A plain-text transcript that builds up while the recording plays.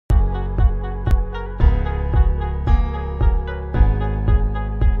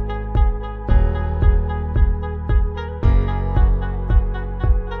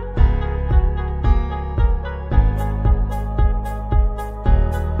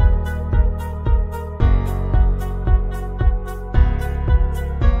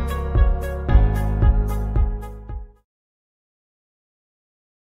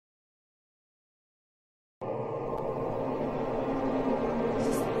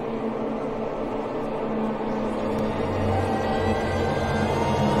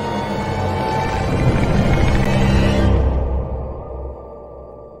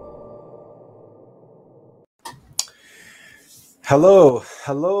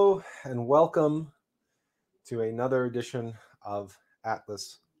Hello, and welcome to another edition of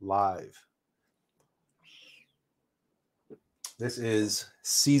Attlas Live. This is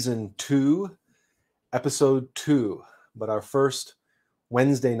season 2, episode 2, but our first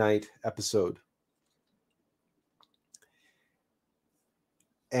Wednesday night episode.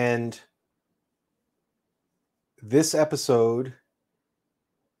 And this episode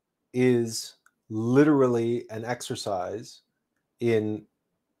is literally an exercise in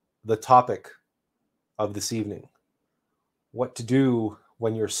the topic of this evening. What to do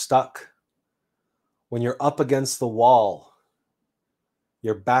when you're stuck, when you're up against the wall,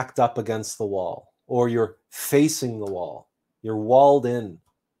 you're backed up against the wall, or you're facing the wall, you're walled in,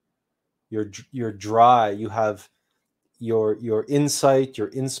 you're dry, you have your insight, your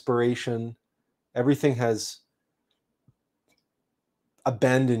inspiration, everything has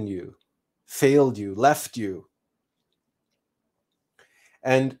abandoned you, failed you, left you.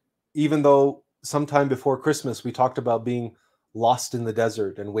 And even though sometime before Christmas we talked about being lost in the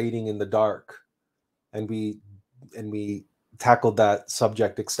desert and waiting in the dark, and we tackled that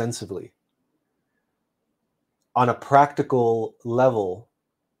subject extensively. On a practical level,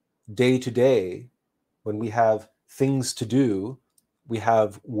 day to day, when we have things to do, we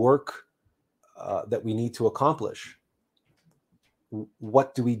have work that we need to accomplish.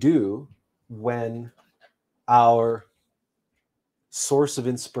 What do we do when our source of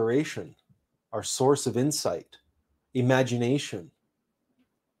inspiration, our source of insight, imagination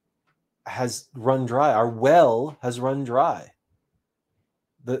has run dry? Our well has run dry.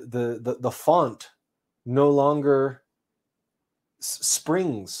 The font no longer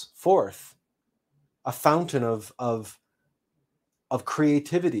springs forth, a fountain of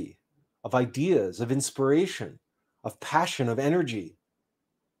creativity, of ideas, of inspiration, of passion, of energy,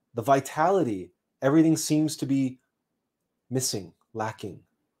 the vitality. Everything seems to be missing, lacking.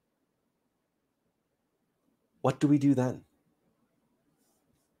 What do we do then?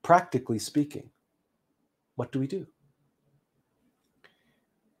 Practically speaking, what do we do?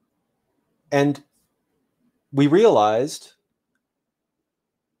 And we realized,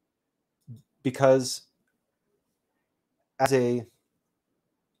 because as a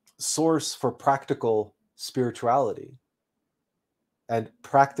source for practical spirituality and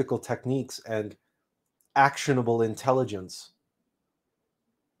practical techniques and actionable intelligence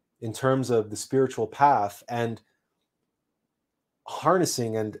in terms of the spiritual path and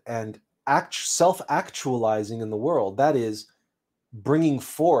harnessing and self-actualizing in the world, that is, bringing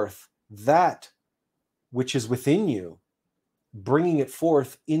forth that which is within you, bringing it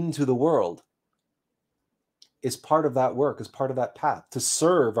forth into the world, is part of that work, is part of that path, to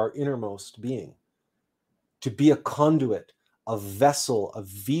serve our innermost being, to be a conduit, a vessel, a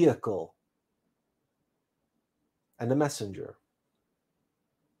vehicle, and a messenger,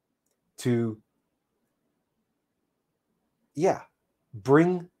 to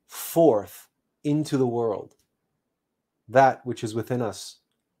bring forth into the world that which is within us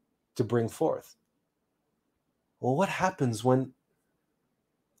to bring forth. Well, what happens when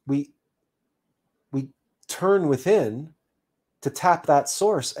we turn within to tap that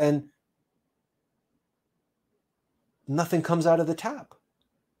source and nothing comes out of the tap?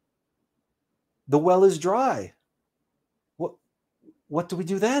 The well is dry. What do we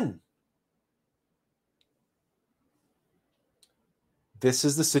do then? This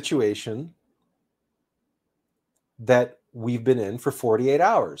is the situation that we've been in for 48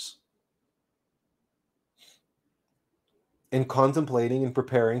 hours in contemplating and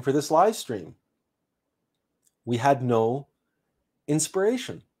preparing for this live stream. We had no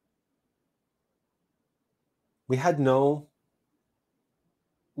inspiration. We had no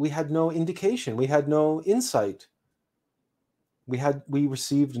indication. We had no insight. We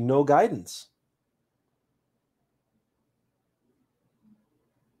received no guidance.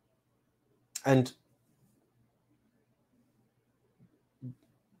 And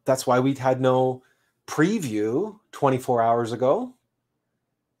that's why we had no preview 24 hours ago.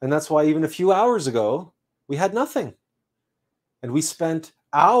 And that's why even a few hours ago, we had nothing. And we spent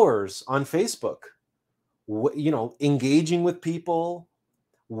hours on Facebook, engaging with people,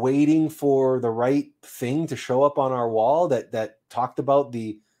 waiting for the right thing to show up on our wall that talked about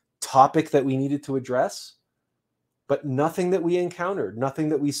the topic that we needed to address. But nothing that we encountered, nothing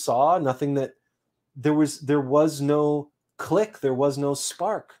that we saw, nothing that there was no click, there was no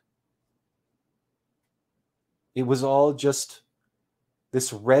spark. It was all just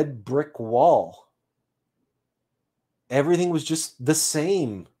this red brick wall. Everything was just the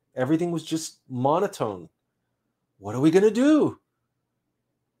same. Everything was just monotone. What are we going to do?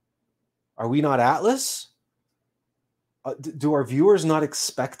 Are we not Attlas? Do our viewers not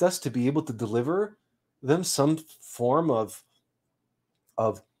expect us to be able to deliver them some form of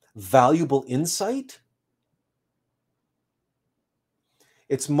valuable insight?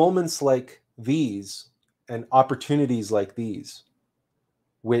 It's moments like these and opportunities like these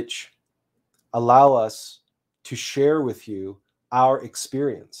which allow us to share with you our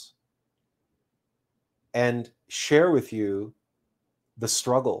experience and share with you the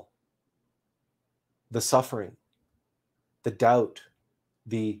struggle, the suffering, the doubt,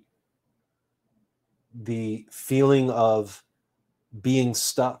 the feeling of being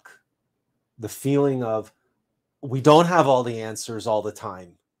stuck, the feeling of we don't have all the answers all the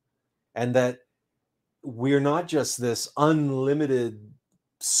time, and that we're not just this unlimited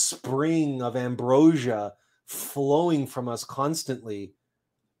spring of ambrosia flowing from us constantly.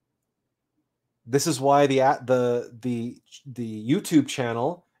 This is why the YouTube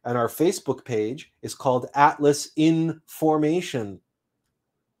channel and our Facebook page is called Attlas in Formation.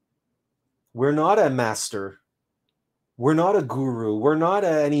 We're not a master. We're not a guru. We're not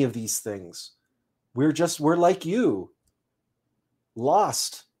any of these things. We're like you,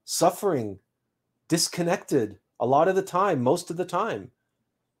 lost, suffering, disconnected a lot of the time, most of the time,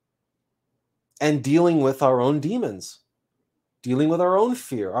 and dealing with our own demons, dealing with our own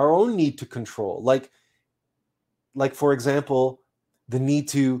fear, our own need to control. Like for example, the need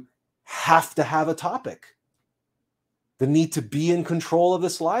to have a topic, the need to be in control of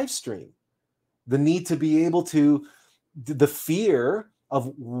this live stream, the need to be able to, the fear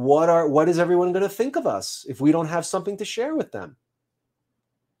of what is everyone going to think of us if we don't have something to share with them?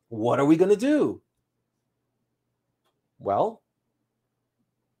 What are we going to do? Well,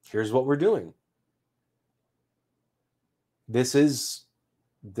 here's what we're doing. This is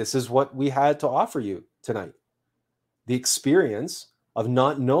what we had to offer you tonight. The experience of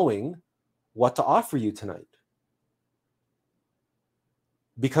not knowing what to offer you tonight.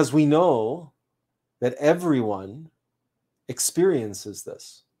 Because we know that everyone experiences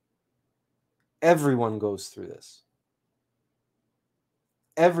this. Everyone goes through this.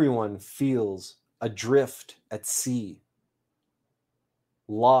 Everyone feels adrift at sea,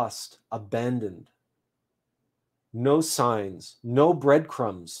 lost, abandoned. No signs, no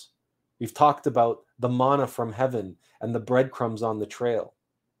breadcrumbs. We've talked about the manna from heaven and the breadcrumbs on the trail.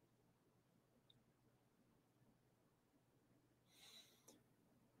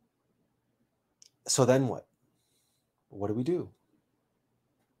 So then what? What do we do?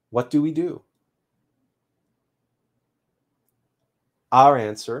 What do we do? Our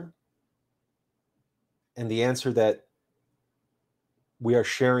answer, and the answer that we are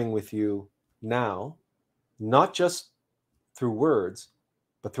sharing with you now, not just through words,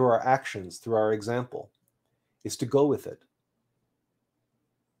 but through our actions, through our example, is to go with it.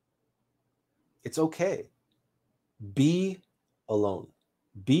 It's okay. Be alone.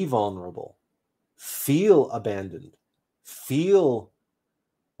 Be vulnerable. Feel abandoned. Feel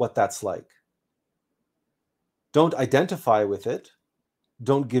what that's like. Don't identify with it.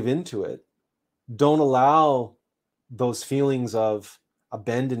 Don't give in to it. Don't allow those feelings of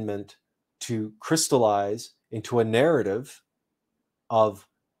abandonment to crystallize into a narrative of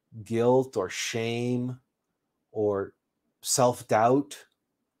guilt or shame or self-doubt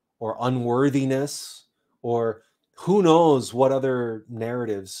or unworthiness, or who knows what other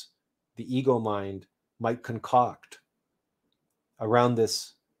narratives the ego mind might concoct around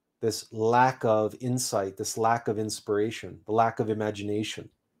this lack of insight, this lack of inspiration, the lack of imagination.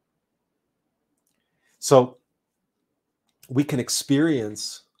 So we can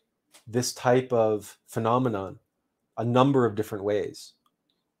experience this type of phenomenon a number of different ways.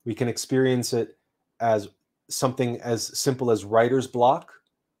 We can experience it as something as simple as writer's block,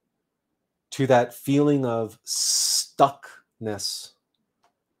 to that feeling of stuckness.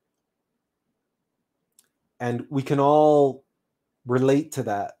 And we can all relate to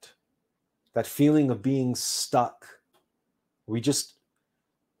that feeling of being stuck. We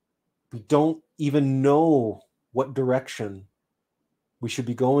don't even know what direction we should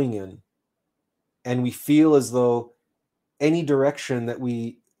be going in. And we feel as though any direction that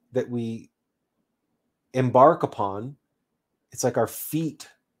we embark upon, it's like our feet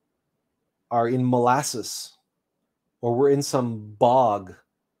are in molasses, or we're in some bog,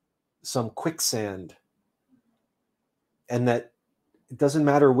 some quicksand, and that it doesn't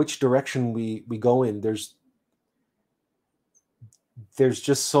matter which direction we go in, there's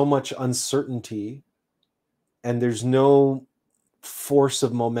just so much uncertainty, and there's no force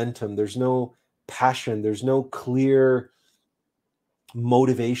of momentum, there's no passion, there's no clear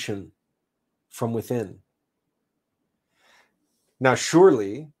motivation from within. Now,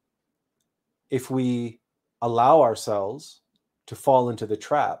 surely, if we allow ourselves to fall into the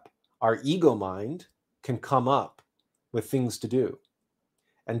trap, our ego mind can come up with things to do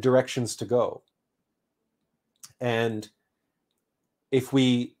and directions to go. And if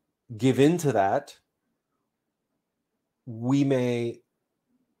we give in to that, we may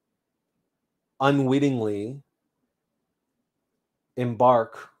unwittingly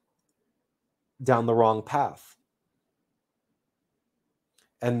embark down the wrong path.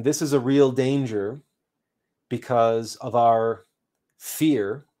 And this is a real danger because of our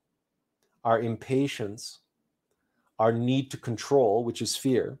fear, our impatience, our need to control, which is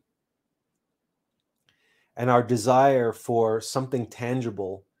fear, and our desire for something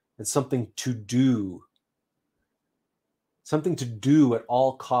tangible and something to do at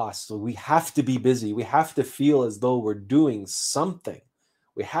all costs. So we have to be busy. We have to feel as though we're doing something.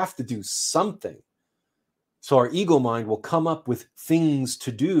 We have to do something. So our ego mind will come up with things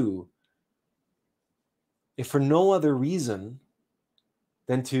to do, if for no other reason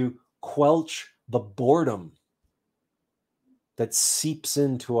than to quelch the boredom that seeps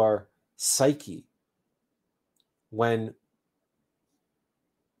into our psyche when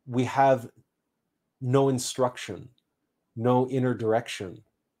we have no instruction, no inner direction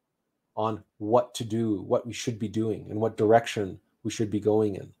on what to do, what we should be doing, and what direction we should be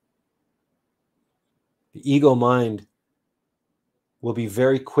going in. The ego mind will be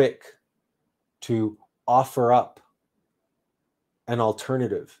very quick to offer up an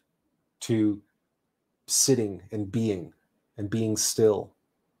alternative to sitting and being still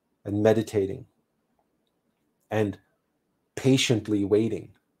and meditating and patiently waiting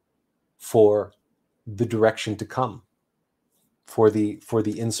for the direction to come, for the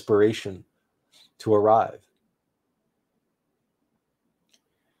inspiration to arrive.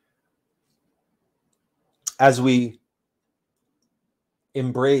 As we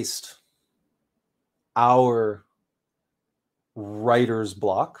embraced our writer's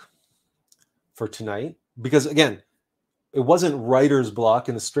block for tonight, because again, it wasn't writer's block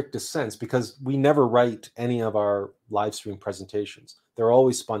in the strictest sense, because we never write any of our live stream presentations. They're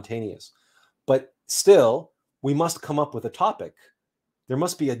always spontaneous. But still, we must come up with a topic. There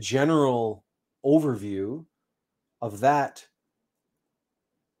must be a general overview of that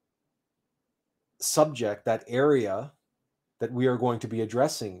subject, that area that we are going to be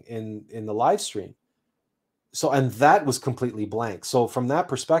addressing in the live stream. So, and that was completely blank. So from that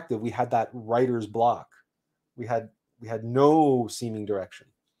perspective, we had that writer's block. We had no seeming direction.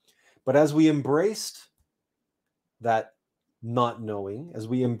 But as we embraced that not knowing, as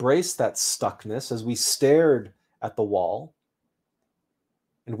we embraced that stuckness, as we stared at the wall,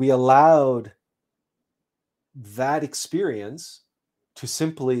 and we allowed that experience to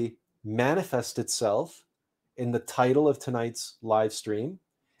simply manifest itself in the title of tonight's live stream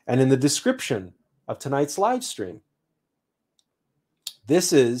and in the description of tonight's live stream.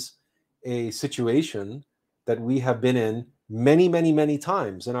 This is a situation that we have been in many, many, many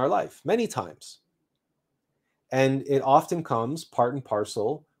times in our life, many times. And it often comes part and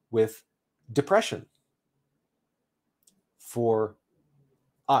parcel with depression for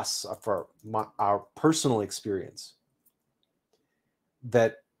us, for our personal experience.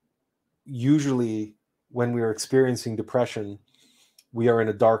 That usually when we are experiencing depression, we are in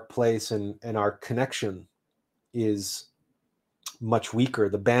a dark place and our connection is much weaker.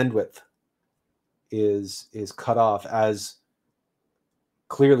 The bandwidth is cut off, as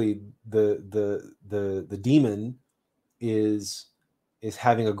clearly the demon is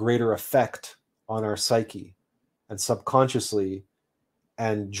having a greater effect on our psyche and subconsciously,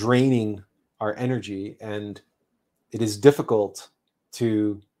 and draining our energy, and it is difficult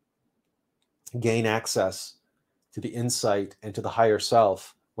to gain access to the insight and to the higher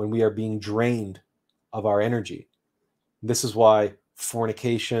self when we are being drained of our energy. This is why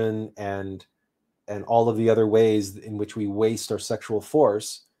fornication and all of the other ways in which we waste our sexual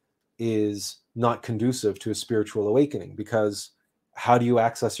force is not conducive to a spiritual awakening, because how do you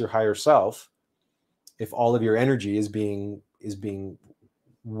access your higher self if all of your energy is being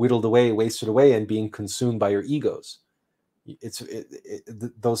whittled away, wasted away, and being consumed by your egos?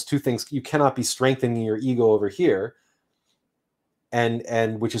 Those two things, you cannot be strengthening your ego over here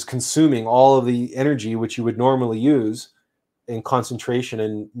and which is consuming all of the energy which you would normally use in concentration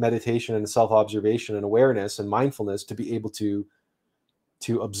and meditation and self-observation and awareness and mindfulness to be able to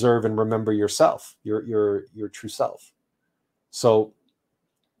observe and remember yourself, your true self. So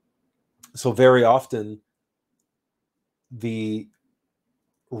very often the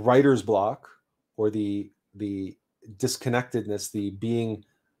writer's block, or the disconnectedness, the being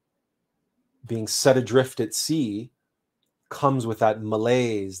set adrift at sea, comes with that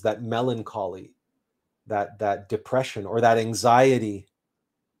malaise, that melancholy, that depression or that anxiety.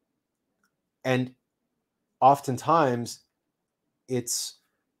 And oftentimes it's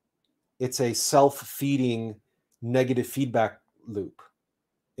a self-feeding negative feedback loop.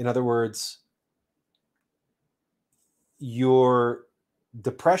 In other words, your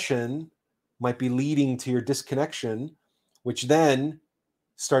depression might be leading to your disconnection, which then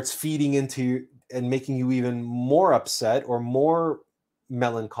starts feeding into and making you even more upset or more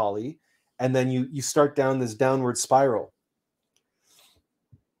melancholy. And then you start down this downward spiral.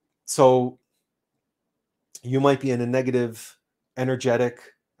 So you might be in a negative, energetic,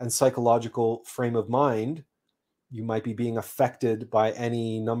 and psychological frame of mind. You might be being affected by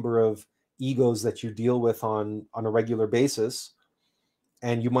any number of egos that you deal with on a regular basis.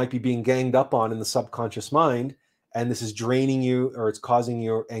 And you might be being ganged up on in the subconscious mind. And this is draining you, or it's causing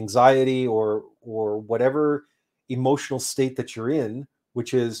you anxiety or whatever emotional state that you're in,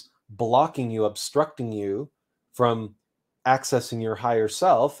 which is blocking you, obstructing you from accessing your higher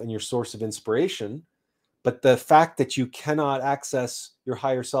self and your source of inspiration. But the fact that you cannot access your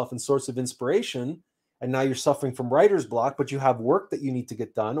higher self and source of inspiration, and now you're suffering from writer's block, but you have work that you need to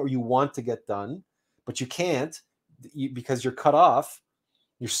get done or you want to get done, but you can't because you're cut off.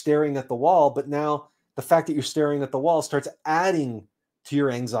 You're staring at the wall, but now the fact that you're staring at the wall starts adding to your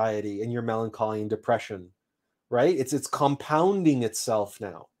anxiety and your melancholy and depression, right? It's compounding itself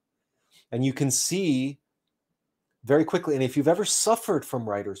now. And you can see very quickly, and if you've ever suffered from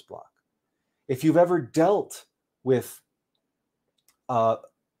writer's block, if you've ever dealt with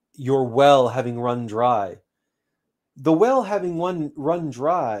your well having run dry, the well having run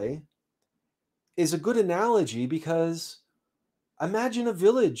dry is a good analogy, because imagine a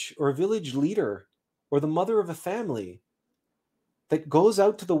village or a village leader or the mother of a family that goes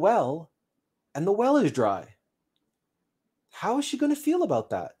out to the well and the well is dry. How is she going to feel about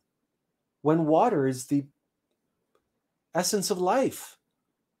that when water is the essence of life?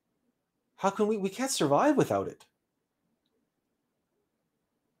 How can we can't survive without it.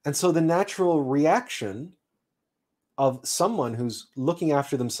 And so the natural reaction of someone who's looking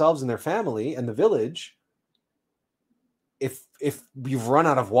after themselves and their family and the village, if you've run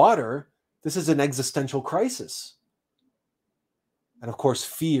out of water, this is an existential crisis. And of course,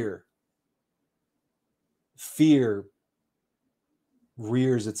 fear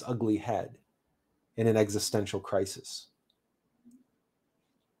rears its ugly head in an existential crisis.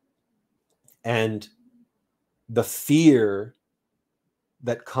 And the fear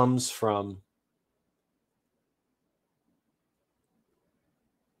that comes from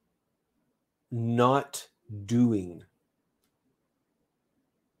not doing,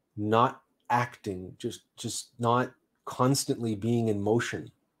 not acting, just not constantly being in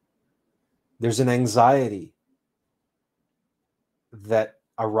motion. There's an anxiety that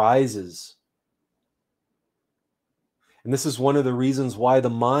arises. And this is one of the reasons why the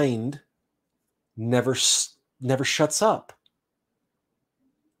mind never shuts up,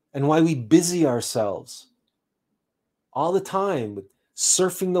 and why we busy ourselves all the time with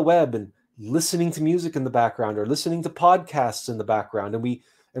surfing the web and listening to music in the background or listening to podcasts in the background,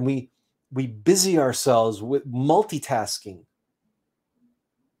 and we busy ourselves with multitasking.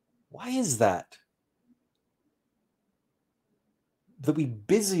 Why is that? That we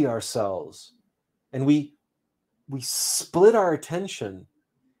busy ourselves and we split our attention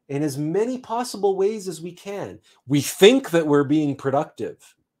in as many possible ways as we can. We think that we're being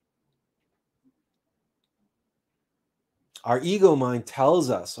productive. Our ego mind tells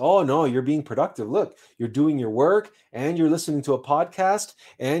us, oh no, you're being productive. Look, you're doing your work and you're listening to a podcast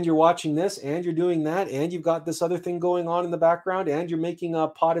and you're watching this and you're doing that and you've got this other thing going on in the background and you're making a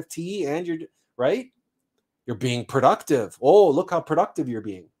pot of tea and you're, right? You're being productive. Oh, look how productive you're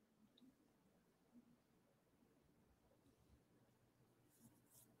being.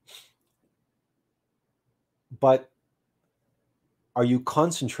 But are you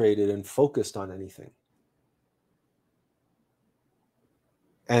concentrated and focused on anything?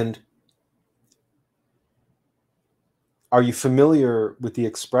 And are you familiar with the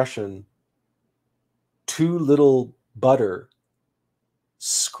expression, too little butter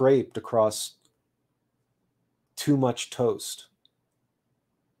scraped across too much toast?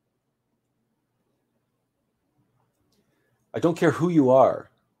 I don't care who you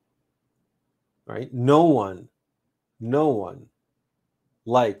are, right? No one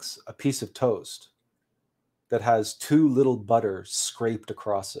likes a piece of toast that has too little butter scraped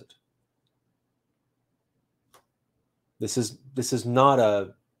across it. This is not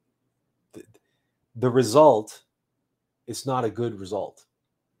the result is not a good result.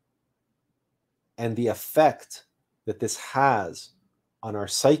 And the effect that this has on our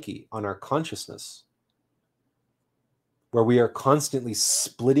psyche, on our consciousness, where we are constantly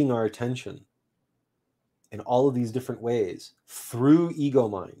splitting our attention in all of these different ways through ego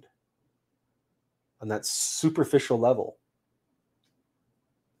mind on that superficial level,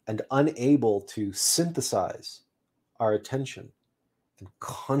 and unable to synthesize our attention and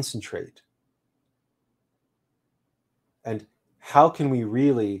concentrate. And how can we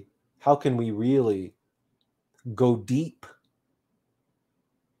really go deep?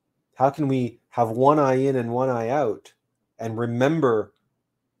 How can we have one eye in and one eye out and remember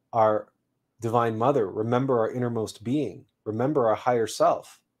our Divine Mother, remember our innermost being, remember our higher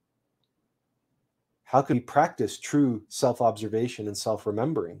self? How can we practice true self-observation and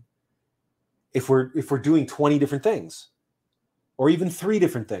self-remembering if we're doing 20 different things, or even 3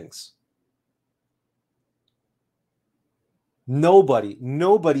 different things?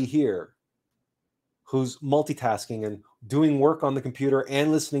 Nobody here who's multitasking and doing work on the computer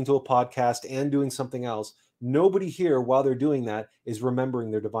and listening to a podcast and doing something else, nobody here while they're doing that is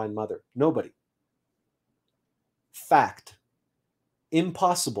remembering their Divine Mother. Nobody. Fact.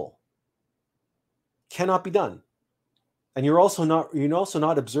 Impossible. Cannot be done. And you're also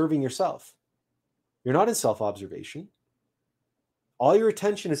not observing yourself. You're not in self-observation. All your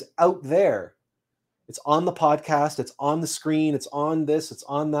attention is out there. It's on the podcast, it's on the screen, it's on this, it's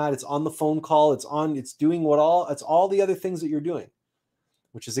on that, it's on the phone call, it's doing it's all the other things that you're doing,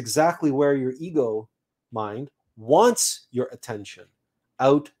 which is exactly where your ego mind wants your attention,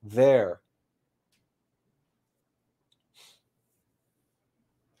 out there.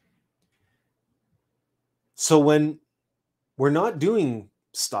 So when we're not doing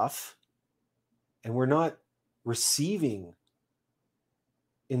stuff and we're not receiving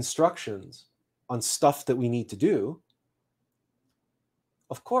instructions on stuff that we need to do,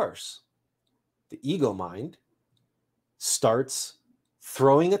 of course, the ego mind starts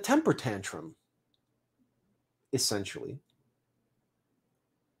throwing a temper tantrum, essentially.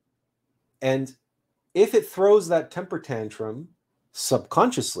 And if it throws that temper tantrum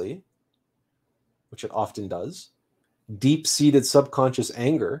subconsciously, which it often does, deep-seated subconscious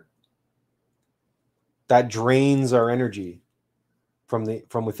anger, that drains our energy from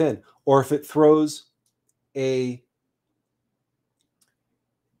within. Or if it throws a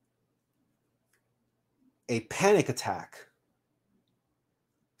panic attack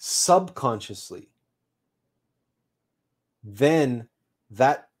subconsciously, then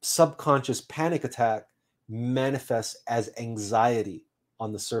that subconscious panic attack manifests as anxiety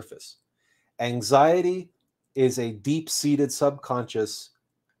on the surface. Anxiety is a deep-seated subconscious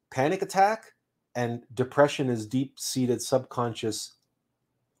panic attack, and depression is deep-seated subconscious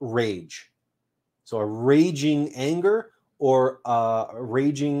rage. So a raging anger or a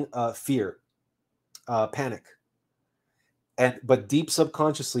raging fear, panic. But deep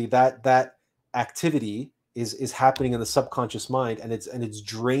subconsciously, that activity is happening in the subconscious mind, and it's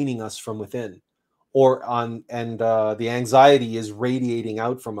draining us from within, the anxiety is radiating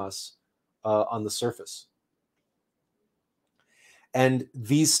out from us on the surface. And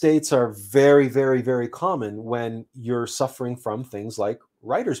these states are very, very, very common when you're suffering from things like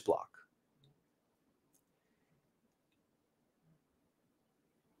writer's block.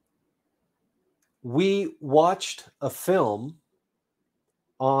 We watched a film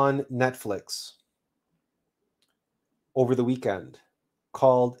on Netflix over the weekend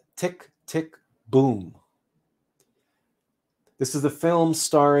called Tick, Tick, Boom. This is the film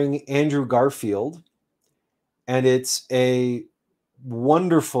starring Andrew Garfield, and it's a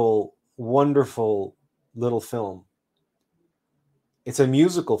wonderful, wonderful little film. It's a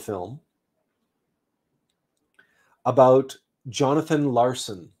musical film about Jonathan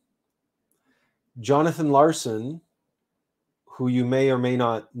Larson. Jonathan Larson, who you may or may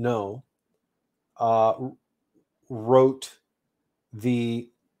not know, wrote the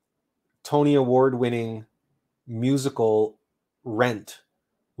Tony Award-winning musical Rent,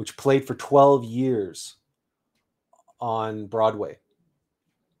 which played for 12 years on Broadway.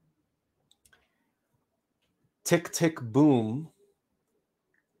 Tick, Tick, Boom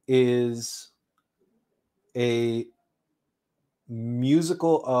is a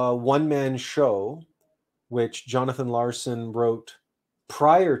musical one-man show which Jonathan Larson wrote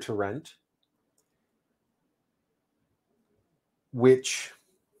prior to Rent, which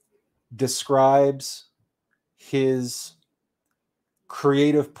describes his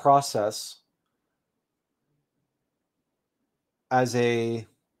creative process as a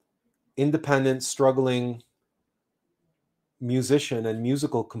independent, struggling musician and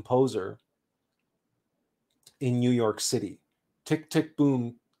musical composer in New York City. Tick, Tick,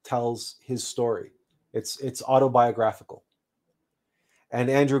 Boom tells his story. It's autobiographical. And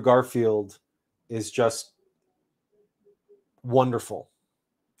Andrew Garfield is just wonderful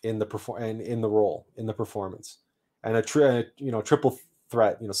in the role, in the performance, and a triple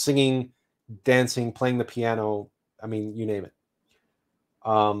threat, singing, dancing, playing the piano. I mean, you name it.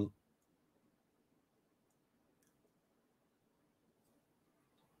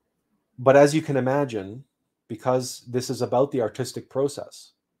 But as you can imagine, because this is about the artistic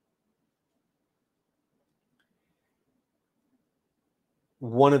process,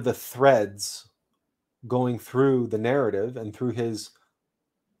 one of the threads going through the narrative and through his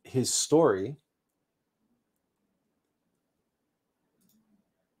story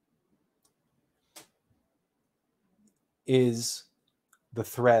is the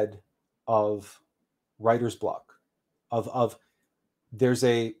thread of writer's block, of there's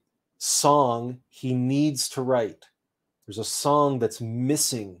a song he needs to write. There's a song that's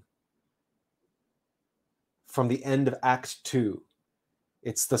missing from the end of Act 2.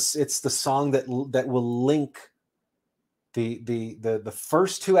 It's the song that will link the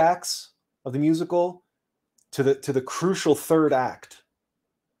first two acts of the musical to the crucial third act.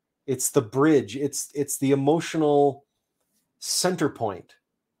 It's the bridge. It's the emotional center point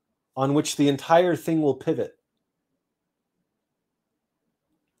on which the entire thing will pivot.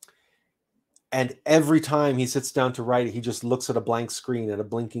 And every time he sits down to write it, he just looks at a blank screen, at a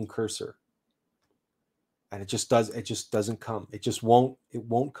blinking cursor. And it just doesn't come. It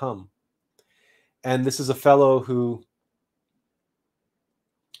won't come. And this is a fellow who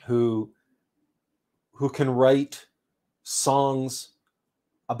can write songs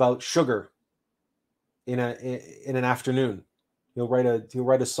about sugar in an afternoon. He'll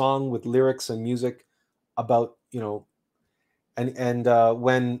write a song with lyrics and music about, and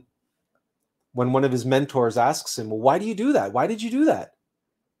when one of his mentors asks him, well, why do you do that? Why did you do that?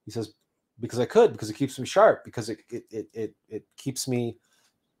 He says, because I could, because it keeps me sharp, because it keeps me,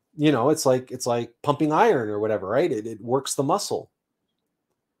 it's like pumping iron or whatever, right? It works the muscle.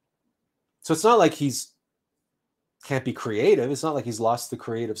 So it's not like he's can't be creative. It's not like he's lost the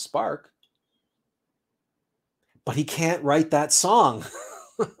creative spark. But he can't write that song.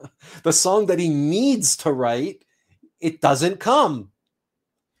 The song that he needs to write, it doesn't come.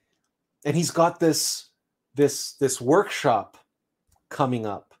 And he's got this workshop coming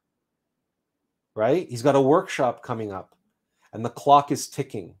up, right? He's got a workshop coming up, and the clock is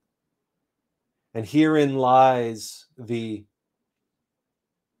ticking. And herein lies the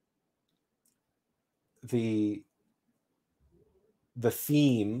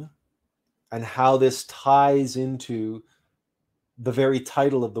theme, and how this ties into the very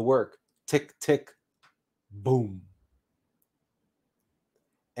title of the work, Tick, Tick, Boom.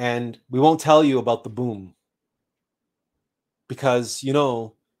 And we won't tell you about the boom, because,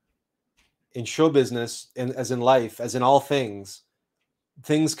 in show business, and as in life, as in all things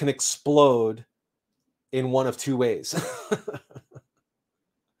can explode in one of two ways.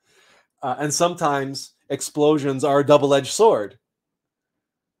 And sometimes explosions are a double-edged sword.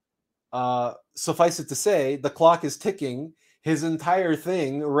 Suffice it to say, the clock is ticking. His entire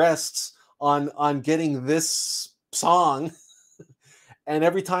thing rests on getting this song. And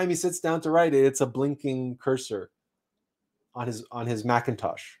every time he sits down to write it, it's a blinking cursor on his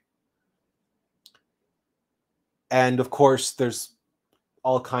Macintosh. And of course, there's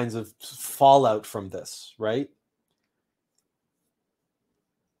all kinds of fallout from this, right?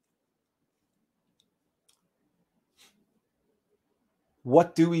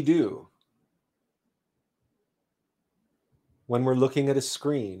 What do we do when we're looking at a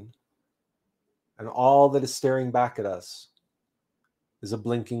screen and all that is staring back at us is a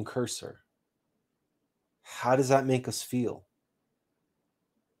blinking cursor? How does that make us feel?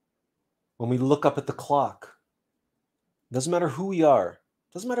 When we look up at the clock, doesn't matter who we are,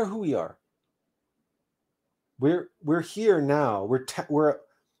 doesn't matter who we are. We're here now.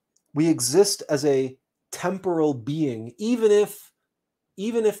 We exist as a temporal being, even if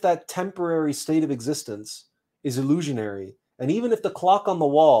that temporary state of existence is illusionary, and even if the clock on the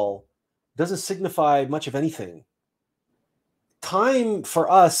wall doesn't signify much of anything. Time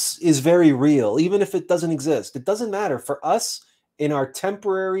for us is very real, even if it doesn't exist. It doesn't matter. For us, in our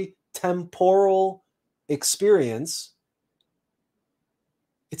temporal experience,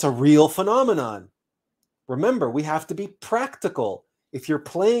 it's a real phenomenon. Remember, we have to be practical. If you're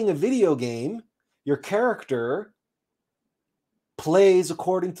playing a video game, your character plays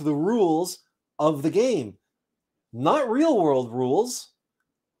according to the rules of the game, not real world rules.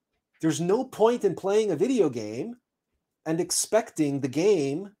 There's no point in playing a video game and expecting the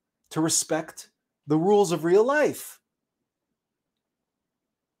game to respect the rules of real life.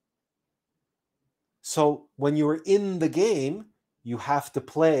 So when you're in the game, you have to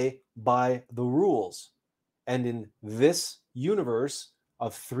play by the rules. And in this universe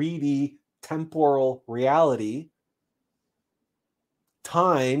of 3D temporal reality,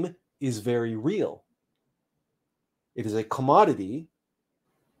 time is very real. It is a commodity.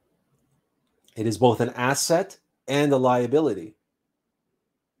 It is both an asset and a liability.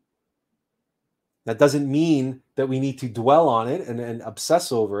 That doesn't mean that we need to dwell on it and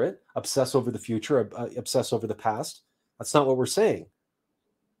obsess over it, obsess over the future, obsess over the past. That's not what we're saying.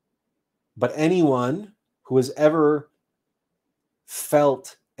 But anyone who has ever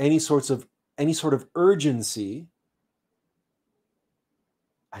felt any sort of urgency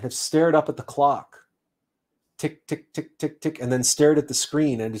and have stared up at the clock, tick, tick, tick, tick, tick, and then stared at the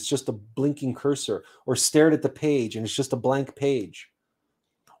screen and it's just a blinking cursor, or stared at the page and it's just a blank page,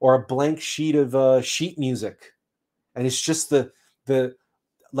 or a blank sheet of sheet music, and it's just the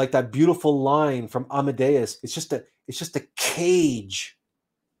like that beautiful line from Amadeus. It's just a cage,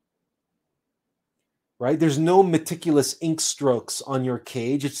 right? There's no meticulous ink strokes on your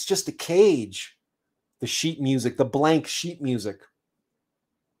cage. It's just a cage. The sheet music, the blank sheet music,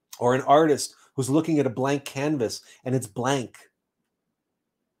 or an artist who's looking at a blank canvas and it's blank,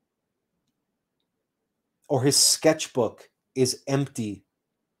 or his sketchbook is empty,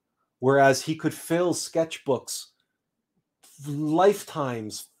 whereas he could fill sketchbooks,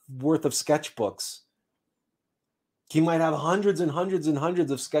 lifetimes worth of sketchbooks. He might have hundreds and hundreds and hundreds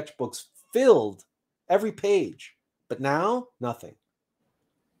of sketchbooks filled, every page, but now nothing.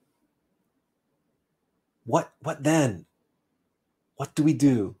 What then? What do we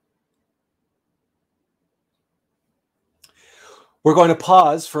do? We're going to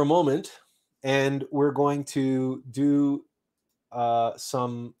pause for a moment, and we're going to do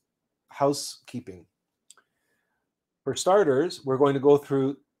some housekeeping. For starters, we're going to go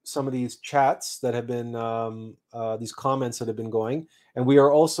through some of these chats that have been, these comments that have been going, and we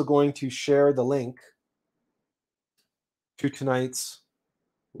are also going to share the link to tonight's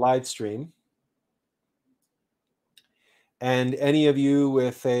live stream. And any of you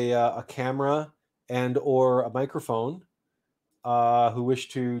with a camera and or a microphone who wish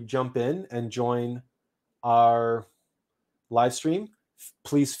to jump in and join our live stream,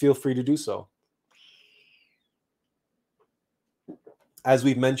 please feel free to do so. As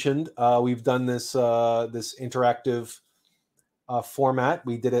we've mentioned, we've done this this interactive format.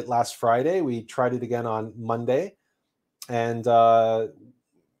 We did it last Friday. We tried it again on Monday, and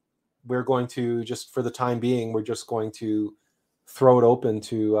we're going to, just for the time being, we're just going to throw it open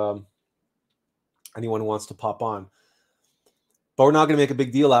to anyone who wants to pop on. But we're not going to make a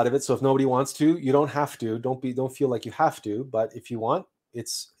big deal out of it. So if nobody wants to, you don't have to. Don't feel like you have to. But if you want,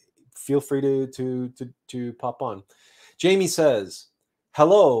 feel free to pop on. Jamie says,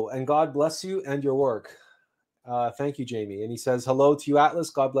 "Hello and God bless you and your work." Thank you, Jamie. And he says, "Hello to you,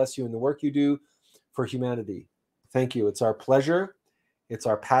 Attlas. God bless you and the work you do for humanity." Thank you. It's our pleasure. It's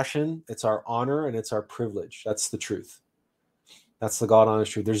our passion. It's our honor, and it's our privilege. That's the truth. That's the God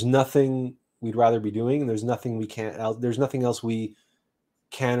honest truth. There's nothing we'd rather be doing. There's nothing we can't. There's nothing else we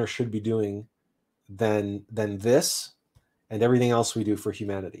can or should be doing than this, and everything else we do for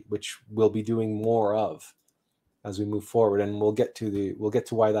humanity, which we'll be doing more of as we move forward, and we'll get to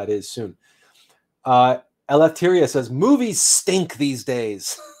why that is soon. Eleftheria says, "Movies stink these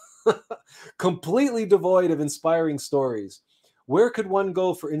days, completely devoid of inspiring stories. Where could one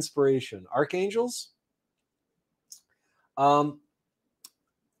go for inspiration? Archangels?"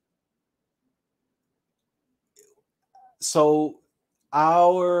 So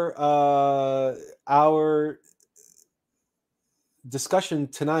our discussion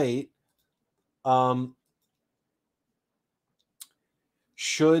tonight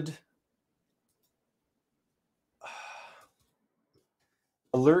should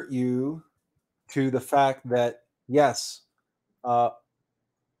alert you to the fact that, yes,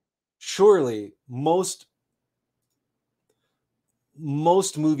 surely most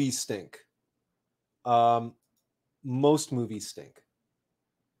movies stink. Most movies stink.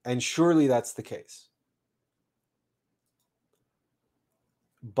 And surely that's the case.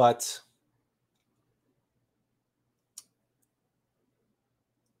 But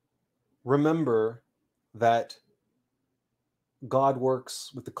remember that God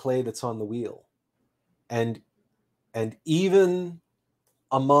works with the clay that's on the wheel. And even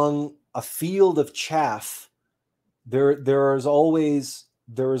among a field of chaff, there is always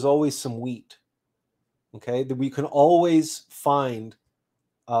some wheat. Okay, that we can always find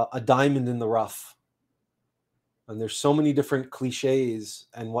a diamond in the rough. And there's so many different cliches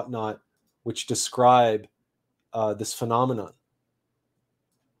and whatnot which describe this phenomenon,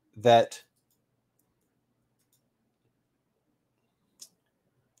 that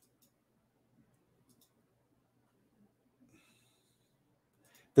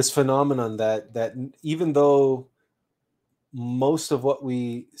this phenomenon that even though most of what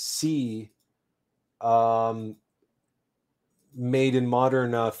we see made in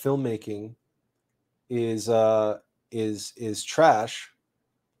modern filmmaking is trash,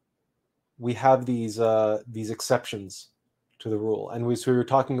 we have these exceptions to the rule. And so we were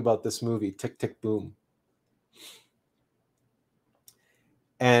talking about this movie, Tick, Tick, Boom.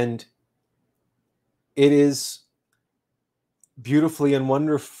 And it is beautifully and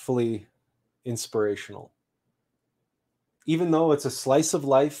wonderfully inspirational. Even though it's a slice of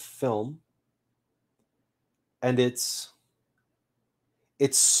life film, and it's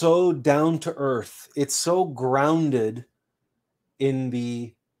so down to earth, it's so grounded in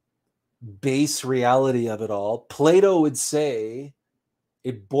the base reality of it all. Plato would say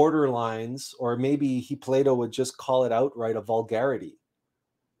it borderlines, or maybe Plato would just call it outright, a vulgarity,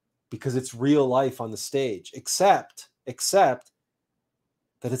 because it's real life on the stage, except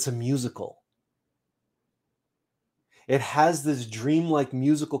that it's a musical. It has this dreamlike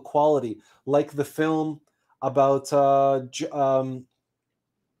musical quality, like the film about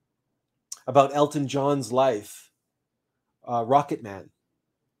Elton John's life, Rocket Man.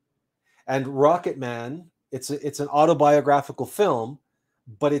 And Rocket Man, it's an autobiographical film,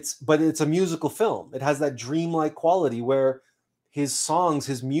 but it's a musical film. It has that dreamlike quality where his songs,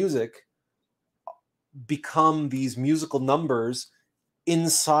 his music, become these musical numbers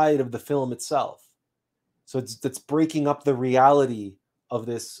inside of the film itself. So it's breaking up the reality of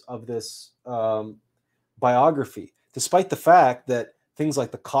this biography, despite the fact that things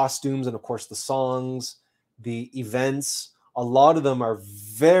like the costumes and, of course, the songs, the events, a lot of them are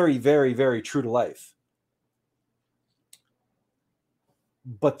very, very, very true to life.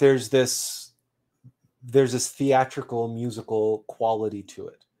 But there's this theatrical musical quality to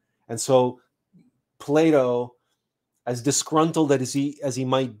it. And so Plato, as disgruntled as he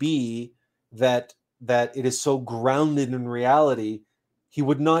might be, that it is so grounded in reality, he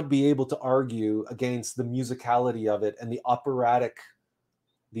would not be able to argue against the musicality of it and the operatic,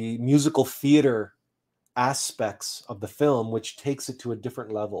 the musical theater aspects of the film, which takes it to a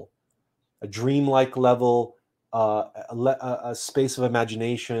different level, a dreamlike level, a space of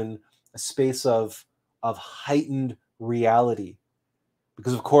imagination, a space of heightened reality.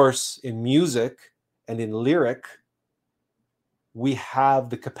 Because, of course, in music and in lyric, we have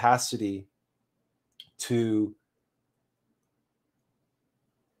the capacity to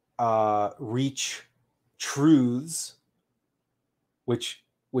reach truths which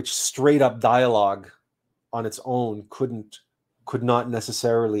straight up dialogue on its own could not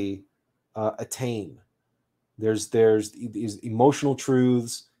necessarily attain. There's these emotional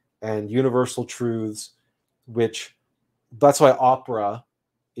truths and universal truths, which, that's why opera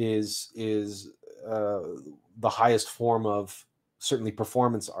is the highest form of, certainly,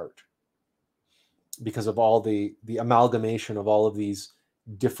 performance art, because of all the amalgamation of all of these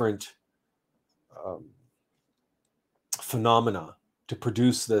different phenomena to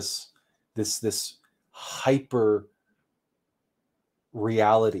produce this hyper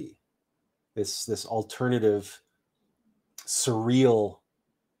reality, this alternative surreal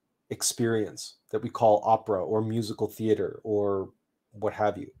experience that we call opera or musical theater or what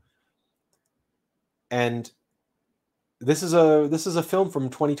have you. And this is a film from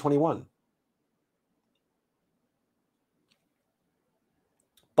 2021.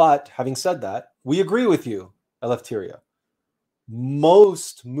 But having said that, we agree with you, Eleftheria.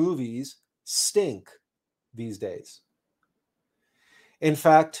 Most movies stink these days. In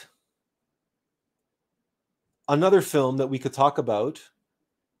fact, another film that we could talk about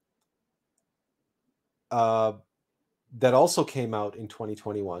that also came out in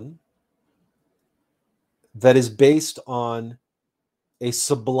 2021, that is based on a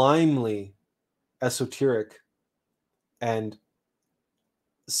sublimely esoteric and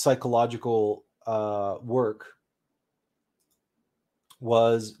psychological work,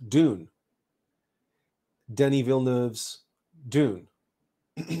 was Dune. Denis Villeneuve's Dune.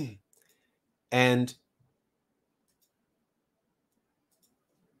 And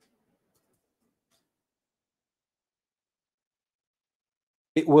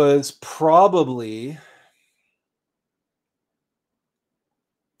it was probably,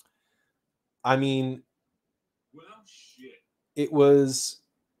 I mean, it was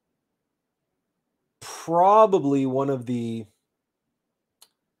probably one of the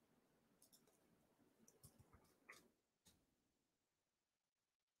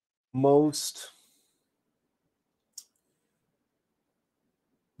most,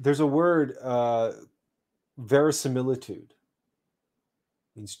 there's a word, verisimilitude,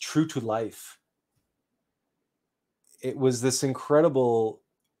 means true to life. It was this incredible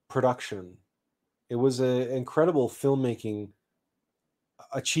production. It was an incredible filmmaking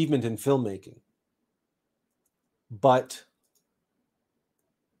achievement in filmmaking. But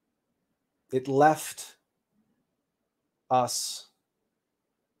it left us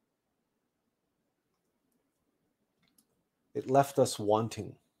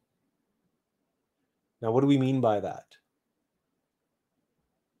wanting. Now, what do we mean by that?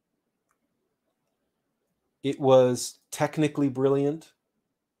 It was technically brilliant.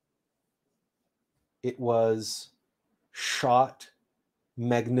 It was shot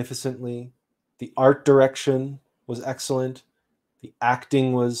magnificently. The art direction was excellent. The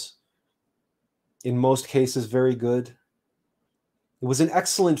acting was, in most cases, very good. It was an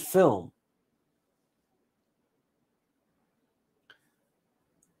excellent film.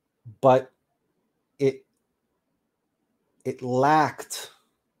 But it lacked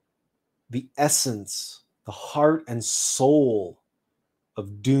the essence, the heart and soul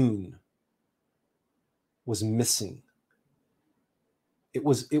of Dune was missing. It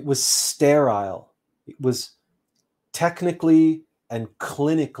was sterile. It was technically and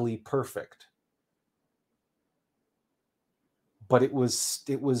clinically perfect, but it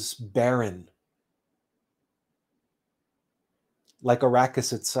was barren, like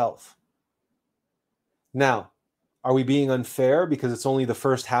Arrakis itself. Now, are we being unfair because it's only the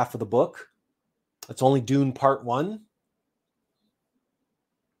first half of the book? It's only Dune Part 1?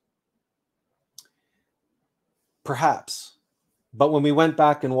 Perhaps. But when we went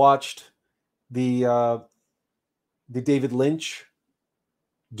back and watched the David Lynch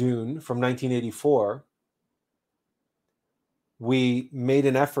Dune from 1984, we made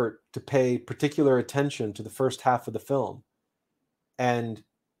an effort to pay particular attention to the first half of the film. And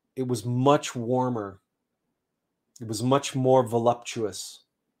it was much warmer. It was much more voluptuous.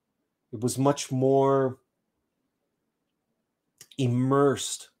 It was much more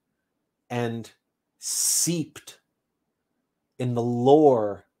immersed and seeped in the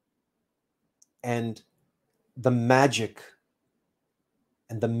lore and the magic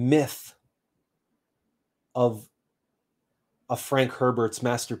and the myth of Frank Herbert's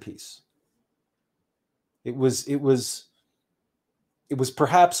masterpiece. It was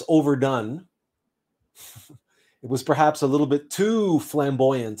perhaps overdone. It was perhaps a little bit too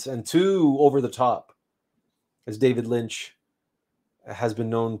flamboyant and too over the top, as David Lynch has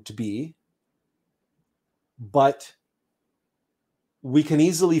been known to be. But we can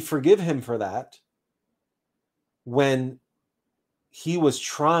easily forgive him for that when he was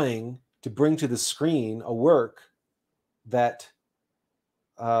trying to bring to the screen a work that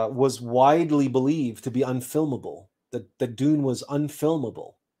was widely believed to be unfilmable, that Dune was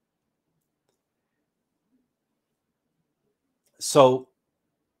unfilmable. So,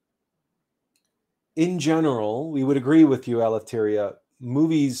 in general, we would agree with you, Eleftheria,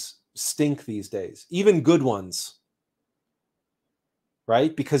 movies stink these days, even good ones,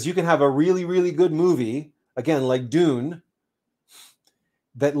 right? Because you can have a really, really good movie, again, like Dune,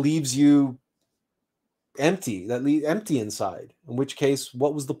 that leaves you empty, empty inside, in which case,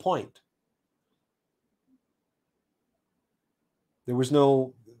 what was the point? There was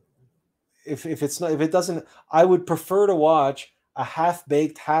no, if it doesn't, I would prefer to watch a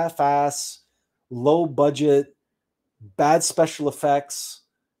half-baked, half-ass, low-budget, bad special effects,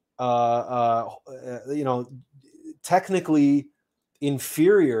 technically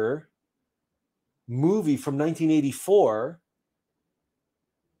inferior movie from 1984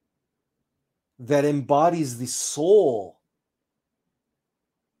 that embodies the soul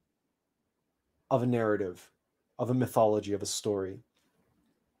of a narrative, of a mythology, of a story,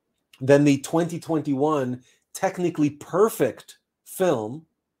 than the 2021 technically perfect film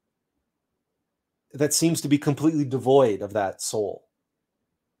that seems to be completely devoid of that soul.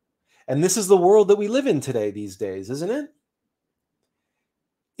 And this is the world that we live in today, these days, isn't it?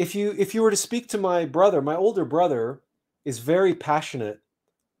 If you were to speak to my brother, my older brother is very passionate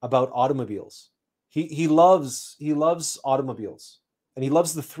about automobiles. He loves automobiles, and he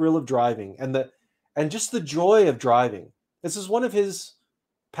loves the thrill of driving and just the joy of driving. This is one of his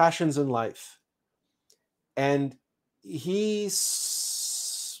passions in life. And he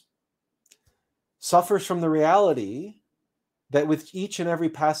suffers from the reality that with each and every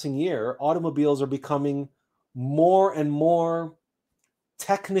passing year, automobiles are becoming more and more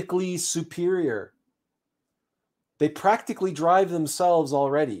technically superior. They practically drive themselves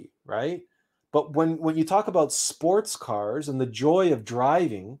already, right? But when you talk about sports cars and the joy of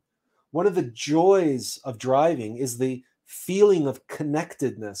driving, one of the joys of driving is the feeling of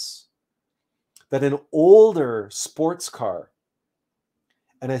connectedness that an older sports car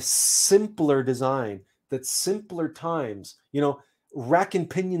and a simpler design, that simpler times, rack and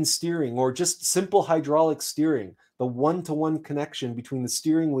pinion steering, or just simple hydraulic steering, the one-to-one connection between the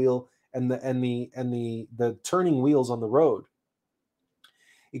steering wheel and the turning wheels on the road.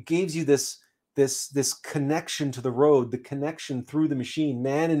 It gives you this connection to the road, the connection through the machine,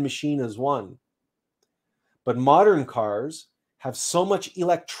 man and machine as one. But modern cars have so much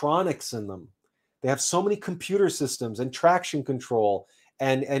electronics in them. They have so many computer systems and traction control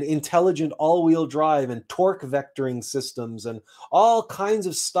and intelligent all-wheel drive and torque vectoring systems and all kinds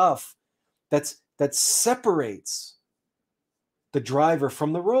of stuff that separates the driver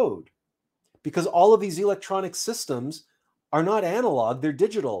from the road. Because all of these electronic systems are not analog, they're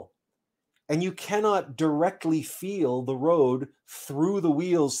digital. And you cannot directly feel the road through the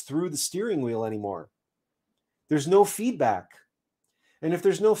wheels, through the steering wheel anymore. There's no feedback. And if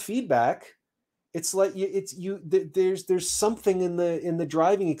there's no feedback, it's like there's something in the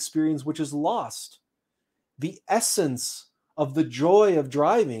driving experience which is lost. The essence of the joy of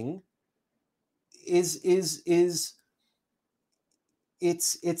driving is it's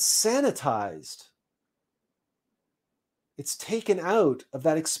sanitized. It's taken out of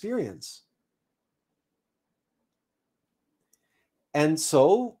that experience. And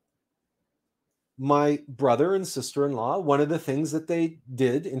so my brother and sister-in-law, one of the things that they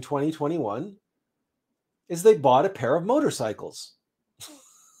did in 2021 is they bought a pair of motorcycles.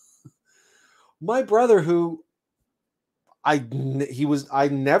 My brother, who I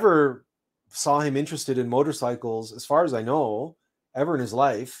never saw him interested in motorcycles, as far as I know, ever in his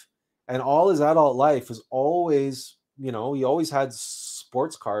life, and all his adult life was always, he always had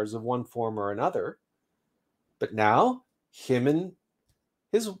sports cars of one form or another. But now him and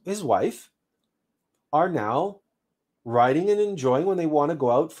his wife are now riding and enjoying when they want to go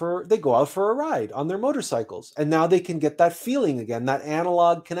out for a ride on their motorcycles. And now they can get that feeling again, that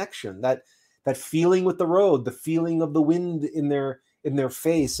analog connection, that feeling with the road, the feeling of the wind in their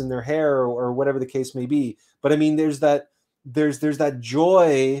face, in their hair, or whatever the case may be. But I mean, there's that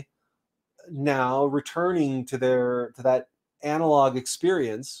joy now returning to that analog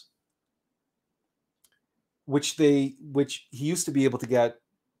experience, which he used to be able to get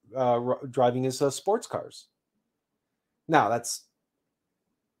driving his sports cars. Now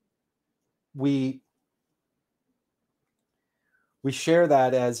we share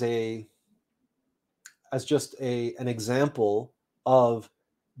that as just an example of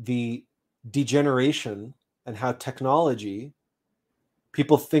the degeneration and how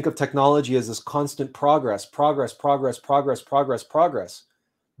people think of technology as this constant progress.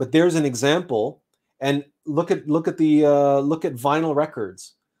 But there's an example, and look at vinyl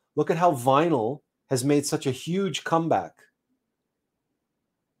records. Look at how vinyl has made such a huge comeback.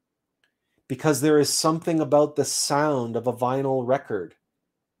 Because there is something about the sound of a vinyl record.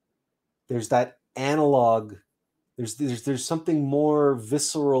 There's that analog. There's something more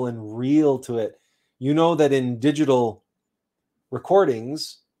visceral and real to it. You know that in digital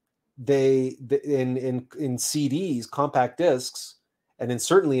recordings, in CDs, compact discs, and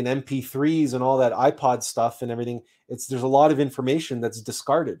certainly in MP3s and all that iPod stuff and everything, there's a lot of information that's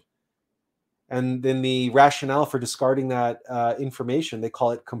discarded. And then the rationale for discarding that information, they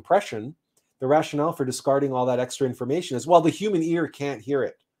call it compression. The rationale for discarding all that extra information is, well, the human ear can't hear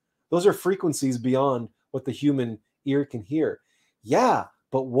it. Those are frequencies beyond what the human ear can hear. Yeah,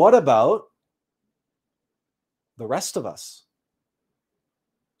 but what about the rest of us?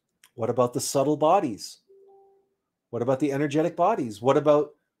 What about the subtle bodies? What about the energetic bodies? What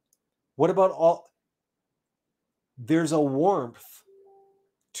about all? There's a warmth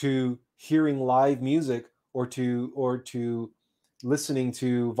to hearing live music or to listening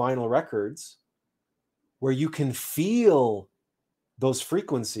to vinyl records where you can feel those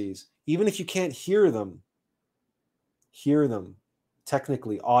frequencies, even if you can't hear them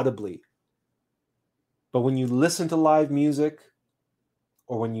technically, audibly. But when you listen to live music,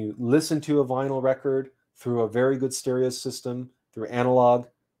 or when you listen to a vinyl record through a very good stereo system, through analog,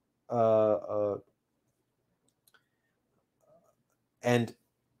 and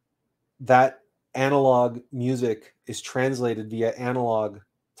that analog music is translated via analog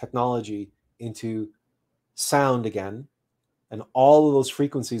technology into sound again, and all of those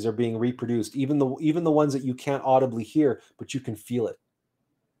frequencies are being reproduced, even the ones that you can't audibly hear, but you can feel it.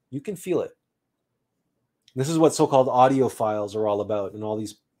 You can feel it. This is what so-called audiophiles are all about, and all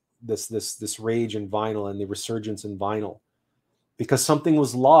this rage in vinyl and the resurgence in vinyl, because something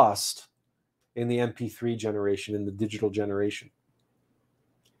was lost in the MP3 generation, in the digital generation.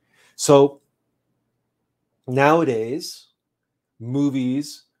 So nowadays,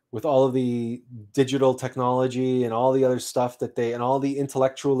 movies with all of the digital technology and all the other stuff and all the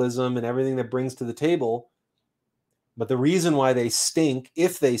intellectualism and everything that brings to the table, But the reason why they stink,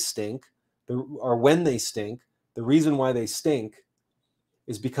 if they stink, or when they stink, the reason why they stink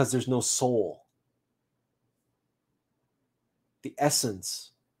is because there's no soul. The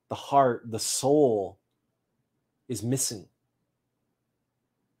essence, the heart, the soul is missing.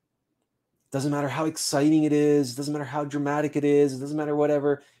 Doesn't matter how exciting it is, doesn't matter how dramatic it is, it doesn't matter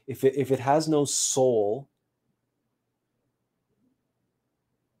whatever. If it has no soul,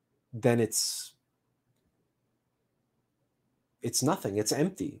 then it's nothing. It's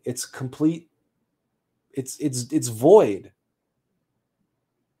empty. It's complete. It's void.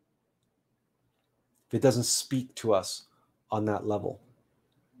 If it doesn't speak to us on that level.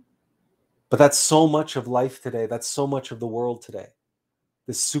 But that's so much of life today. That's so much of the world today.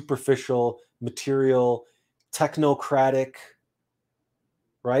 This superficial, material, technocratic,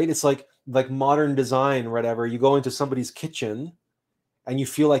 right? It's like modern design or whatever. You go into somebody's kitchen and you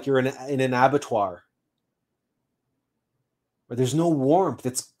feel like you're in an abattoir. Where there's no warmth.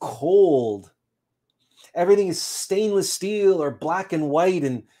 It's cold. Everything is stainless steel or black and white,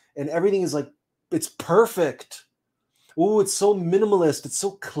 and everything is like, it's perfect. Oh, it's so minimalist. It's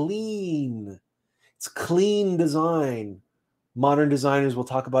so clean. It's clean design. Modern designers will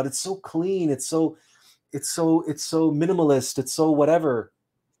talk about it's so clean. It's so minimalist. It's so whatever.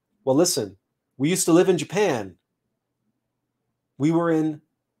 Well, listen, we used to live in Japan. We were in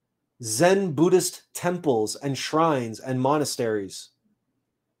Zen Buddhist temples and shrines and monasteries.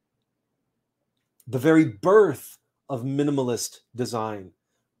 The very birth of minimalist design.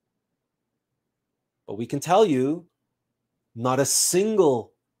 But we can tell you, not a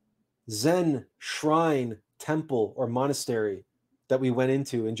single Zen shrine, temple, or monastery that we went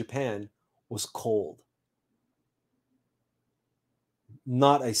into in Japan was cold.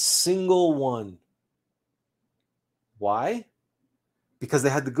 Not a single one. Why? Because they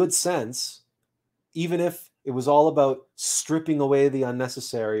had the good sense, even if it was all about stripping away the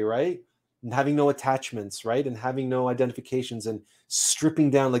unnecessary, right? And having no attachments, right? And having no identifications and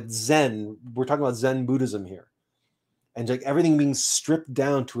stripping down, like Zen. We're talking about Zen Buddhism here. And like everything being stripped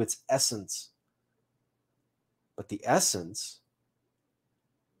down to its essence. But the essence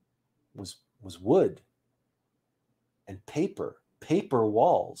was wood and paper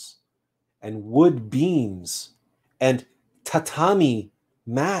walls and wood beams and tatami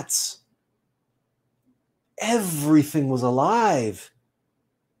mats. Everything was alive.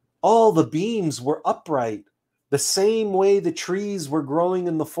 All the beams were upright. The same way the trees were growing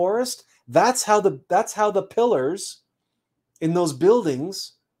in the forest, that's how the pillars in those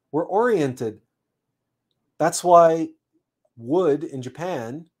buildings were oriented. That's why wood in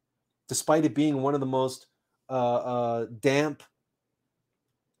Japan, despite it being one of the most damp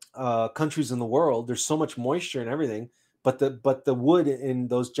countries in the world, there's so much moisture and everything, but the wood in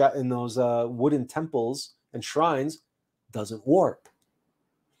those wooden temples and shrines doesn't warp.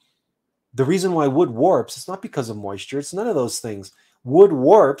 The reason why wood warps, it's not because of moisture. It's none of those things. Wood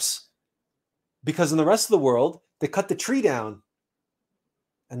warps because in the rest of the world, they cut the tree down.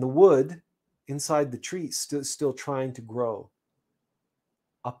 And the wood inside the tree is still trying to grow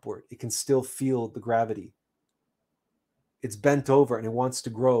upward. It can still feel the gravity. It's bent over and it wants to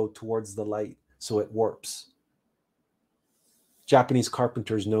grow towards the light, so it warps. Japanese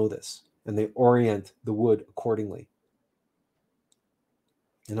carpenters know this, and they orient the wood accordingly.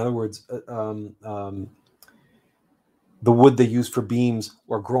 In other words, the wood they use for beams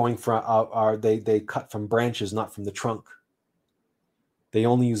or growing from they cut from branches, not from the trunk. They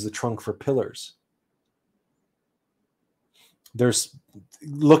only use the trunk for pillars. Just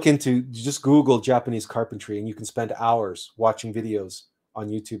Google Japanese carpentry, and you can spend hours watching videos on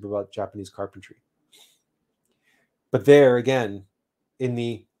YouTube about Japanese carpentry. But there again, in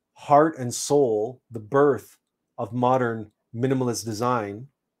the heart and soul, the birth of modern minimalist design,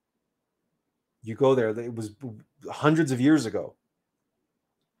 you go there, it was hundreds of years ago.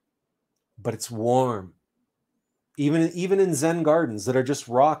 But it's warm. Even in Zen gardens that are just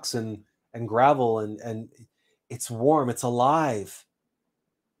rocks and gravel, and it's warm, it's alive.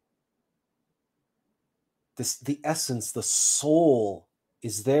 The essence, the soul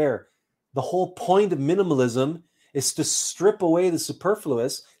is there. The whole point of minimalism is to strip away the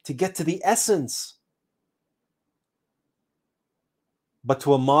superfluous to get to the essence. But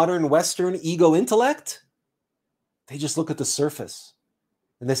to a modern Western ego intellect, they just look at the surface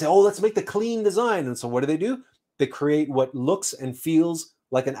and they say, oh, let's make the clean design. And so what do? They create what looks and feels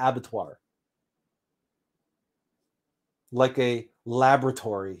like an abattoir, like a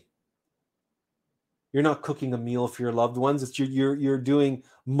laboratory. You're not cooking a meal for your loved ones. It's you're doing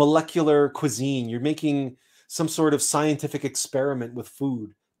molecular cuisine. You're making some sort of scientific experiment with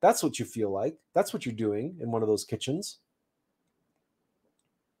food. That's what you feel like. That's what you're doing in one of those kitchens.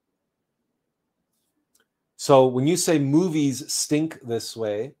 So when you say movies stink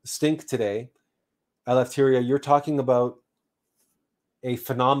today, Eleftheria, you're talking about a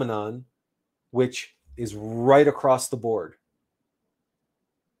phenomenon which is right across the board.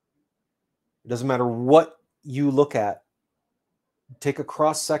 It doesn't matter what you look at. Take a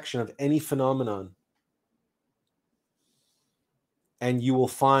cross section of any phenomenon, and you will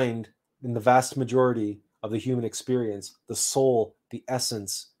find in the vast majority of the human experience, the soul, the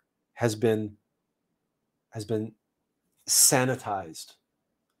essence has been sanitized,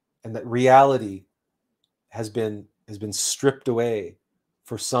 and that reality has been stripped away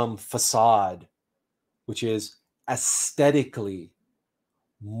for some facade which is aesthetically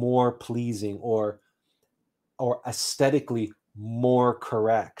more pleasing or aesthetically more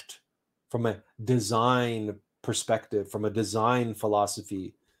correct from a design perspective, from a design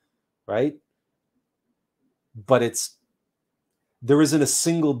philosophy, right? But there isn't a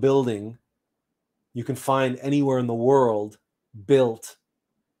single building you can find anywhere in the world built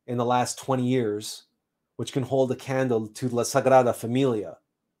in the last 20 years which can hold a candle to La Sagrada Familia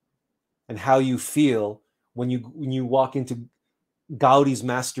and how you feel when you walk into Gaudi's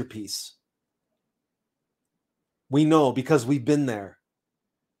masterpiece. We know because we've been there.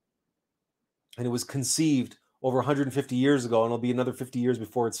 And it was conceived over 150 years ago, and it'll be another 50 years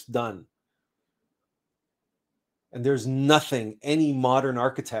before it's done. And there's nothing any modern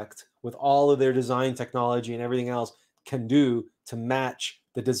architect with all of their design technology and everything else can do to match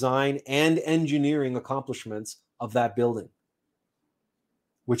the design and engineering accomplishments of that building,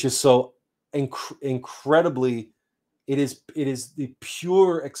 which is so incredibly, it is the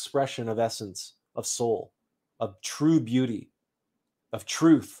pure expression of essence, of soul, of true beauty, of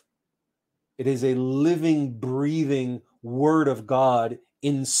truth. It is a living, breathing word of God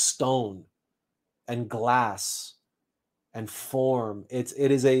in stone and glass and form.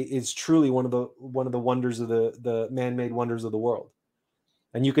 It's truly one of the wonders of the man-made wonders of the world.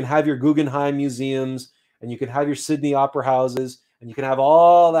 And you can have your Guggenheim museums, and you can have your Sydney opera houses, and you can have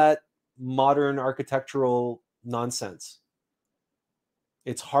all that modern architectural nonsense.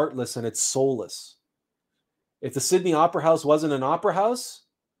 It's heartless and it's soulless. If the Sydney Opera House wasn't an opera house,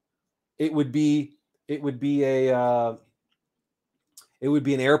 it would be an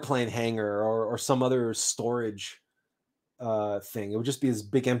airplane hangar or some other storage thing. It would just be this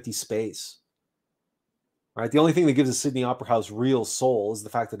big empty space, right? The only thing that gives the Sydney Opera House real soul is the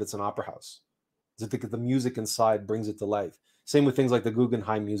fact that it's an opera house. Is that the music inside brings it to life. Same with things like the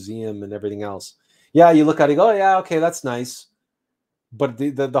Guggenheim Museum and everything else. Yeah, you look at it, go, oh yeah, okay, that's nice, but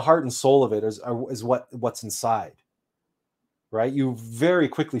the heart and soul of it is what's inside, right? You very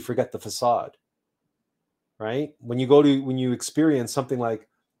quickly forget the facade, right? When you experience something like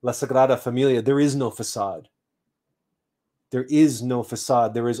La Sagrada Familia, there is no facade. There is no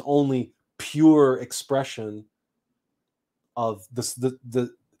facade. There is only pure expression of this.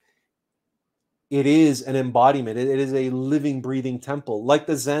 It is an embodiment. It is a living, breathing temple, like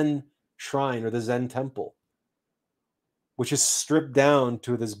the Zen shrine or the Zen temple, which is stripped down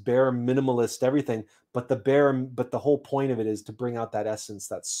to this bare minimalist everything. But the whole point of it is to bring out that essence,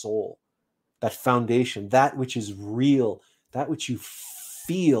 that soul, that foundation, that which is real, that which you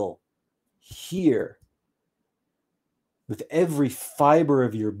feel here with every fiber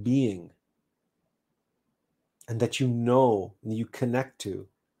of your being, and that you know and you connect to,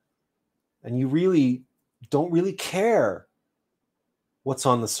 and you really don't really care what's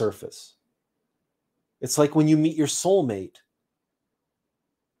on the surface. It's like when you meet your soulmate,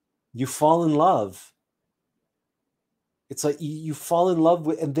 you fall in love. It's like you fall in love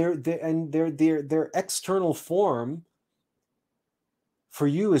with, and their external form for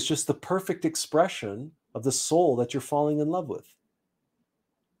you is just the perfect expression of the soul that you're falling in love with.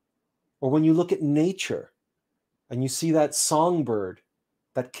 Or when you look at nature and you see that songbird,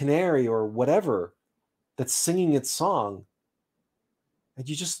 that canary or whatever that's singing its song, and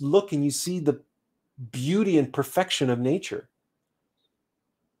you just look and you see the beauty and perfection of nature.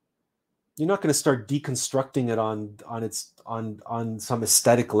 You're not going to start deconstructing it on some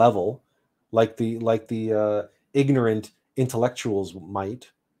aesthetic level, like the ignorant intellectuals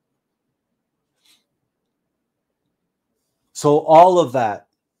might. So all of that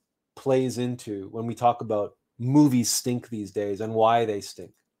plays into when we talk about movies stink these days and why they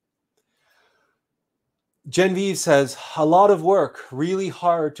stink. Genevieve says, a lot of work, really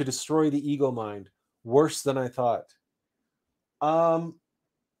hard to destroy the ego mind. Worse than I thought.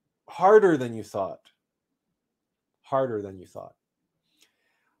 Harder than you thought. Harder than you thought.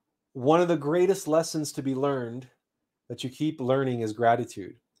 One of the greatest lessons to be learned that you keep learning is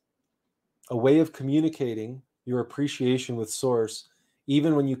gratitude. a way of communicating your appreciation with Source,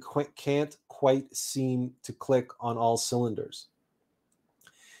 even when you can't quite seem to click on all cylinders.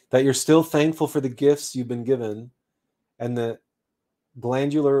 That you're still thankful for the gifts you've been given, and the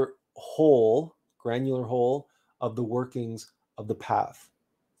granular whole of the workings of the path.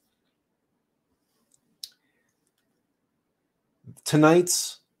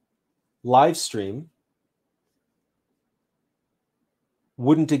 Tonight's live stream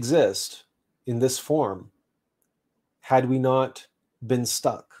wouldn't exist in this form had we not been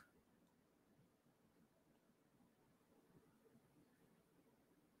stuck.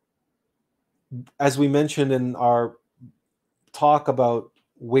 As we mentioned in our talk about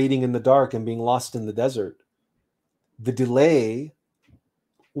waiting in the dark and being lost in the desert, the delay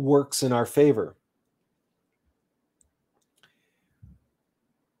works in our favor.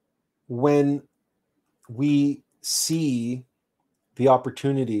 When we see the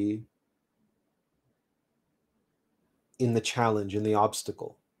opportunity in the challenge, in the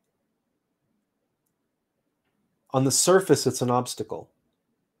obstacle, on the surface, it's an obstacle.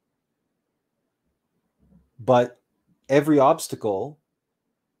 But every obstacle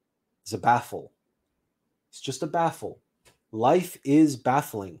is a baffle. It's just a baffle. Life is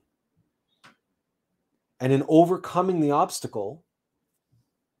baffling. And in overcoming the obstacle,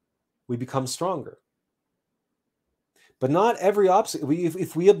 we become stronger. But not every obstacle.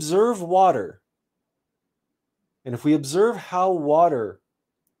 If we observe water, and if we observe how water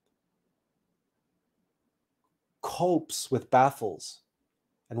copes with baffles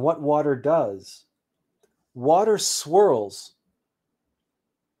and what water does, water swirls.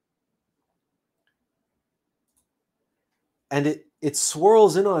 And it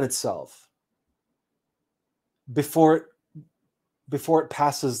swirls in on itself before it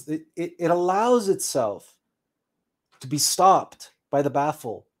passes. It allows itself to be stopped by the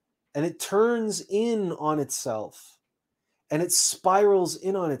baffle, and it turns in on itself, and it spirals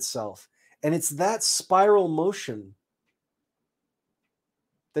in on itself. And it's that spiral motion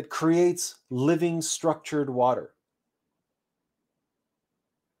that creates living, structured water.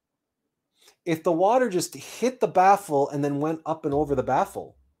 If the water just hit the baffle and then went up and over the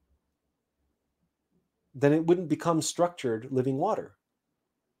baffle, then it wouldn't become structured living water.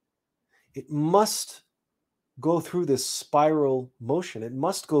 It must go through this spiral motion. It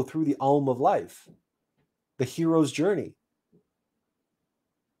must go through the alm of life, the hero's journey.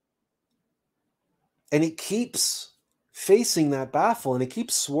 And it keeps facing that baffle, and it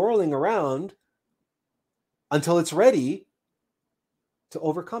keeps swirling around until it's ready to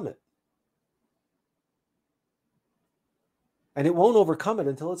overcome it. And it won't overcome it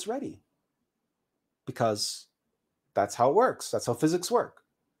until it's ready, because that's how it works. That's how physics work.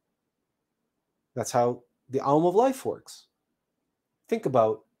 That's how the alm of life works. Think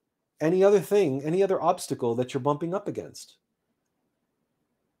about any other thing, any other obstacle that you're bumping up against.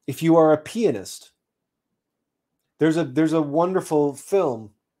 If you are a pianist, there's a wonderful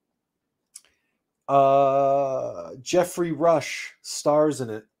film. Jeffrey Rush stars in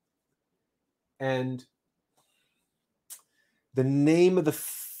it, and the name of the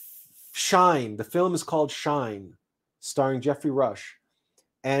Shine. The film is called Shine, starring Jeffrey Rush,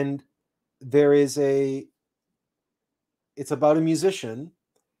 and it's about a musician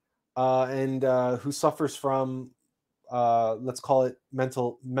who suffers from let's call it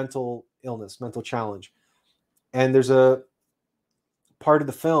mental illness, mental challenge. And there's a part of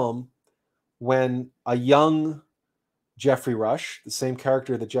the film when a young Jeffrey Rush, the same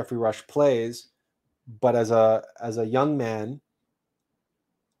character that Jeffrey Rush plays, but as a young man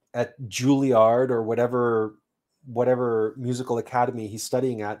at Juilliard or whatever musical academy he's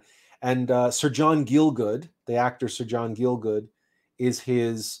studying at, and Sir John Gielgud, the actor Sir John Gielgud, is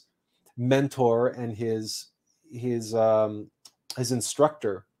his mentor and his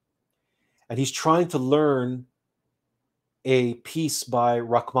instructor, and he's trying to learn a piece by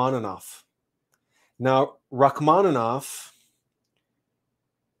Rachmaninoff. Now, Rachmaninoff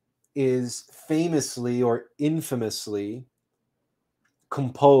is famously or infamously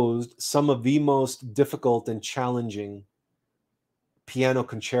composed some of the most difficult and challenging piano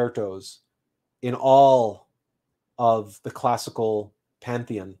concertos in all of the classical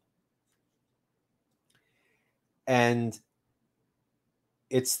pantheon. And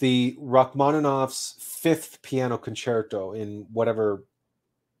it's the Rachmaninoff's fifth piano concerto in whatever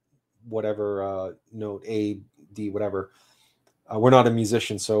note, A, D, whatever. We're not a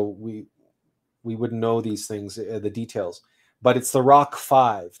musician, so we wouldn't know these things, the details. But it's the Rock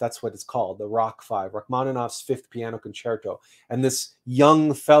 5. That's what it's called, the Rock 5, Rachmaninoff's fifth piano concerto. And this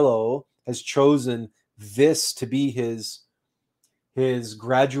young fellow has chosen this to be his his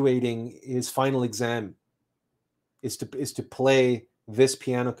graduating, his final exam is to play this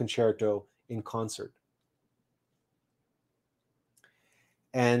piano concerto in concert.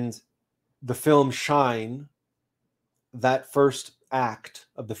 And the film Shine, that first act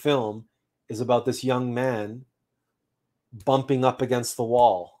of the film, is about this young man bumping up against the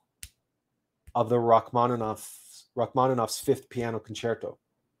wall of the Rachmaninoff's Fifth Piano Concerto.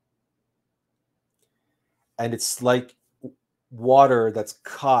 And it's like water that's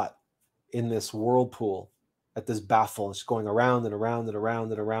caught in this whirlpool at this baffle. It's going around and around and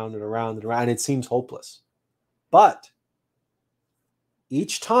around and around and around and around, and it seems hopeless. But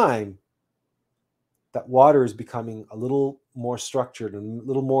each time that water is becoming a little more structured and a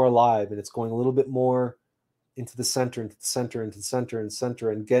little more alive, and it's going a little bit more into the center, into the center, into the center, and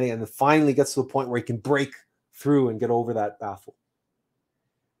center, and then finally gets to a point where he can break through and get over that baffle.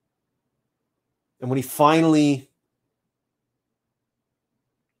 And when he finally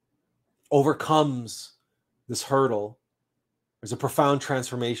overcomes this hurdle, there's a profound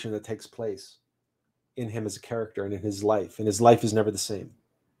transformation that takes place in him as a character and in his life. And his life is never the same.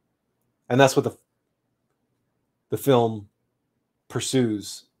 And that's what the film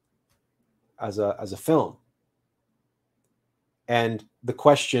pursues as a film. And the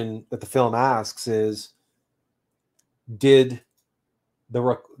question that the film asks is, did the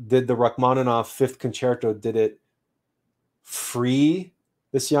Rachmaninoff Fifth Concerto, did it free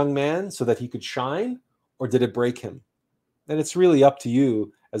this young man so that he could shine, or did it break him? And it's really up to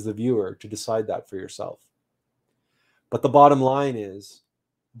you as the viewer to decide that for yourself. But the bottom line is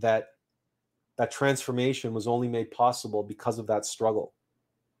that that transformation was only made possible because of that struggle.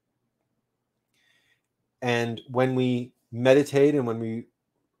 And when we meditate and when we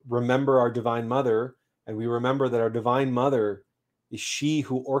remember our Divine Mother, and we remember that our Divine Mother is she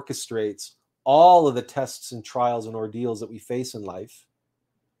who orchestrates all of the tests and trials and ordeals that we face in life,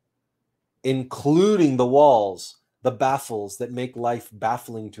 including the walls, the baffles that make life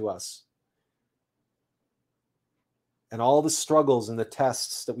baffling to us, and all the struggles and the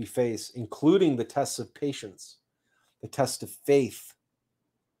tests that we face, including the tests of patience, the test of faith,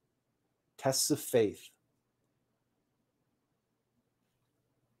 tests of faith.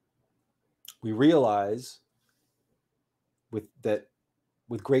 We realize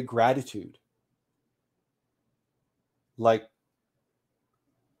with great gratitude, like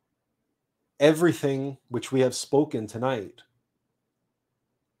everything which we have spoken tonight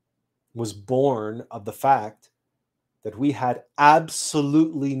was born of the fact that we had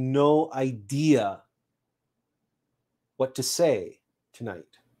absolutely no idea what to say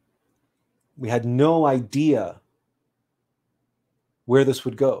tonight. We had no idea where this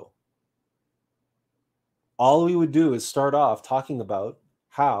would go. All we would do is start off talking about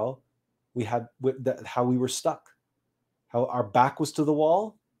how we were stuck, how our back was to the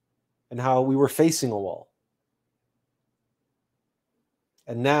wall, and how we were facing a wall.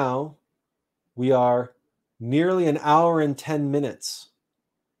 And now we are nearly an hour and 10 minutes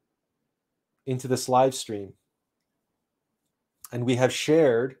into this live stream. And we have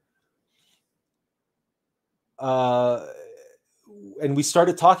shared, and we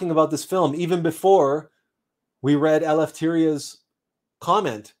started talking about this film even before we read Eleftheria's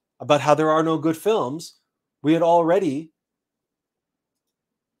comment about how there are no good films. We had already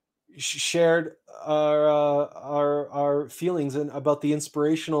shared our feelings about the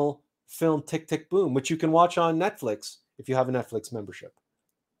inspirational film Tick, Tick, Boom, which you can watch on Netflix if you have a Netflix membership.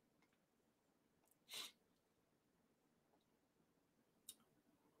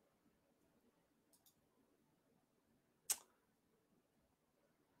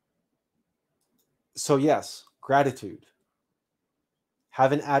 So yes, gratitude.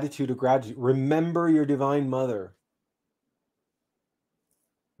 Have an attitude of gratitude. Remember your Divine Mother.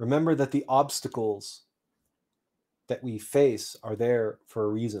 Remember that the obstacles that we face are there for a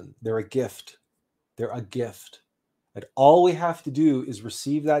reason. They're a gift. They're a gift. And all we have to do is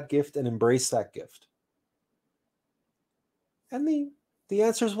receive that gift and embrace that gift. And the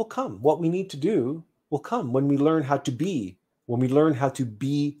answers will come. What we need to do will come when we learn how to be, when we learn how to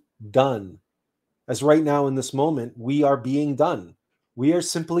be done. As right now in this moment, we are being done. We are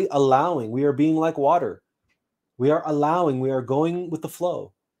simply allowing. We are being like water. We are allowing. We are going with the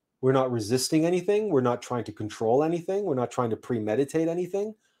flow. We're not resisting anything. We're not trying to control anything. We're not trying to premeditate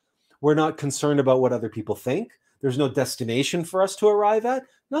anything. We're not concerned about what other people think. There's no destination for us to arrive at.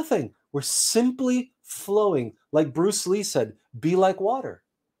 Nothing. We're simply flowing. Like Bruce Lee said, be like water.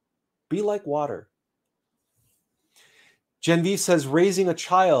 Be like water. Genevieve says, raising a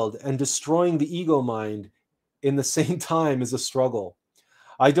child and destroying the ego mind in the same time is a struggle.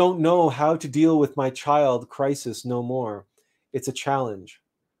 I don't know how to deal with my child crisis no more. it's a challenge.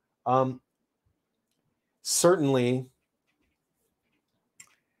 Certainly,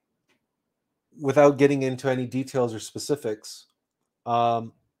 without getting into any details or specifics,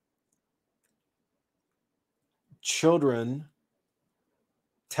 children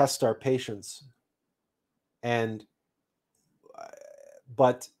test our patience,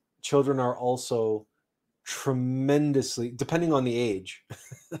 but children are also tremendously, depending on the age,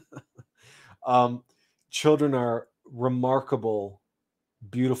 children are remarkable,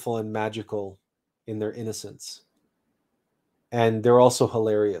 beautiful, and magical in their innocence, and they're also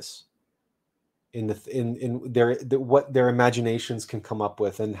hilarious in what their imaginations can come up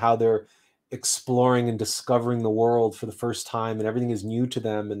with, and how they're exploring and discovering the world for the first time, and everything is new to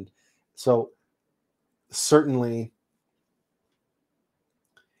them. And so certainly,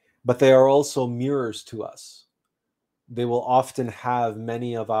 but they are also mirrors to us. They will often have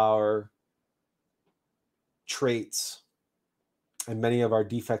many of our traits and many of our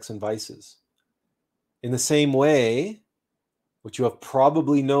defects and vices. In the same way, which you have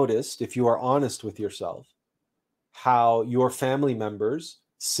probably noticed if you are honest with yourself, how your family members,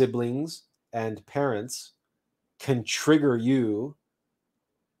 siblings, and parents can trigger you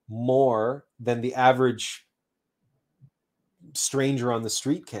more than the average stranger on the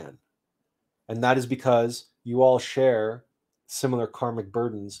street can. And that is because you all share similar karmic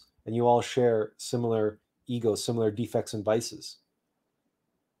burdens, and you all share similar egos, similar defects and vices.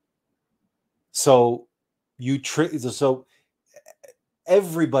 So so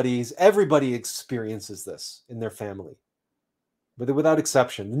everybody experiences this in their family, but without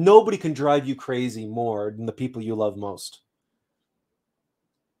exception. Nobody can drive you crazy more than the people you love most.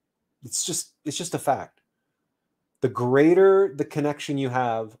 It's just a fact. The greater the connection you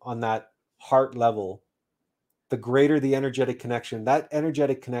have on that heart level, the greater the energetic connection. That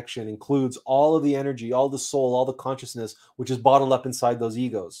energetic connection includes all of the energy, all the soul, all the consciousness, which is bottled up inside those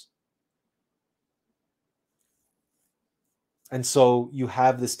egos. And so we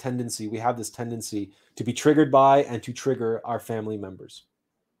have this tendency to be triggered by and to trigger our family members.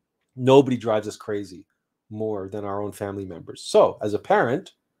 Nobody drives us crazy more than our own family members. So as a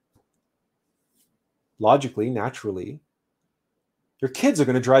parent, logically, naturally, your kids are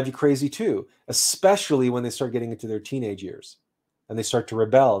going to drive you crazy too, especially when they start getting into their teenage years and they start to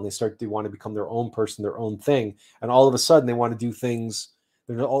rebel and they want to become their own person, their own thing. And all of a sudden they want to do things.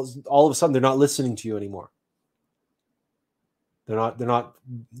 All of a sudden they're not listening to you anymore. They're not,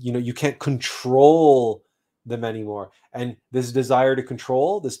 you can't control them anymore. And this desire to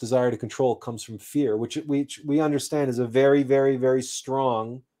control comes from fear, which we understand is a very, very, very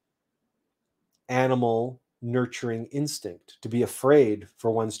strong animal nurturing instinct, to be afraid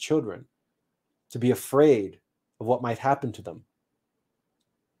for one's children, to be afraid of what might happen to them.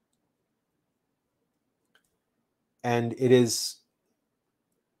 And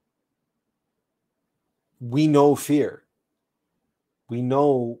we know fear. We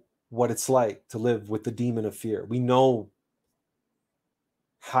know what it's like to live with the demon of fear. We know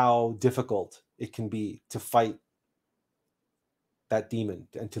how difficult it can be to fight that demon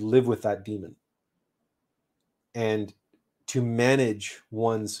and to live with that demon, and to manage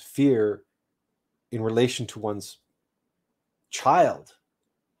one's fear in relation to one's child.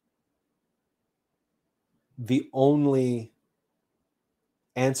 The only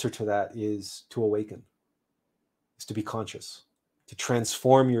answer to that is to awaken, is to be conscious, to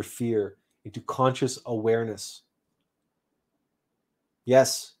transform your fear into conscious awareness.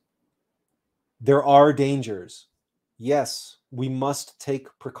 Yes, there are dangers. Yes, we must take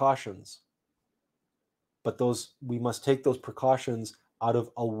precautions. But we must take those precautions out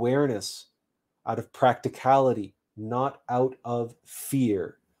of awareness, out of practicality, not out of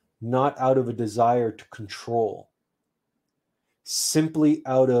fear, not out of a desire to control. Simply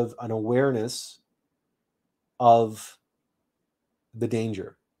out of an awareness of the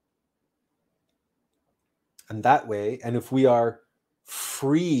danger. And that way, and if we are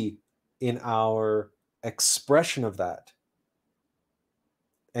free in our expression of that,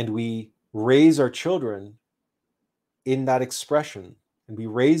 and we raise our children in that expression, and we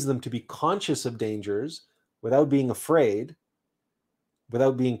raise them to be conscious of dangers without being afraid,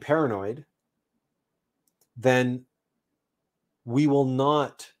 without being paranoid, then we will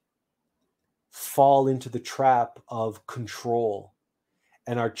not fall into the trap of control.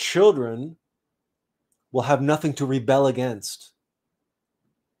 And our children will have nothing to rebel against.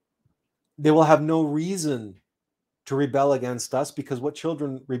 They will have no reason to rebel against us, because what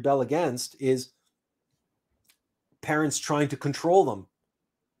children rebel against is parents trying to control them.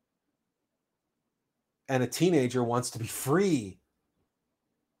 And a teenager wants to be free.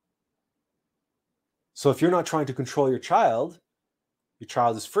 So if you're not trying to control your child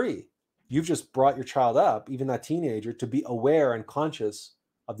is free. You've just brought your child up, even that teenager, to be aware and conscious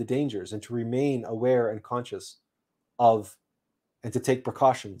of the dangers and to remain aware and conscious of and to take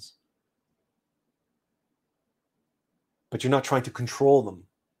precautions. But you're not trying to control them.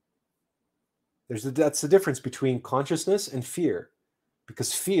 That's the difference between consciousness and fear,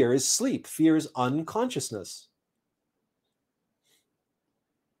 because fear is sleep. Fear is unconsciousness.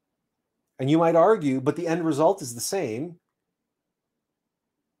 And you might argue, but the end result is the same.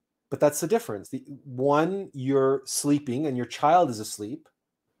 But that's the difference. One, you're sleeping and your child is asleep.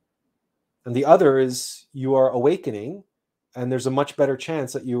 And the other is you are awakening, and there's a much better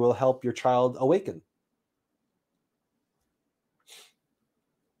chance that you will help your child awaken.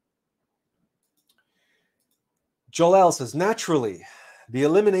 Joel says, naturally, the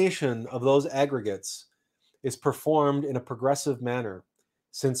elimination of those aggregates is performed in a progressive manner,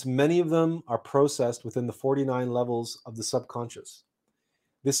 since many of them are processed within the 49 levels of the subconscious.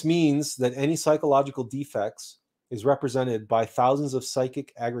 This means that any psychological defects is represented by thousands of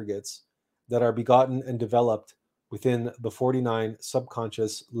psychic aggregates that are begotten and developed within the 49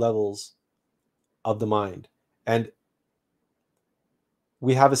 subconscious levels of the mind. And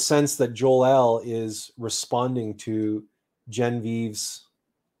we have a sense that Joel is responding to Genevieve's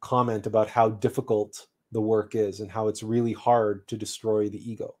comment about how difficult the work is and how it's really hard to destroy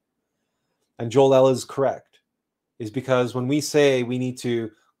the ego. And Joel is correct, is because when we say we need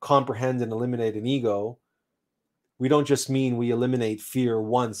to comprehend and eliminate an ego, we don't just mean we eliminate fear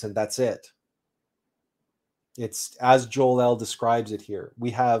once and that's it. It's as Joel describes it here.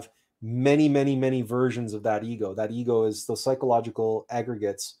 We have many, many, many versions of that ego. That ego is those psychological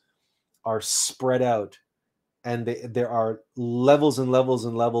aggregates are spread out, and there are levels and levels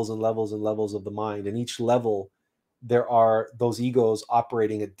and levels and levels and levels of the mind. And each level, there are those egos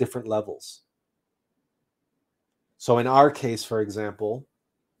operating at different levels. So in our case, for example,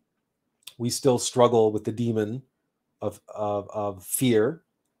 we still struggle with the demon of fear,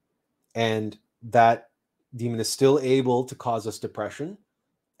 and that demon is still able to cause us depression,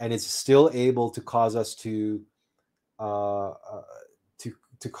 and it's still able to cause us to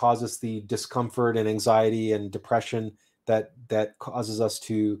cause us the discomfort and anxiety and depression that causes us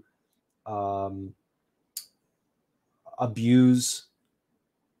to abuse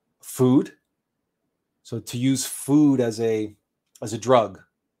food. So to use food as a drug,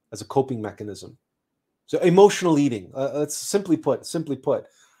 as a coping mechanism. So emotional eating, let's simply put,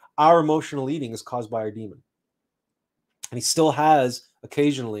 our emotional eating is caused by our demon. And he still has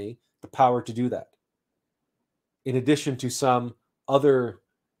occasionally the power to do that. In addition to some other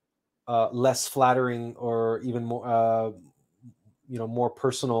less flattering or even more, more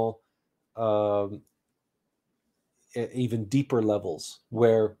personal, even deeper levels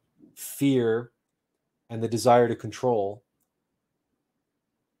where fear and the desire to control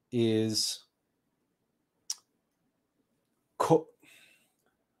is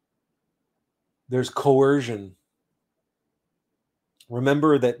there's coercion.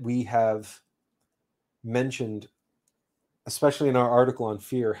 Remember that we have mentioned, especially in our article on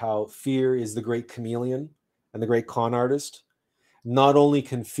fear, how fear is the great chameleon and the great con artist. Not only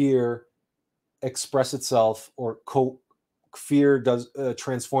can fear express itself, or fear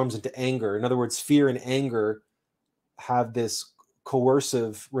transforms into anger. In other words, fear and anger have this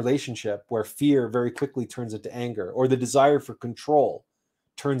coercive relationship where fear very quickly turns into anger, or the desire for control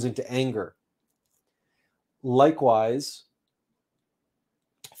turns into anger. Likewise,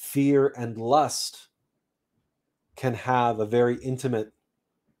 fear and lust can have a very intimate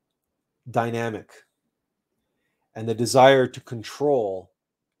dynamic, and the desire to control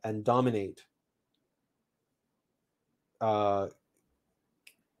and dominate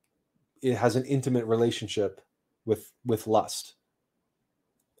it has an intimate relationship with lust,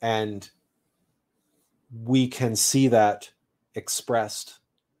 and we can see that expressed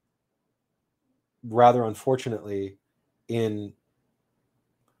rather unfortunately in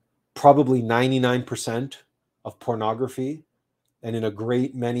probably 99% of pornography, and in a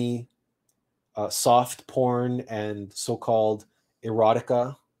great many soft porn and so-called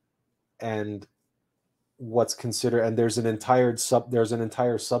erotica, and what's considered, and there's an entire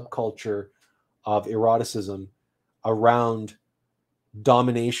subculture of eroticism around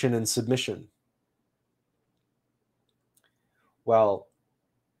domination and submission. Well,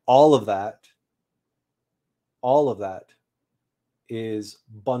 all of that is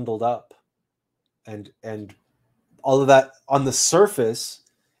bundled up, and all of that on the surface,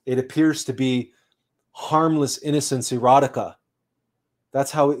 it appears to be harmless innocence erotica. That's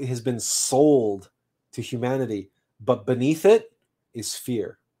how it has been sold to humanity. But beneath it is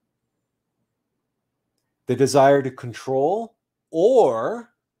fear. the desire to control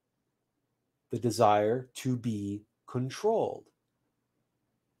or the desire to be controlled,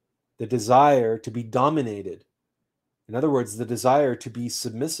 the desire to be dominated. In other words, the desire to be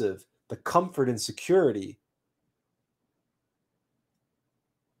submissive, the comfort and security,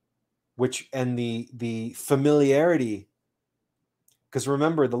 and the familiarity. Because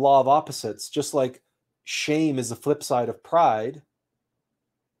remember, the law of opposites, just like shame is the flip side of pride,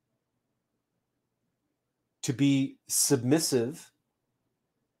 to be submissive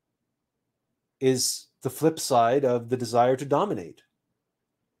is the flip side of the desire to dominate.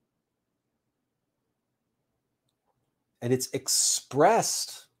 And it's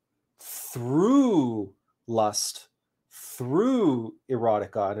expressed through lust, through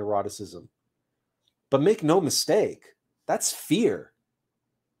erotica and eroticism. But make no mistake, that's fear.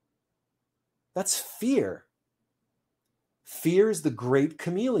 That's fear. Fear is the great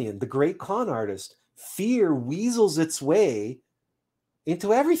chameleon, the great con artist. Fear weasels its way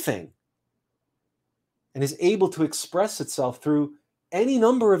into everything and is able to express itself through any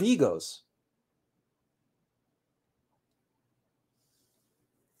number of egos.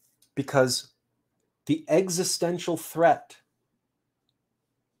 Because the existential threat,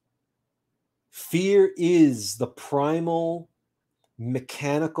 fear is the primal,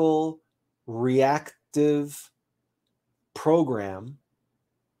 mechanical, reactive program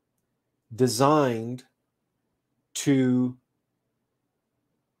designed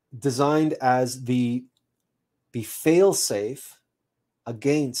as the fail-safe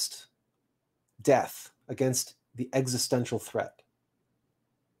against death, against the existential threat.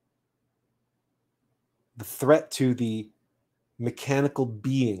 The threat to the mechanical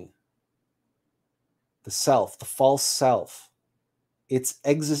being, the self, the false self. It's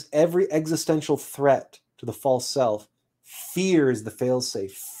every existential threat to the false self. Fear is the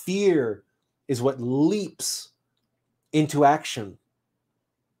failsafe. Fear is what leaps into action.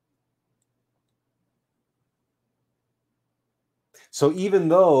 So even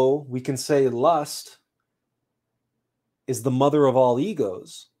though we can say lust is the mother of all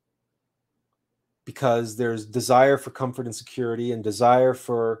egos, because there's desire for comfort and security and desire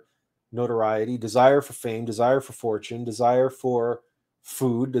for notoriety, desire for fame, desire for fortune, desire for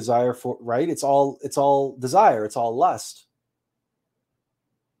food, desire for, right? It's all desire, it's all lust.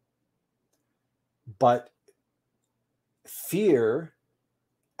 But fear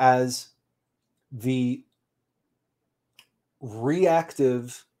as the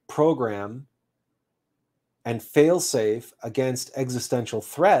reactive program and failsafe against existential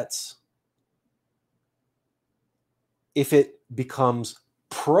threats, if it becomes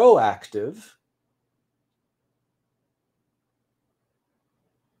proactive,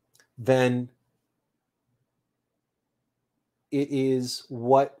 then it is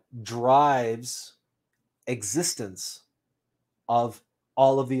what drives existence of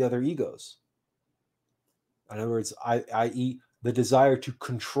all of the other egos. In other words, i.e., the desire to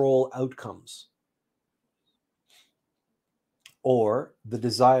control outcomes, or the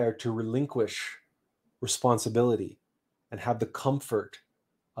desire to relinquish responsibility and have the comfort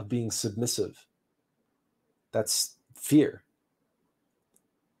of being submissive. That's fear.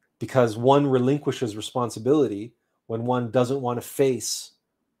 Because one relinquishes responsibility when one doesn't want to face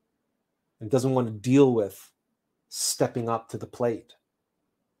and doesn't want to deal with stepping up to the plate.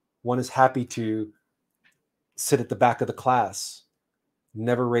 One is happy to sit at the back of the class,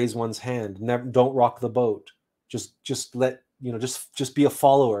 never raise one's hand, don't rock the boat. Just let, just be a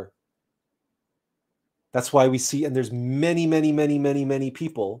follower. That's why we see, and there's many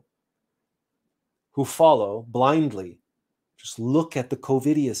people who follow blindly. Just look at the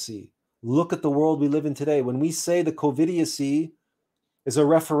COVIDiacy. Look at the world we live in today. When we say the COVIDiacy is a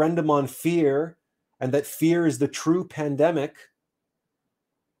referendum on fear and that fear is the true pandemic,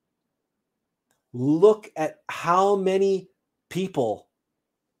 look at how many people,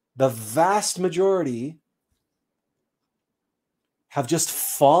 the vast majority, have just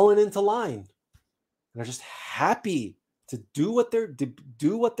fallen into line. They're just happy to do what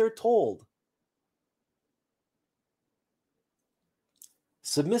they're told.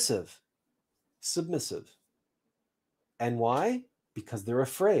 Submissive. And why? Because they're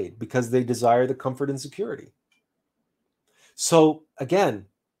afraid, because they desire the comfort and security. So again,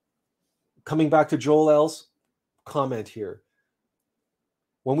 coming back to Joel L's comment here,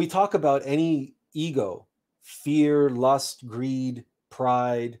 when we talk about any ego, fear, lust, greed,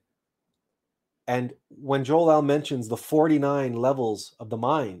 pride, and when Joel L mentions the 49 levels of the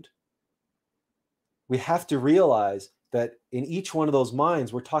mind, we have to realize that in each one of those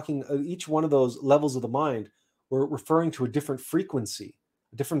minds, we're talking, each one of those levels of the mind, we're referring to a different frequency,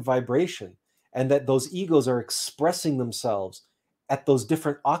 a different vibration. and that those egos are expressing themselves at those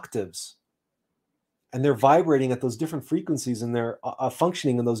different octaves, and they're vibrating at those different frequencies, and they're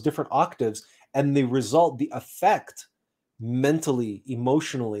functioning in those different octaves, and the result, the effect, mentally,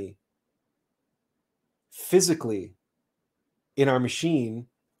 emotionally, physically, in our machine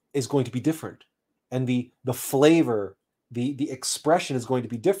is going to be different, and the flavor, the expression is going to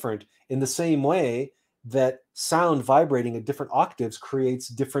be different, in the same way that sound vibrating at different octaves creates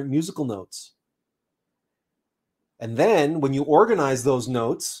different musical notes. And then when you organize those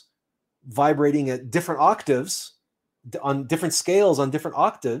notes vibrating at different octaves, on different scales, on different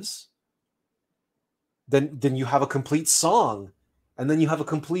octaves, then you have a complete song, and then you have a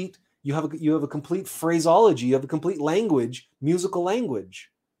complete phraseology, you have a complete language, musical language.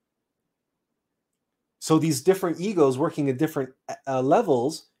 So these different egos working at different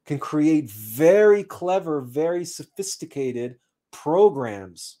levels can create very clever, very sophisticated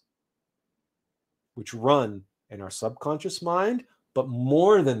programs which run in our subconscious mind, but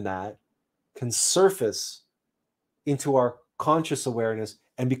more than that, can surface into our conscious awareness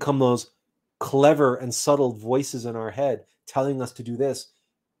and become those clever and subtle voices in our head telling us to do this,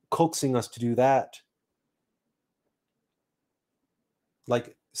 coaxing us to do that.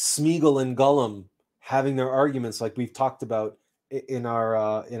 Like Smeagol and Gollum having their arguments, like we've talked about in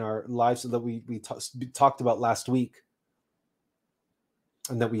our lives, that we talked about last week,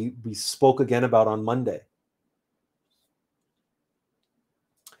 and that we spoke again about on Monday.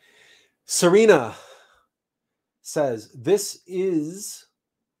 Serena says, this is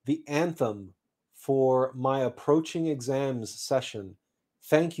the anthem for my approaching exams session.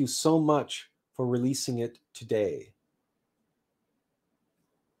 Thank you so much for releasing it today.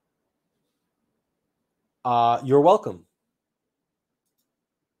 You're welcome.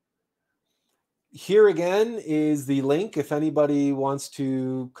 Here again is the link. If anybody wants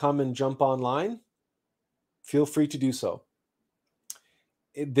to come and jump online, feel free to do so.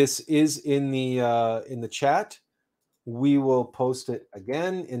 This is in the chat. We will post it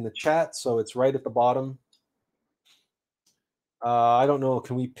again in the chat, so it's right at the bottom. I don't know.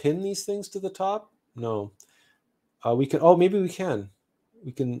 Can we pin these things to the top? No. We can. Oh, maybe we can.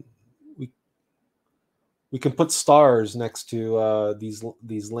 We can put stars next to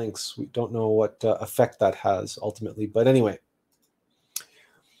these links. We don't know what effect that has ultimately, but anyway.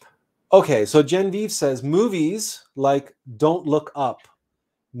 Okay, so Genevieve says, movies like Don't Look Up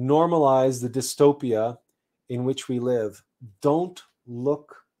normalize the dystopia in which we live. Don't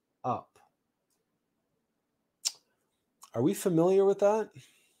Look Up. Are we familiar with that?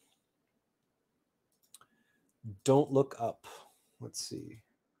 Don't Look Up. Let's see.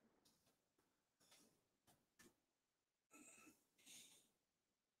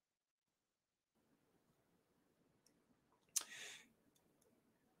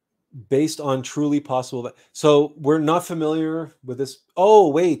 Based on truly possible. So we're not familiar with this. Oh,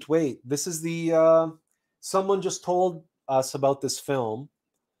 wait. This is the, someone just told us about this film,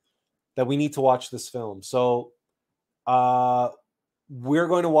 that we need to watch this film. So we're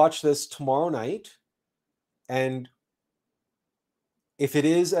going to watch this tomorrow night. And if it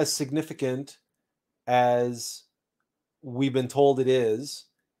is as significant as we've been told it is,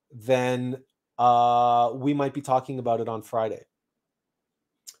 then we might be talking about it on Friday.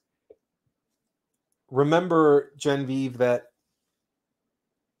 Remember, Genevieve, that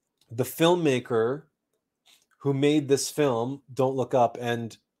the filmmaker who made this film, Don't Look Up,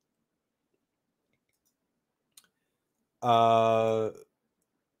 and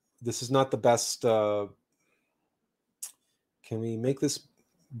this is not the best. Can we make this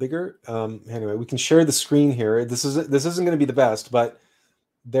bigger? Anyway, we can share the screen here. This isn't going to be the best, but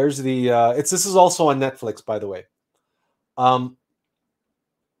there's the. This is also on Netflix, by the way.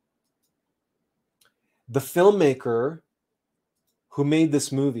 The filmmaker who made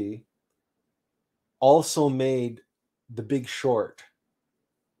this movie also made The Big Short,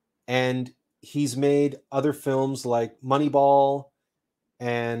 and he's made other films like Moneyball,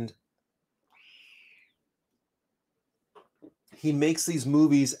 and he makes these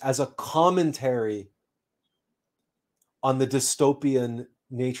movies as a commentary on the dystopian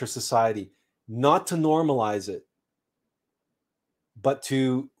nature of society, not to normalize it, but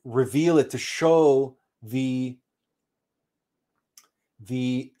to reveal it, to show the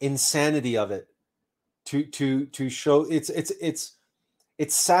insanity of it, to show it's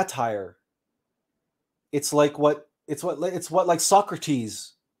satire. It's what like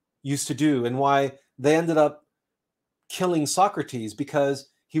Socrates used to do, and why they ended up killing Socrates, because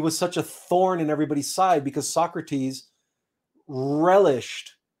he was such a thorn in everybody's side, because Socrates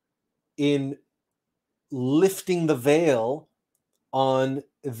relished in lifting the veil on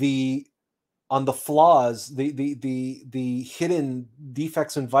the on the flaws, the hidden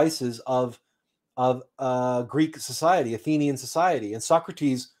defects and vices of Greek society, Athenian society. And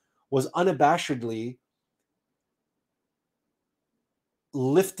Socrates was unabashedly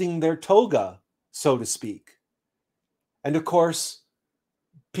lifting their toga, so to speak. And of course,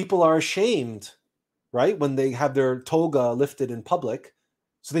 people are ashamed, right, when they have their toga lifted in public.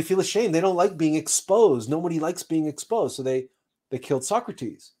 So they feel ashamed. They don't like being exposed. Nobody likes being exposed. So they killed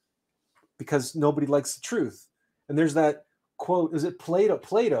Socrates because nobody likes the truth. And there's that quote, is it Plato?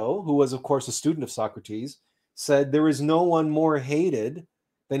 Plato, who was, of course, a student of Socrates, said, "There is no one more hated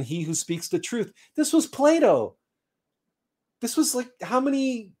than he who speaks the truth." This was Plato. This was like how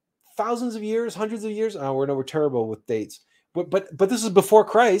many thousands of years, hundreds of years? Oh, we're terrible with dates. But this is before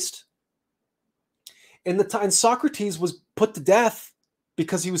Christ. In the time, Socrates was put to death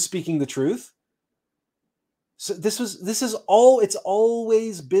because he was speaking the truth. So it's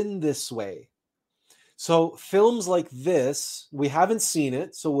always been this way. So films like this, we haven't seen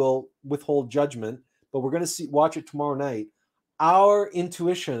it, so we'll withhold judgment, but we're going to watch it tomorrow night. Our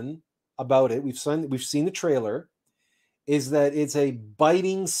intuition about it, we've seen the trailer, is that it's a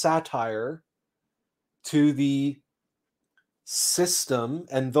biting satire to the system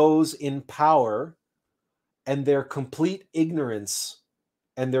and those in power and their complete ignorance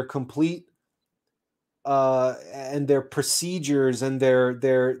and their complete and their procedures and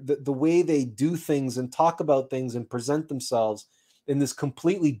the way they do things and talk about things and present themselves in this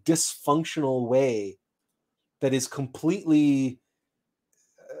completely dysfunctional way that is completely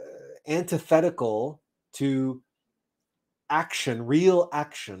antithetical to action, real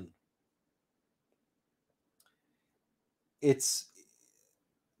action. That's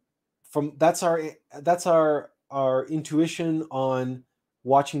our intuition on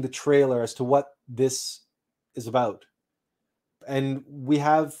watching the trailer as to what this is about. And we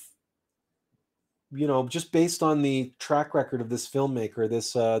have, just based on the track record of this filmmaker,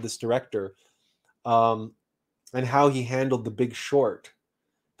 this director, and how he handled The Big Short.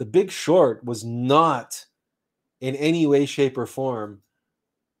 The Big Short was not in any way, shape, or form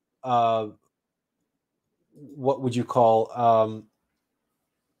what would you call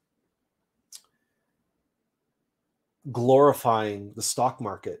glorifying the stock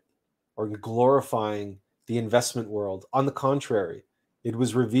market or glorifying the investment world. On the contrary, it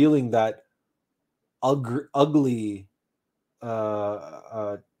was revealing that ugly,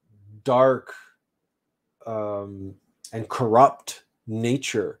 dark, and corrupt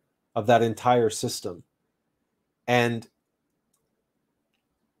nature of that entire system. And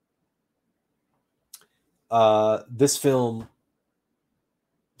this film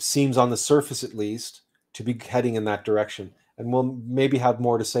seems, on the surface at least, to be heading in that direction. And we'll maybe have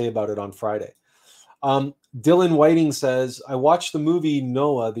more to say about it on Friday. Dylan Whiting says, "I watched the movie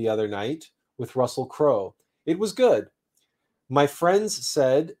Noah the other night with Russell Crowe. It was good. My friends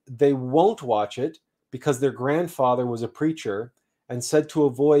said they won't watch it because their grandfather was a preacher and said to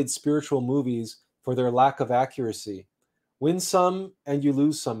avoid spiritual movies for their lack of accuracy. Win some and you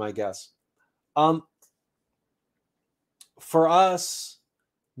lose some, I guess." For us,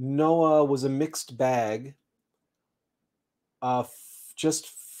 Noah was a mixed bag, just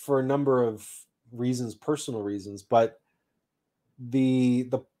for a number of reasons, personal reasons. But the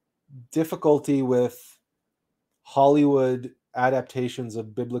difficulty with Hollywood adaptations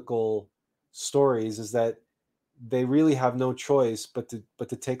of biblical stories is that they really have no choice but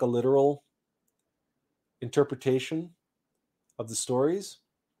to take a literal interpretation of the stories.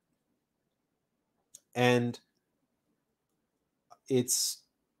 And it's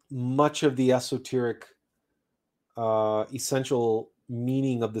much of the esoteric, essential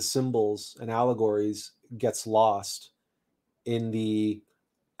meaning of the symbols and allegories gets lost in the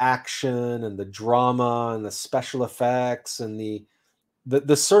action and the drama and the special effects and the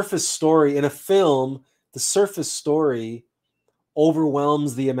surface story. In a film, the surface story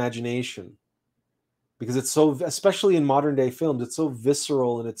overwhelms the imagination because it's so, especially in modern day films, it's so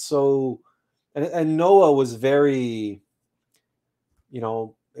visceral and it's so, and Noah was very,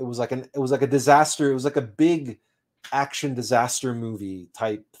 it was like a disaster. It was like a big action disaster movie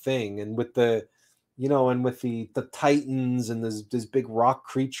type thing. And with the Titans and there's big rock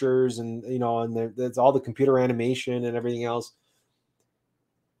creatures and, and there's all the computer animation and everything else.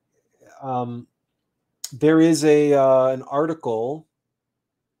 There is an article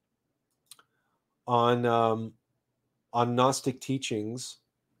on Gnostic teachings,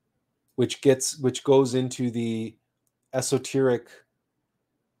 which goes into the esoteric.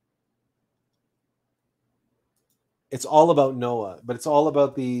 It's all about Noah, but it's all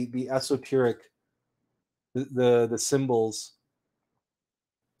about the esoteric, the symbols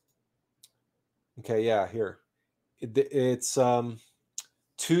Okay, yeah, here. It's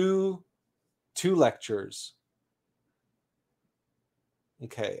two lectures.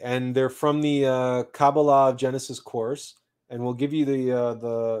 Okay, and they're from the Kabbalah of Genesis course, and we'll give you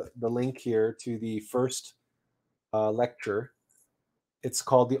the link here to the first lecture. It's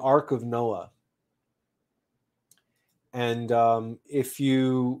called the Ark of Noah, and if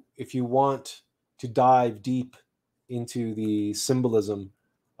you want to dive deep into the symbolism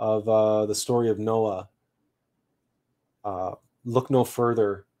of the story of Noah, look no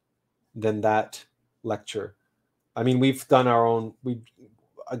further than that lecture. I mean, we've done our own. We've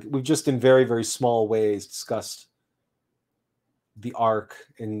just in very, very small ways discussed the ark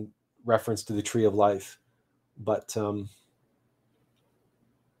in reference to the tree of life, but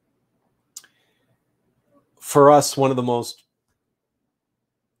for us, one of the most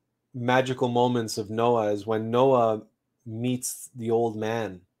magical moments of Noah is when Noah meets the old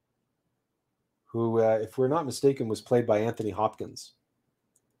man, who, if we're not mistaken, was played by Anthony Hopkins,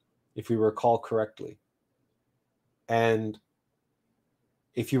 if we recall correctly. And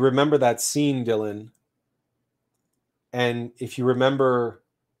if you remember that scene, Dylan, and if you remember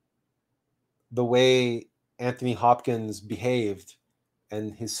the way Anthony Hopkins behaved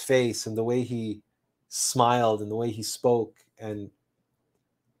and his face and the way he smiled and the way he spoke, and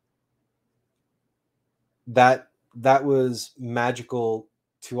that was magical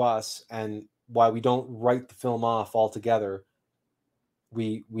to us, and why we don't write the film off altogether.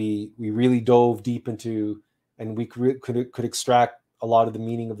 We really dove deep into, and we could extract a lot of the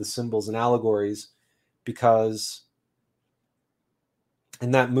meaning of the symbols and allegories, because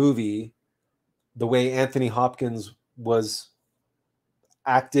in that movie, the way Anthony Hopkins was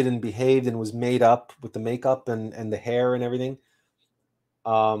acted and behaved and was made up with the makeup and the hair and everything,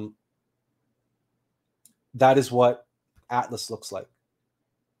 that is what Attlas looks like.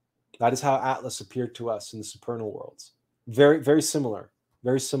 That is how Attlas appeared to us in the supernal worlds. Very, very similar.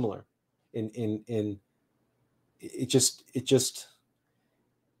 Very similar. In it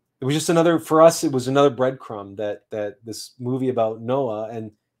was just another, for us, it was another breadcrumb that this movie about Noah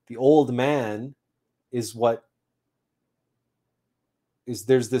and the old man is what is,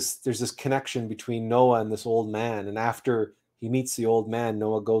 there's this connection between Noah and this old man, and after he meets the old man,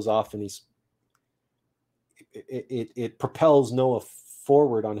 Noah goes off and it propels Noah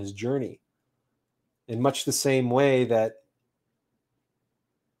forward on his journey in much the same way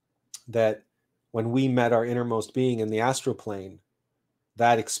that when we met our innermost being in the astral plane,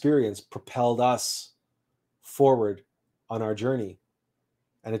 that experience propelled us forward on our journey.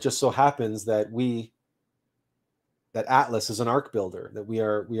 And it just so happens that Attlas is an ark builder, that we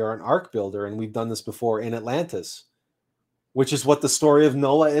are an ark builder, and we've done this before in Atlantis, which is what the story of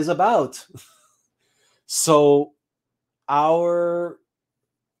Noah is about. So our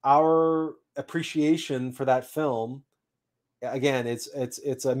appreciation for that film, again,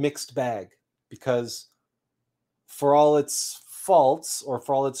 it's a mixed bag, because for all its faults or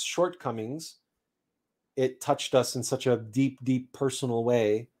for all its shortcomings, it touched us in such a deep personal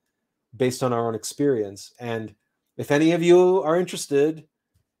way based on our own experience. And if any of you are interested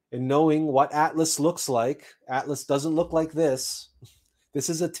in knowing what Attlas looks like, Attlas doesn't look like this. This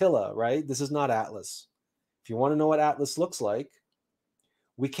is Attila, right? This is not Attlas. If you want to know what Attlas looks like,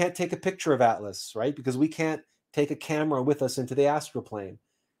 we can't take a picture of Attlas, right? Because we can't take a camera with us into the astral plane.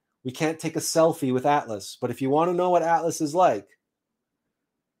 We can't take a selfie with Attlas. But if you want to know what Attlas is like,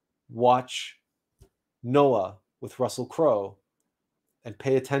 watch Noah with Russell Crowe and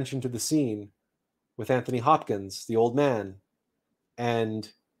pay attention to the scene with Anthony Hopkins, the old man. And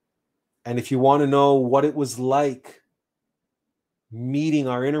if you want to know what it was like meeting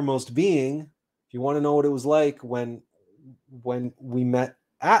our innermost being, if you want to know what it was like when we met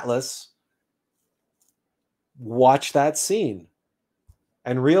Attlas, watch that scene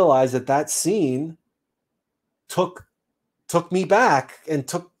and realize that scene took me back and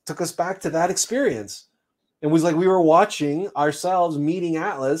took us back to that experience. It was like we were watching ourselves meeting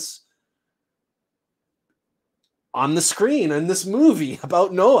Attlas on the screen in this movie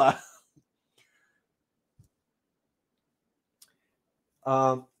about Noah.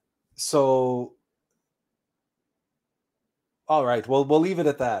 So, all right, well, we'll leave it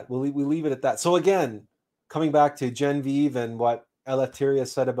at that. We'll leave it at that. So again, coming back to Genevieve and what Elateria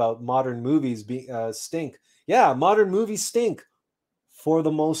said about modern movies being stink. Yeah, modern movies stink for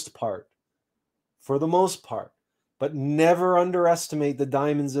the most part. For the most part. But never underestimate the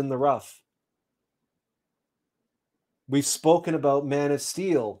diamonds in the rough. We've spoken about Man of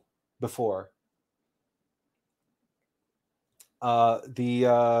Steel before.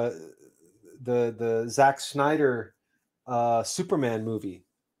 The Zack Snyder Superman movie.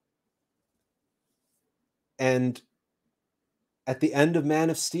 And at the end of Man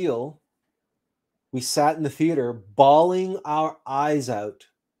of Steel, we sat in the theater bawling our eyes out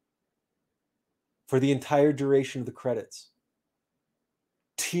for the entire duration of the credits.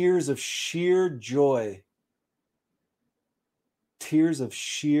 Tears of sheer joy. Tears of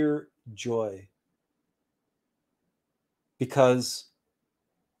sheer joy. Because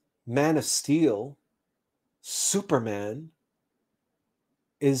Man of Steel, Superman,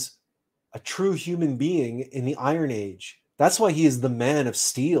 is a true human being in the Iron Age. That's why he is the Man of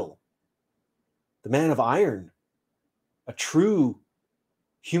Steel, the Man of Iron, a true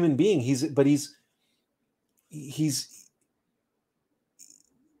human being. He's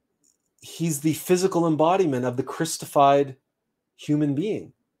the physical embodiment of the Christified human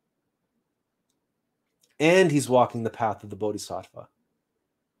being. And he's walking the path of the Bodhisattva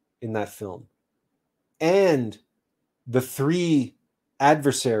in that film. And the three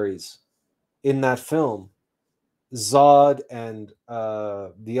adversaries in that film, Zod and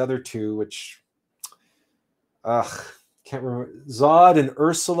the other two, which can't remember, Zod and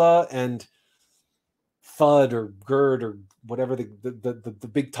Ursula and Thud or Gerd or whatever, the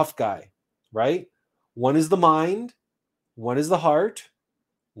big tough guy, right? One is the mind, one is the heart,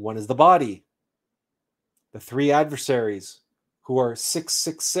 one is the body. The three adversaries who are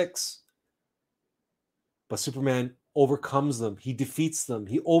 666. But Superman overcomes them. He defeats them.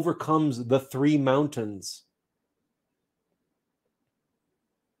 He overcomes the three mountains.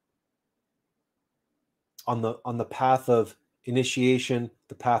 On the path of initiation,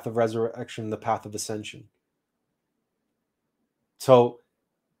 the path of resurrection, the path of ascension. So,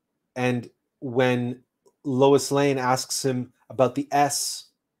 and when Lois Lane asks him about the S,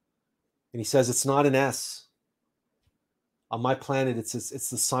 and he says, it's not an S. On my planet, it's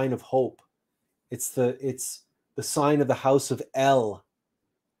the sign of hope. It's the sign of the house of El.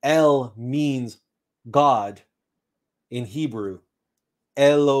 El means God in Hebrew.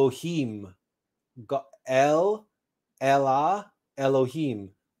 Elohim. El, Elah,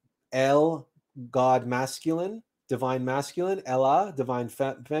 Elohim. El, God masculine, divine masculine. Elah, divine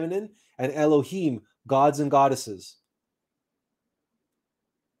feminine. And Elohim, gods and goddesses.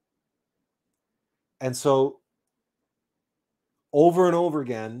 And so, over and over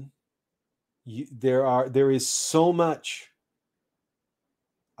again, there is so much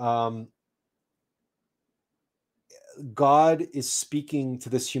God is speaking to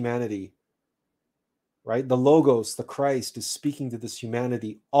this humanity, right? The Logos, the Christ, is speaking to this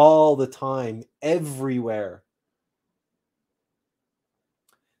humanity all the time, everywhere.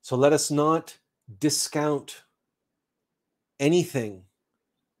 So let us not discount anything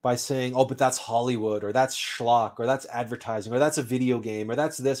by saying, oh, but that's Hollywood, or that's schlock, or that's advertising, or that's a video game, or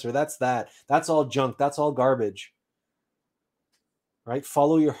that's this, or that's that. That's all junk. That's all garbage. Right?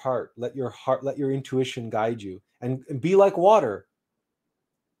 Follow your heart. Let your intuition guide you. And be like water.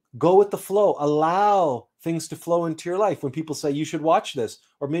 Go with the flow. Allow things to flow into your life. When people say you should watch this,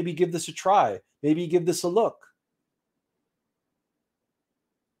 or maybe give this a try, maybe give this a look.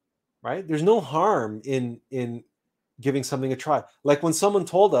 Right? There's no harm in giving something a try. Like when someone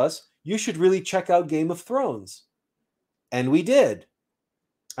told us, you should really check out Game of Thrones. And we did.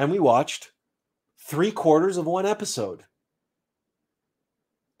 And we watched 3/4 of one episode.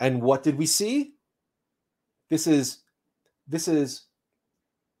 And what did we see? This is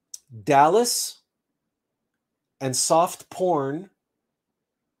Dallas and soft porn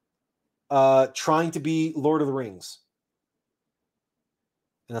trying to be Lord of the Rings.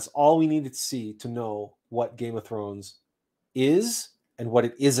 And that's all we needed to see to know what Game of Thrones is and what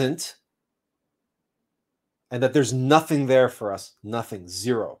it isn't. And that there's nothing there for us. Nothing.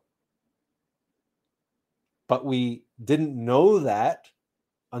 Zero. But we didn't know that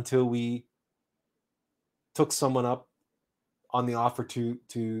until we took someone up on the offer to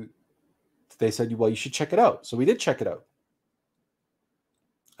they said, well, you should check it out. So we did check it out.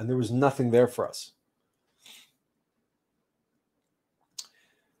 And there was nothing there for us.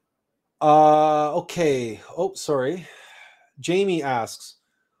 Okay. Oh, sorry. Jamie asks,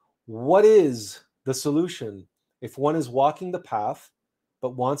 what is the solution if one is walking the path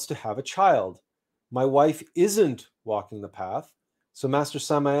but wants to have a child? My wife isn't walking the path, so Master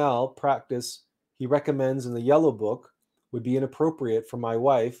Samael practice he recommends in the Yellow Book would be inappropriate for my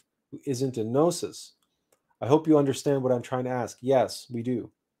wife who isn't in Gnosis. I hope you understand what I'm trying to ask. Yes, we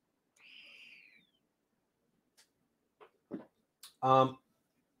do.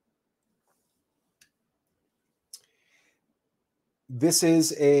 This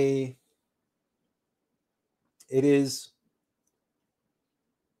is it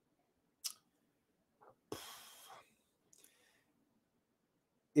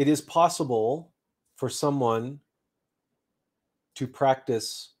is possible for someone to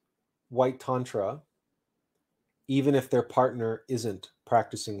practice white tantra even if their partner isn't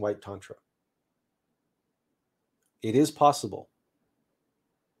practicing white tantra. It is possible.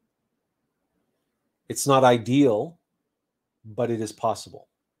 It's not ideal, but it is possible.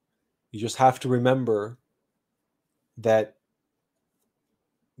 You just have to remember that,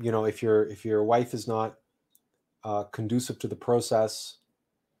 you know, if your wife is not conducive to the process,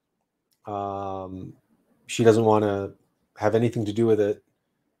 she doesn't want to have anything to do with it,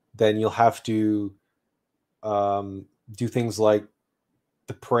 then you'll have to do things like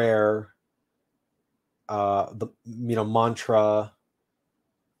the prayer, the mantra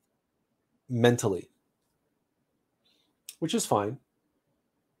mentally, which is fine.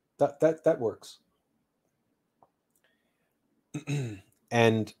 That works.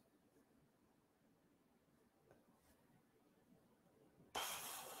 And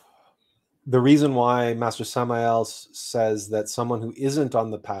the reason why Master Samael says that someone who isn't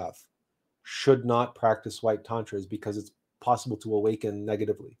on the path should not practice white tantra is because it's possible to awaken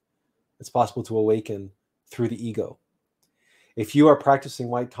negatively. It's possible to awaken through the ego. If you are practicing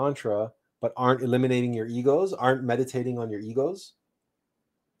white tantra but aren't eliminating your egos, aren't meditating on your egos,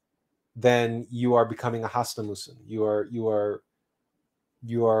 then you are becoming a hastamusin. You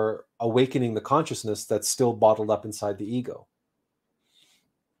are awakening the consciousness that's still bottled up inside the ego.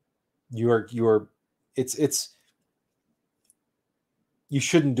 You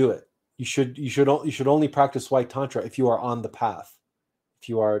shouldn't do it. You should only practice white tantra if you are on the path, if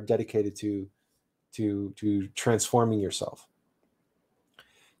you are dedicated to transforming yourself.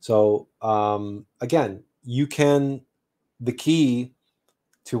 So again, the key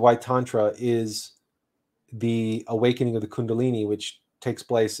to white tantra is the awakening of the kundalini, which takes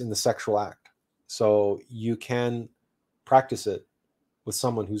place in the sexual act. So you can practice it with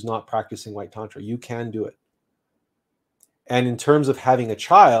someone who's not practicing white tantra. You can do it. And in terms of having a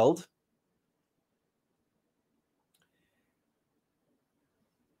child,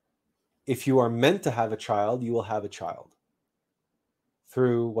 if you are meant to have a child, you will have a child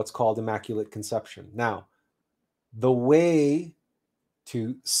through what's called immaculate conception. Now, the way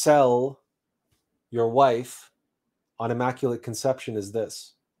to sell your wife on immaculate conception is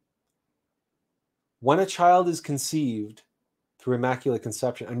this. When a child is conceived through immaculate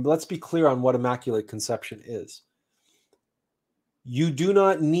conception, and let's be clear on what immaculate conception is. You do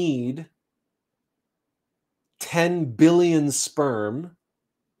not need 10 billion sperm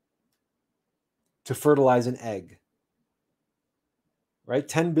to fertilize an egg. Right?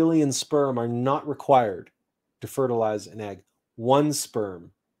 10 billion sperm are not required to fertilize an egg. 1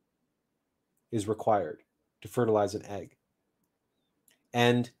 sperm is required to fertilize an egg.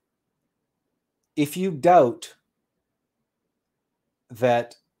 And if you doubt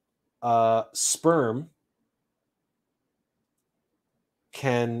that sperm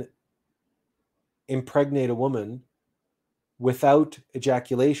can impregnate a woman without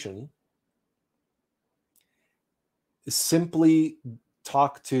ejaculation, simply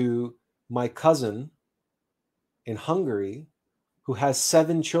talk to my cousin in Hungary who has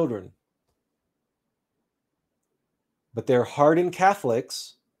 7 children. But they're hardened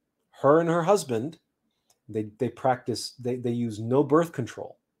Catholics, her and her husband. They use no birth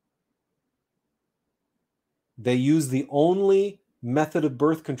control. They use the only method of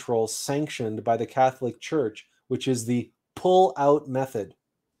birth control sanctioned by the Catholic Church, which is the pull-out method.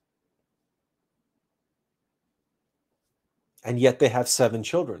 And yet they have 7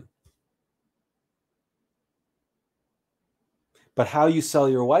 children. But how you sell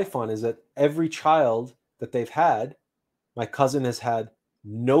your wife on is that every child that they've had, my cousin has had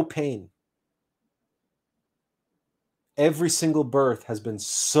no pain. Every single birth has been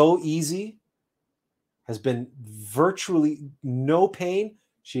so easy, has been virtually no pain.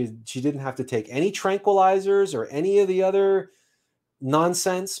 She didn't have to take any tranquilizers or any of the other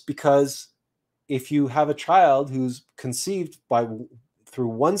nonsense, because if you have a child who's conceived through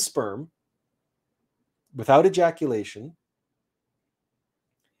 1 sperm without ejaculation,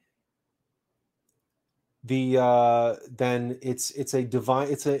 then it's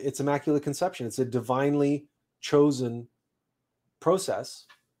immaculate conception. It's a divinely chosen process,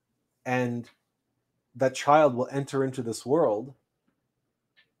 and that child will enter into this world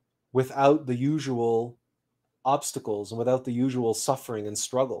without the usual obstacles and without the usual suffering and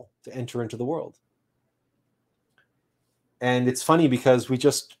struggle to enter into the world. And it's funny because we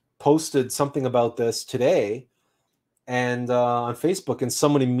just posted something about this today and on Facebook, and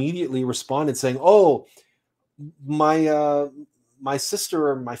someone immediately responded saying, "Oh, my sister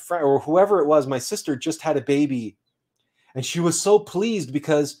or my friend or whoever it was, my sister just had a baby, and she was so pleased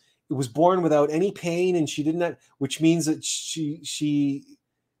because was born without any pain, and she didn't have, which means that she's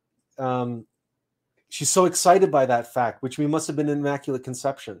so excited by that fact, which must have been an immaculate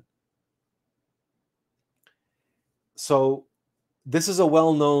conception. So this is a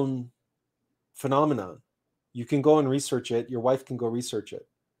well-known phenomenon. You can go and research it. Your wife can go research it.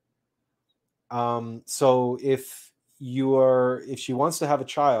 So if she wants to have a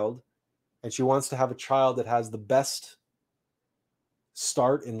child, and she wants to have a child that has the best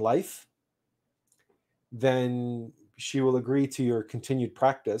start in life, then she will agree to your continued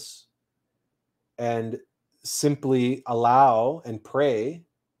practice and simply allow and pray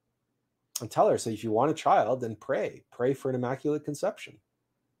and tell her, so if you want a child, then pray for an immaculate conception.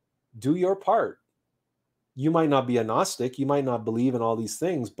 Do your part. You might not be a Gnostic, you might not believe in all these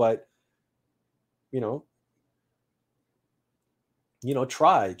things, but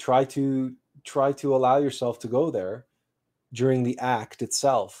try to allow yourself to go there during the act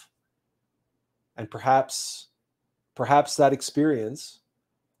itself. And perhaps that experience,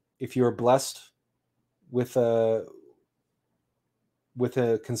 if you're blessed with a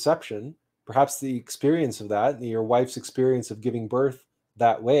conception, perhaps the experience of that, your wife's experience of giving birth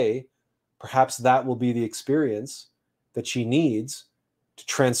that way, perhaps that will be the experience that she needs to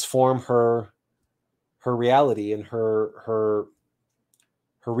transform her reality and her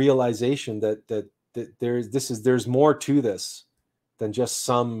realization that there's more to this than just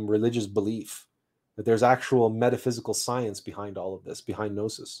some religious belief, that there's actual metaphysical science behind all of this, behind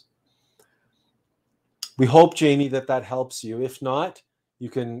Gnosis. We hope, Jamie, that helps you. If not, you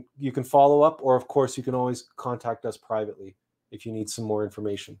can follow up, or of course you can always contact us privately if you need some more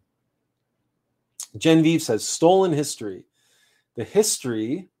information. Genevieve says, stolen history. The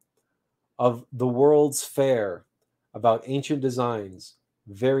history of the World's Fair about ancient designs.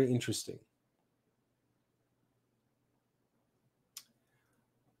 Very interesting.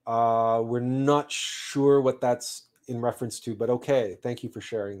 We're not sure what that's in reference to, but okay. Thank you for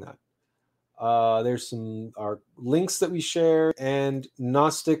sharing that. There's some links that we share, and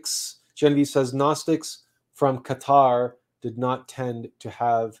Gnostics. Genevieve says Gnostics from Qatar did not tend to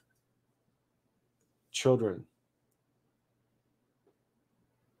have children.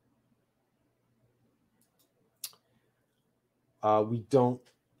 We'll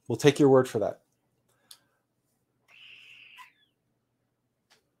take your word for that.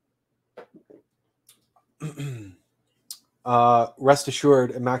 Rest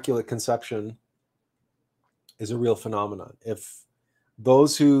assured, Immaculate Conception is a real phenomenon. If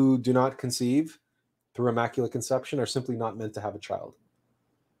those who do not conceive through Immaculate Conception are simply not meant to have a child.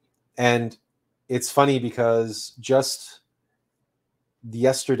 And it's funny because just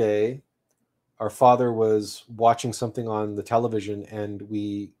yesterday, our father was watching something on the television, and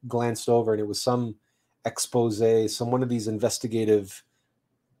we glanced over, and it was some expose, one of these investigative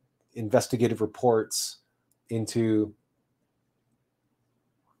reports into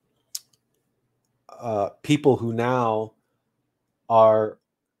people who now are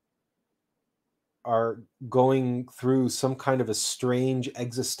going through some kind of a strange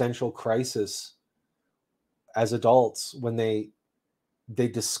existential crisis as adults when they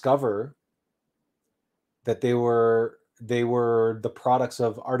discover that they were the products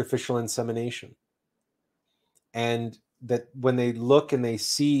of artificial insemination, and that when they look and they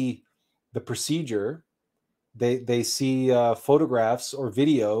see the procedure, they see photographs or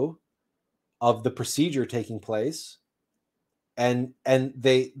video of the procedure taking place, and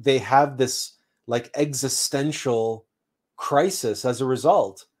they have this like existential crisis as a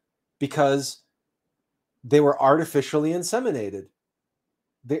result, because they were artificially inseminated.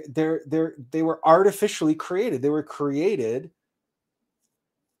 They were artificially created. They were created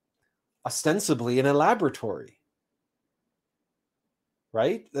ostensibly in a laboratory,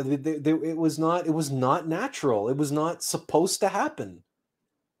 right? It was not natural. It was not supposed to happen.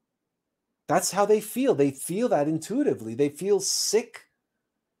 That's how they feel. They feel that intuitively. They feel sick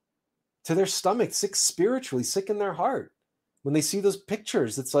to their stomach, sick spiritually, sick in their heart. When they see those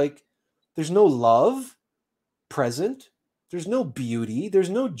pictures, it's like there's no love present. There's no beauty. There's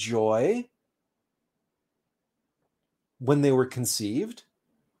no joy when they were conceived.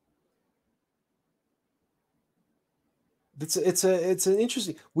 It's an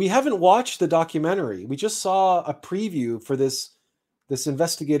interesting. We haven't watched the documentary. We just saw a preview for this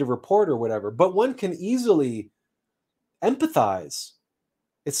investigative report or whatever, but one can easily empathize.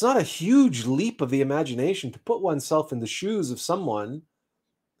 It's not a huge leap of the imagination to put oneself in the shoes of someone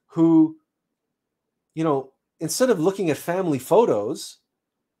who, instead of looking at family photos,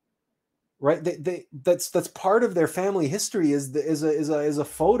 right? That's part of their family history is a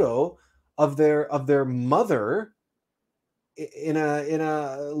photo of their mother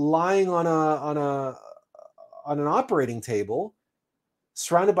lying on an operating table,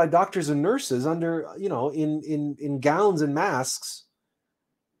 surrounded by doctors and nurses under, in gowns and masks.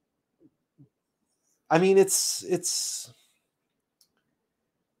 I mean, there's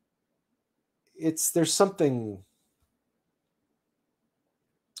something,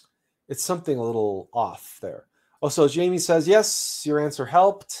 it's something a little off there. Oh, so Jamie says, yes, your answer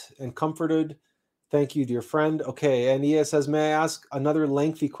helped and comforted. Thank you, dear friend. Okay, and Ia says, may I ask another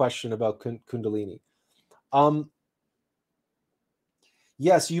lengthy question about Kundalini?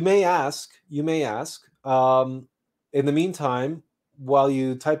 Yes, you may ask. You may ask. In the meantime, while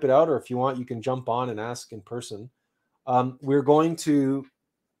you type it out, or if you want, you can jump on and ask in person. We're going to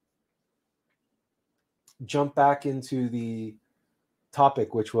jump back into the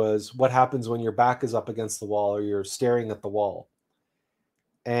topic, which was what happens when your back is up against the wall or you're staring at the wall.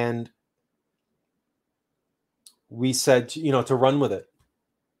 And we said, to run with it,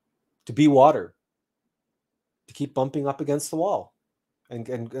 to be water, to keep bumping up against the wall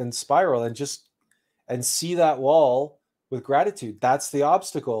and spiral and see that wall with gratitude. That's the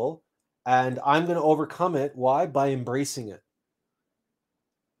obstacle. And I'm going to overcome it. Why? By embracing it.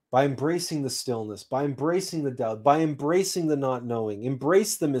 By embracing the stillness, by embracing the doubt, by embracing the not knowing.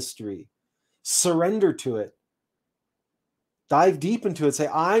 Embrace the mystery. Surrender to it. Dive deep into it. Say,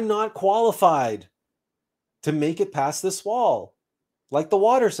 I'm not qualified to make it past this wall. Like the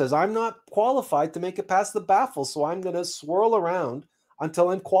water says, I'm not qualified to make it past the baffle, so I'm going to swirl around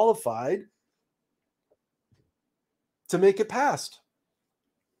until I'm qualified to make it past.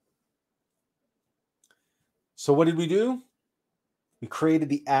 So what did we do? We created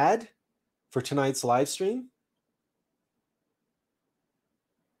the ad for tonight's live stream.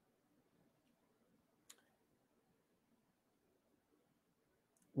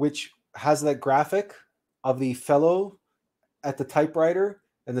 Which has that graphic of the fellow at the typewriter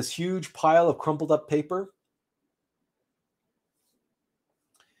and this huge pile of crumpled up paper.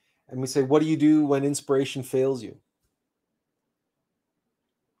 And we say, what do you do when inspiration fails you?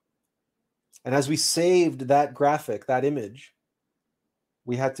 And as we saved that graphic, that image,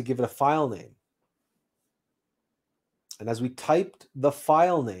 we had to give it a file name. And as we typed the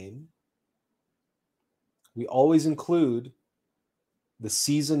file name, we always include the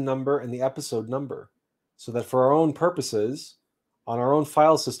season number and the episode number, so that for our own purposes, on our own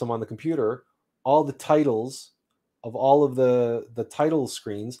file system on the computer, all the titles of all of the title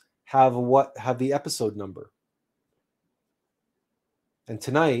screens have the episode number. And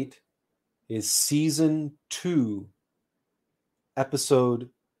tonight is season 2, episode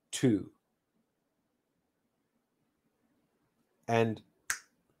 2. And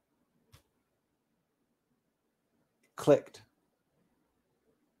clicked.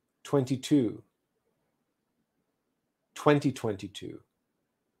 22. 2022.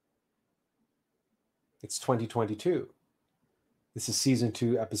 It's 2022. This is season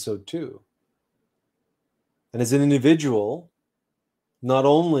 2, episode 2. And as an individual, not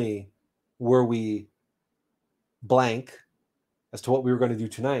only were we blank as to what we were going to do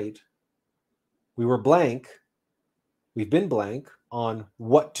tonight, we were blank, we've been blank on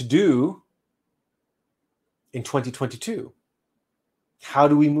what to do in 2022. How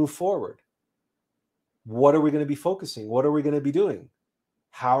do we move forward? What are we going to be focusing? What are we going to be doing?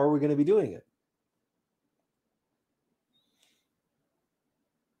 How are we going to be doing it?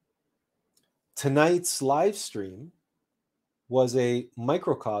 Tonight's live stream was a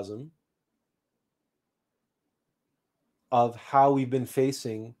microcosm of how we've been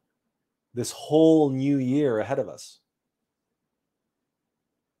facing this whole new year ahead of us.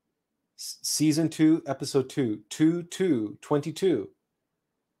 Season 2, episode 2, 22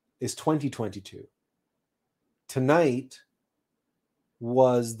 is 2022. Tonight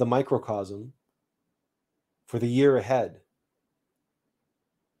was the microcosm for the year ahead.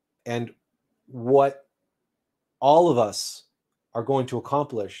 And what all of us are going to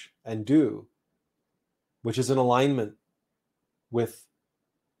accomplish and do, which is in alignment with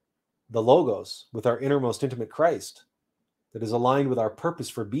the Logos, with our innermost intimate Christ, that is aligned with our purpose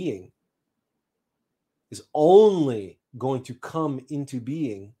for being, is only going to come into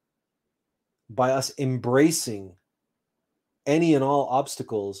being by us embracing any and all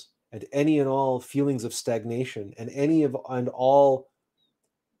obstacles and any and all feelings of stagnation and all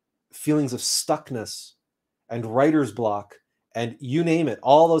feelings of stuckness and writer's block and you name it,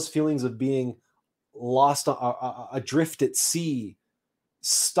 all those feelings of being lost, adrift at sea,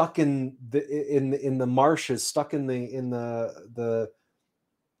 stuck in the marshes, stuck in the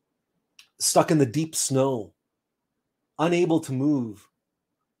deep snow, unable to move,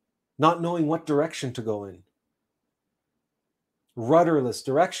 not knowing what direction to go in. rudderless,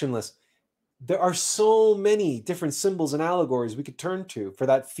 directionless. There are so many different symbols and allegories we could turn to for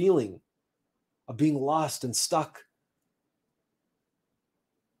that feeling of being lost and stuck.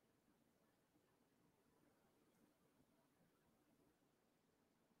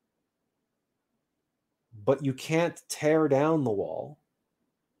 But you can't tear down the wall,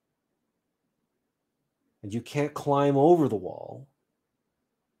 and you can't climb over the wall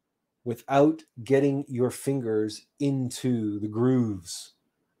without getting your fingers into the grooves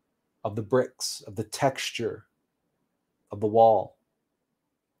of the bricks, of the texture of the wall.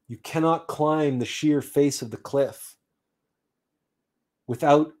 You cannot climb the sheer face of the cliff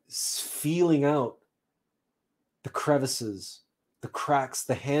without feeling out the crevices, the cracks,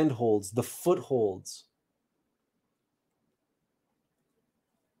 the handholds, the footholds.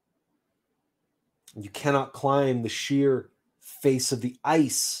 You cannot climb the sheer face of the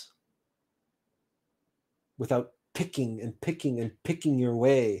ice without picking and picking and picking your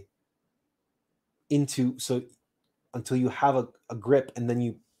way into, so until you have a grip, and then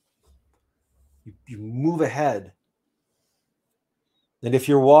you move ahead. And if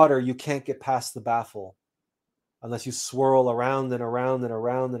you're water, you can't get past the baffle unless you swirl around and around and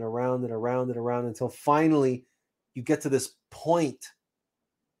around and around and around and around until finally you get to this point,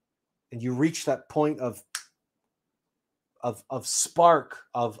 and you reach that point of spark,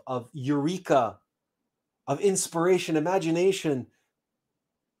 of eureka, of inspiration, imagination,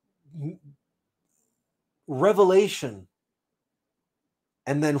 revelation,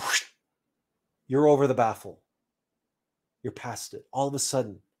 and then whoosh, you're over the baffle. You're past it all of a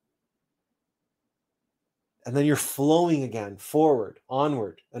sudden. And then you're flowing again, forward,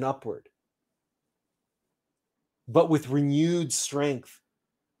 onward, and upward. But with renewed strength,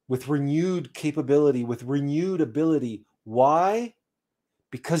 with renewed capability, with renewed ability. Why?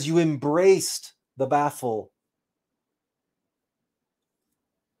 Because you embraced the baffle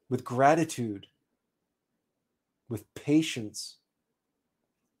with gratitude, with patience.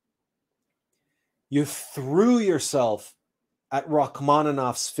 You threw yourself at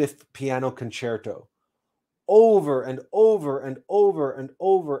Rachmaninoff's Fifth Piano Concerto over and over and over and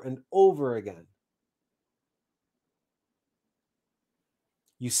over and over again.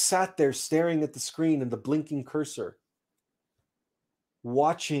 You sat there staring at the screen and the blinking cursor,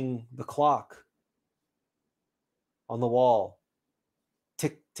 watching the clock on the wall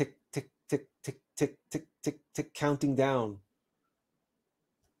tick, tick, tick, tick, tick, tick, tick, tick, tick, counting down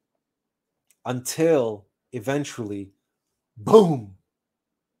until eventually, boom,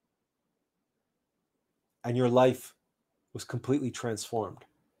 and your life was completely transformed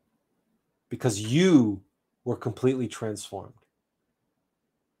because you were completely transformed.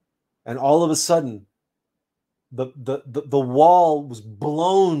 And all of a sudden, the wall was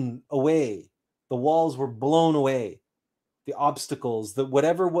blown away. The walls were blown away. The obstacles, the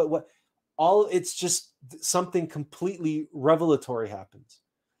whatever, what all, it's just something completely revelatory happens.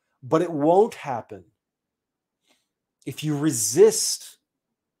 But it won't happen if you resist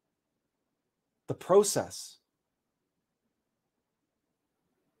the process.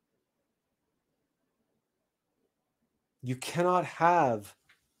 You cannot have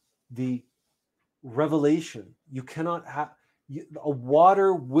the revelation. You cannot have, a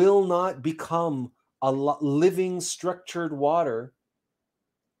water will not become a living, structured water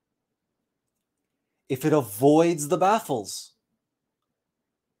if it avoids the baffles.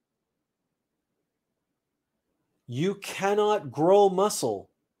 You cannot grow muscle.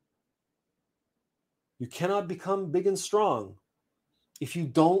 You cannot become big and strong if you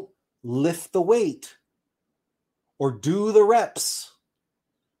don't lift the weight or do the reps,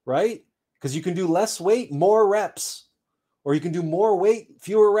 right? Because you can do less weight, more reps, or you can do more weight,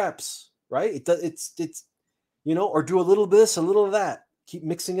 fewer reps, right? It's you know, or do a little this, a little of that. Keep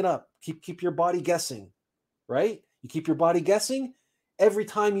mixing it up. Keep your body guessing, right? You keep your body guessing. Every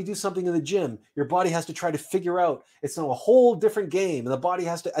time you do something in the gym, your body has to try to figure out. It's now a whole different game, and the body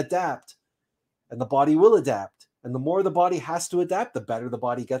has to adapt, and the body will adapt. And the more the body has to adapt, the better the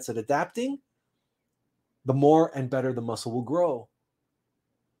body gets at adapting, the more and better the muscle will grow.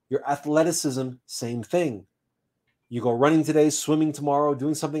 Your athleticism, same thing. You go running today, swimming tomorrow,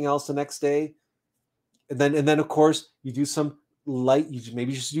 doing something else the next day. And then of course, you do some light,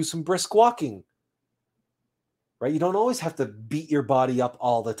 maybe just do some brisk walking. Right? You don't always have to beat your body up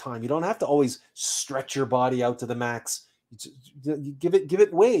all the time. You don't have to always stretch your body out to the max. You give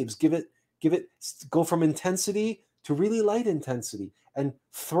it waves, go from intensity to really light intensity, and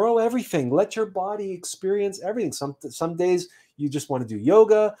throw everything. Let your body experience everything. Some days you just want to do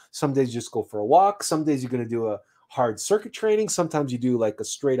yoga. Some days you just go for a walk. Some days you're going to do a hard circuit training. Sometimes you do like a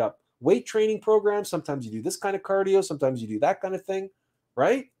straight up weight training program. Sometimes you do this kind of cardio. Sometimes you do that kind of thing,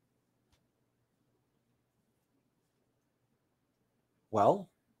 right? Well,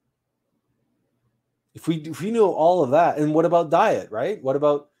 if we know all of that, and what about diet, right? What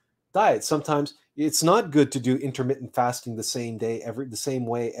about diet? Sometimes it's not good to do intermittent fasting the same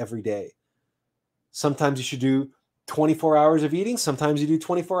way every day. Sometimes you should do 24 hours of eating. Sometimes you do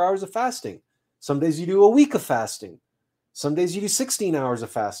 24 hours of fasting. Some days you do a week of fasting. Some days you do 16 hours of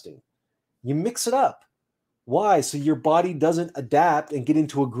fasting. You mix it up. Why? So your body doesn't adapt and get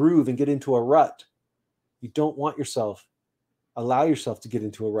into a groove and get into a rut. You don't want allow yourself to get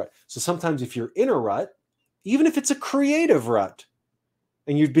into a rut. So sometimes if you're in a rut, even if it's a creative rut,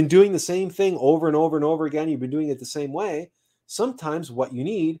 and you've been doing the same thing over and over and over again, you've been doing it the same way, sometimes what you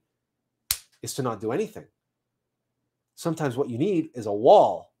need is to not do anything. Sometimes what you need is a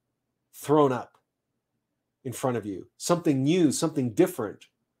wall thrown up in front of you, something new, something different,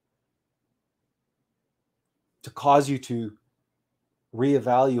 to cause you to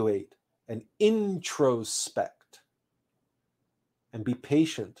reevaluate and introspect and be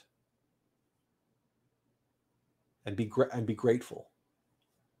patient and be grateful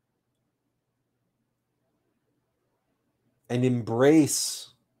and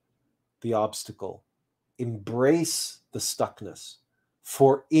embrace the obstacle, embrace the stuckness.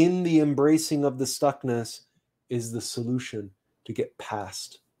 For in the embracing of the stuckness is the solution to get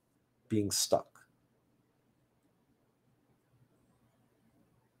past being stuck.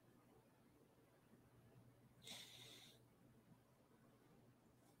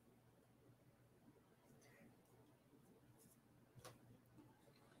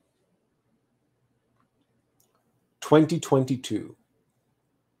 Twenty 22.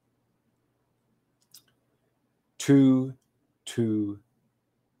 2, 2,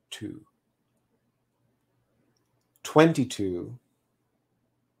 2. 22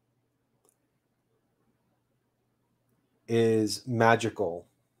 is magical.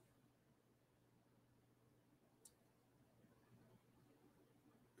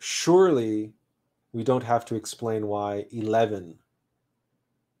 Surely we don't have to explain why 11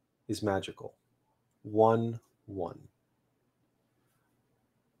 is magical. 1, 1.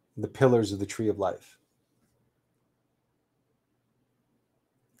 The pillars of the tree of life.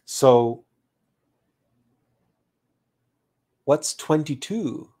 So what's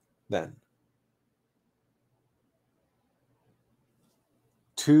 22 then?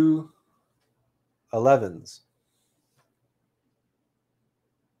 2 11s.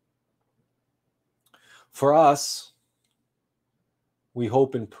 For us, we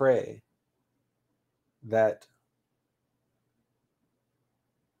hope and pray that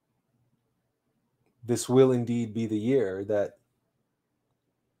this will indeed be the year that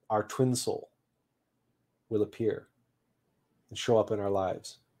our twin soul will appear and show up in our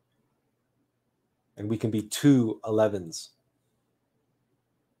lives. And we can be 2 11s.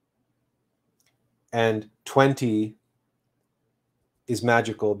 And 20 is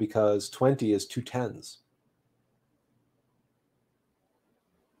magical because 20 is 2 10s.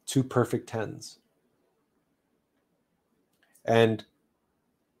 2 perfect 10s. And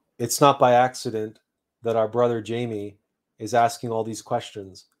it's not by accident that our brother Jamie is asking all these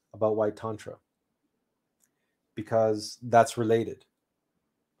questions about White Tantra, because that's related.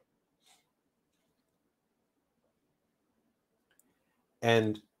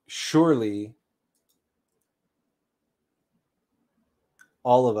 And surely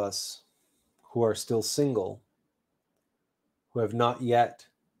all of us who are still single, who have not yet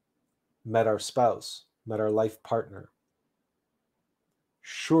met our spouse, met our life partner,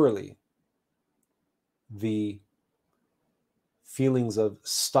 surely the feelings of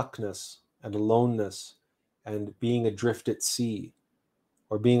stuckness and aloneness and being adrift at sea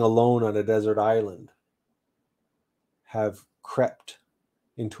or being alone on a desert island have crept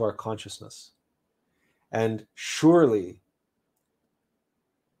into our consciousness. And surely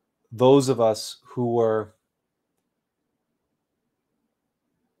those of us who were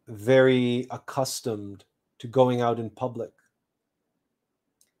very accustomed to going out in public,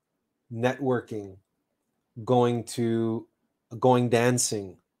 networking, going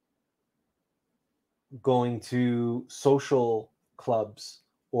dancing, going to social clubs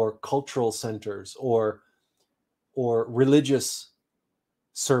or cultural centers or religious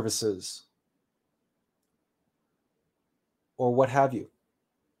services or what have you,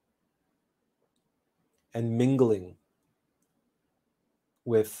 and mingling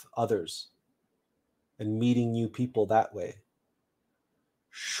with others and meeting new people that way.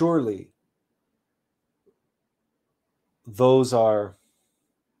 Surely those have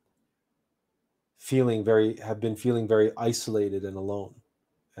been feeling very isolated and alone.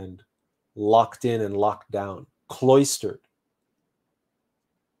 And locked in and locked down, cloistered.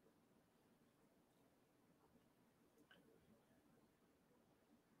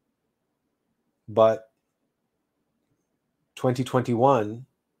 But 2021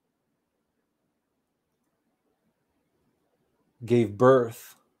 gave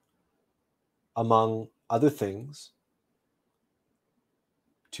birth, among other things,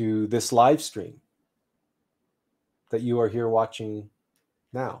 to this live stream that you are here watching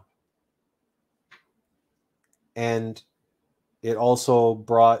now. And it also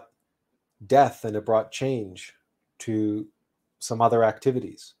brought death, and it brought change to some other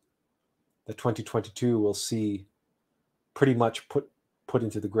activities that 2022 will see pretty much put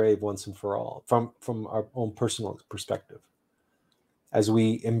into the grave once and for all, from our own personal perspective, as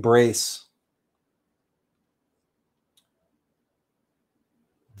we embrace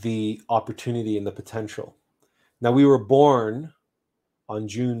the opportunity and the potential. Now, we were born on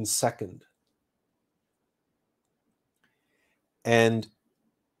June 2nd. And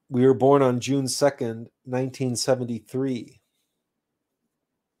we were born on June 2nd, 1973.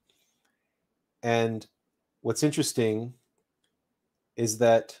 And what's interesting is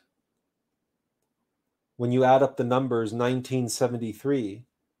that when you add up the numbers 1973,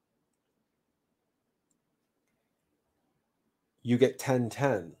 you get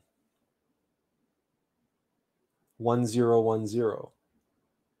 1010. 1010,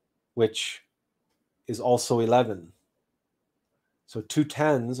 which is also 11. So two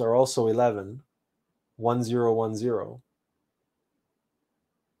 10s are also 11, 1010.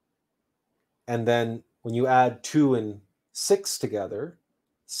 And then when you add 2 and 6 together,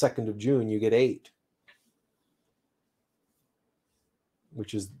 2nd of June, you get 8,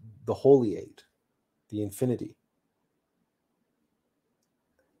 which is the Holy 8, the infinity.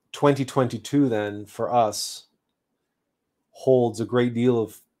 2022 then, for us, holds a great deal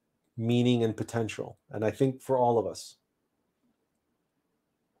of meaning and potential, and I think for all of us.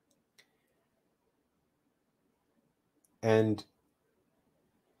 And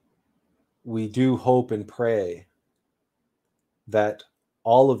we do hope and pray that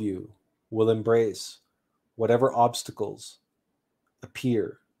all of you will embrace whatever obstacles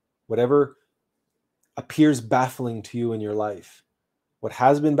appear, whatever appears baffling to you in your life, what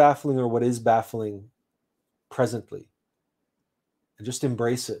has been baffling or what is baffling presently, and just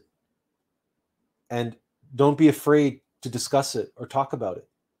embrace it. And don't be afraid to discuss it or talk about it.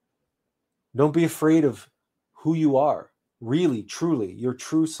 Don't be afraid of who you are, really, truly, your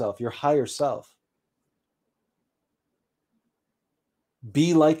true self, your higher self.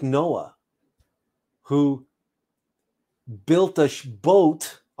 Be like Noah, who built a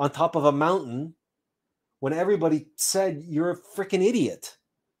boat on top of a mountain when everybody said, you're a freaking idiot.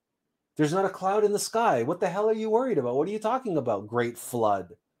 There's not a cloud in the sky. What the hell are you worried about? What are you talking about? Great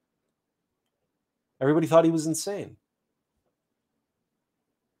flood. Everybody thought he was insane.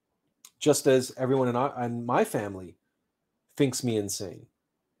 Just as everyone in my family thinks me insane.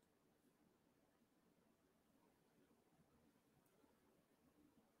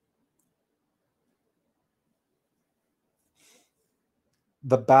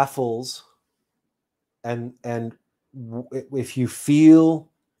 The baffles, and if you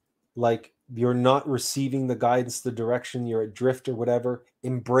feel like you're not receiving the guidance, the direction, you're adrift or whatever,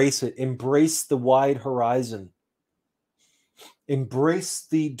 embrace it. Embrace the wide horizon. Embrace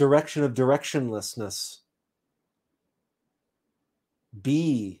the direction of directionlessness.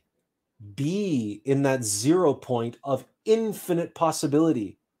 Be in that 0 point of infinite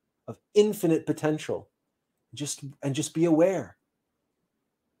possibility, of infinite potential. Just be aware.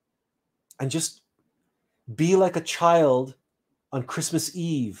 And just be like a child on Christmas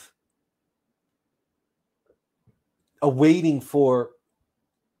Eve, awaiting for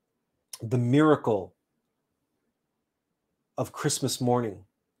the miracle of Christmas morning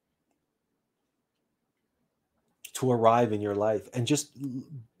to arrive in your life. And just,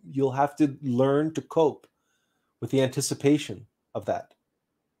 you'll have to learn to cope with the anticipation of that.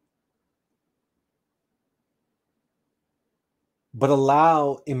 But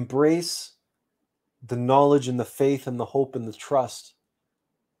embrace the knowledge and the faith and the hope and the trust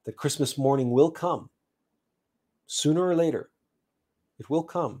that Christmas morning will come. Sooner or later, it will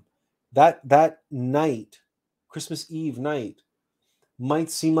come. That night, Christmas Eve night, might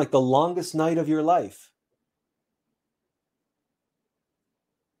seem like the longest night of your life.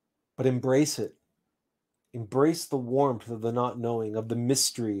 But embrace it. Embrace the warmth of the not knowing, of the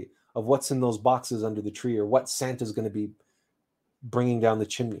mystery of what's in those boxes under the tree, or what Santa's going to be bringing down the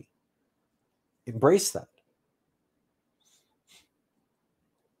chimney. Embrace that.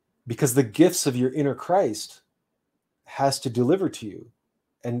 Because the gifts of your inner Christ has to deliver to you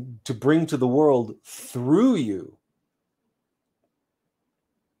and to bring to the world through you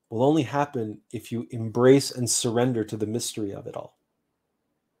will only happen if you embrace and surrender to the mystery of it all.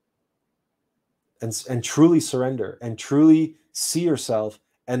 And truly surrender and truly see yourself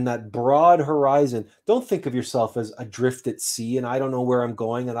and that broad horizon. Don't think of yourself as adrift at sea and I don't know where I'm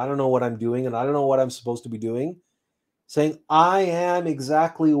going and I don't know what I'm doing and I don't know what I'm supposed to be doing. Saying, I am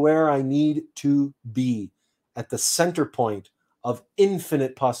exactly where I need to be at the center point of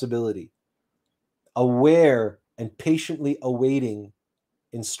infinite possibility, aware and patiently awaiting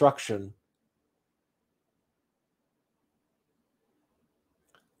instruction.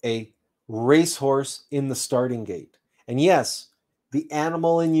 A racehorse in the starting gate. And yes, the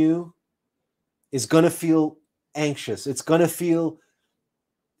animal in you is going to feel anxious. It's going to feel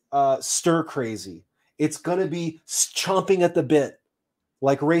stir crazy. It's going to be chomping at the bit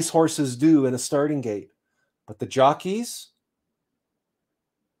like racehorses do in a starting gate. But the jockeys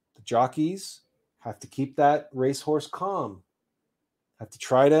have to keep that racehorse calm. Have to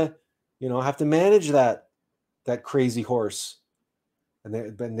try to, have to manage that crazy horse.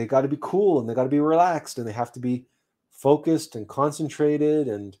 And they got to be cool and they got to be relaxed and they have to be focused and concentrated.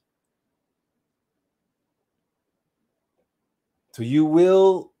 And so you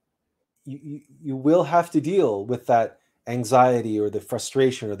will have to deal with that anxiety or the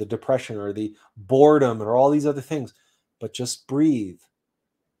frustration or the depression or the boredom or all these other things. But just breathe.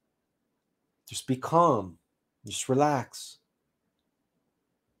 Just be calm. Just relax.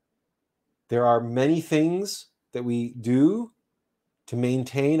 There are many things that we do to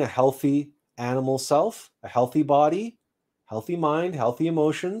maintain a healthy animal self, a healthy body, healthy mind, healthy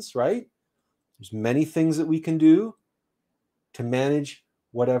emotions, right? There's many things that we can do to manage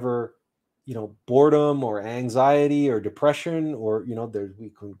whatever, boredom or anxiety or depression, or,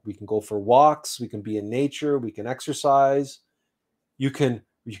 we can go for walks, we can be in nature, we can exercise. You can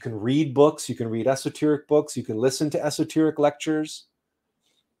read books, you can read esoteric books, you can listen to esoteric lectures.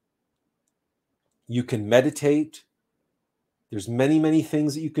 You can meditate. There's many, many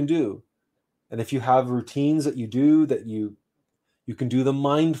things that you can do. And if you have routines that you do, that you can do them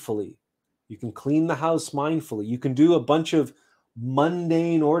mindfully. You can clean the house mindfully. You can do a bunch of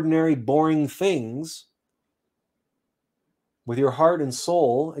mundane, ordinary, boring things with your heart and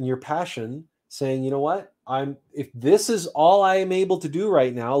soul and your passion, saying, you know what? If this is all I am able to do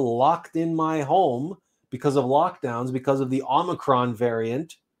right now, locked in my home because of lockdowns, because of the Omicron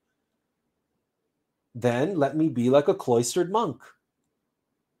variant, then let me be like a cloistered monk.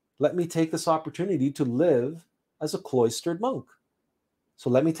 Let me take this opportunity to live as a cloistered monk. So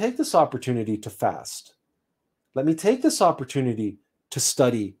let me take this opportunity to fast. Let me take this opportunity to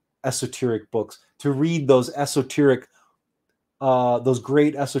study esoteric books, to read those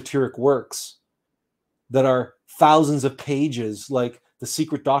great esoteric works that are thousands of pages, like The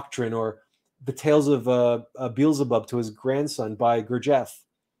Secret Doctrine or The Tales of Beelzebub to his grandson by Gurdjieff.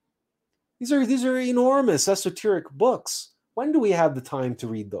 These are enormous esoteric books. When do we have the time to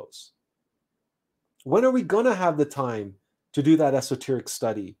read those? When are we going to have the time to do that esoteric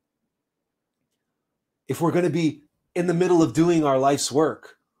study? If we're going to be in the middle of doing our life's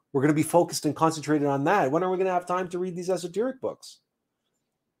work, we're going to be focused and concentrated on that. When are we going to have time to read these esoteric books?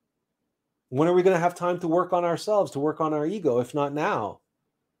 When are we going to have time to work on ourselves, to work on our ego, if not now?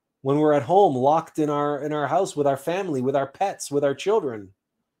 When we're at home, locked in our house with our family, with our pets, with our children,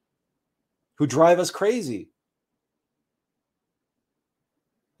 who drive us crazy.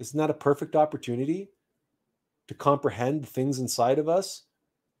 Isn't that a perfect opportunity to comprehend the things inside of us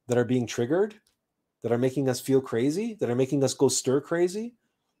that are being triggered, that are making us feel crazy, that are making us go stir crazy?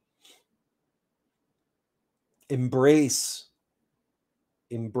 Embrace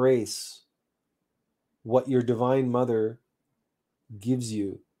what your Divine Mother gives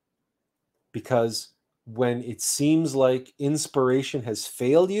you. Because when it seems like inspiration has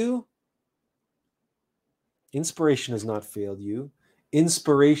failed you, inspiration has not failed you.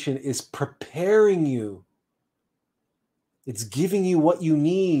 Inspiration is preparing you. It's giving you what you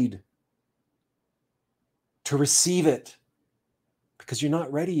need to receive it, because you're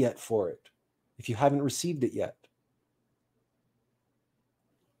not ready yet for it if you haven't received it yet.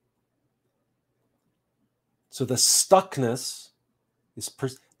 So the stuckness is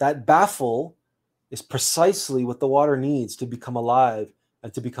that baffle is precisely what the water needs to become alive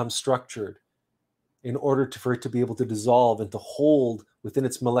and to become structured, in order for it to be able to dissolve and to hold within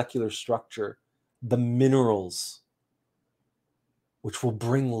its molecular structure the minerals which will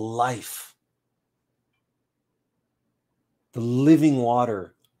bring life, the living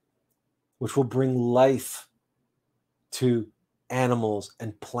water which will bring life to animals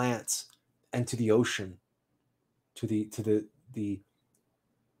and plants and to the ocean, to the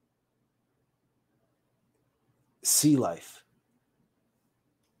see life.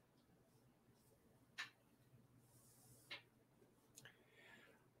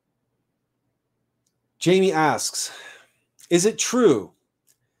 Jamie asks, is it true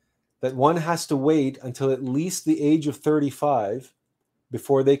that one has to wait until at least the age of 35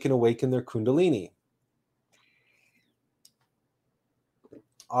 before they can awaken their Kundalini?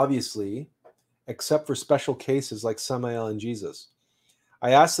 Obviously, except for special cases like Samael and Jesus.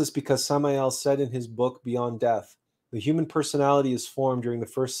 I ask this because Samael said in his book, Beyond Death, the human personality is formed during the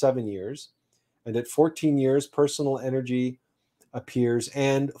first 7 years, and at 14 years, personal energy appears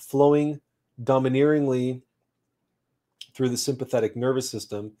and flowing domineeringly through the sympathetic nervous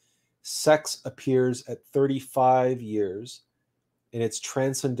system, sex appears at 35 years in its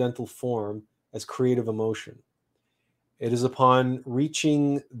transcendental form as creative emotion. It is upon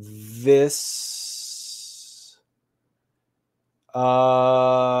reaching this,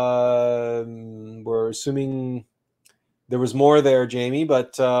 we're assuming there was more there, Jamie,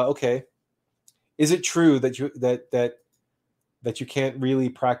 but okay. Is it true that you can't really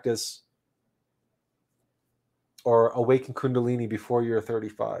practice or awaken Kundalini before you're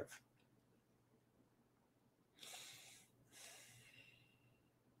 35?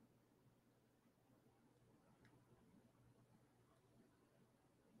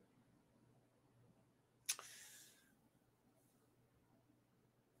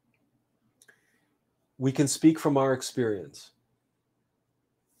 We can speak from our experience.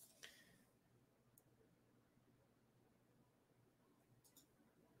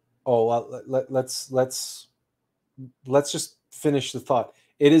 Oh, well, let's just finish the thought.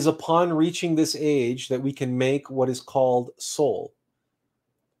 It is upon reaching this age that we can make what is called soul.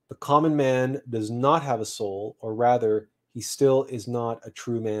 The common man does not have a soul, or rather, he still is not a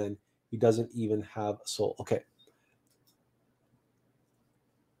true man. He doesn't even have a soul. Okay.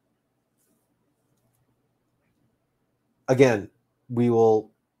 Again, we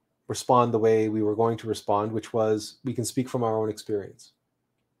will respond the way we were going to respond, which was we can speak from our own experience.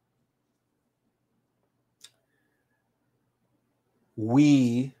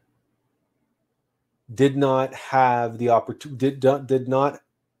 We did not have the opportunity, did not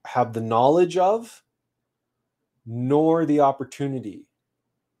have the knowledge of, nor the opportunity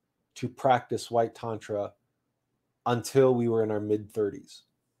to practice white tantra until we were in our mid-30s.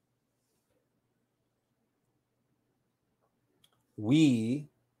 We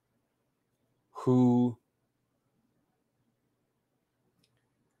who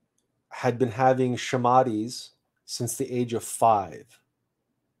had been having shamadis since the age of 5.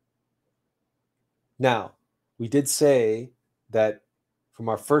 Now, we did say that from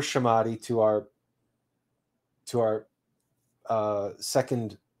our first shamadi to our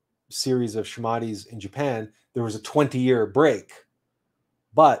second series of shamadis in Japan, there was a 20-year break.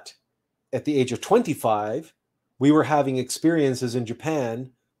 But at the age of 25, we were having experiences in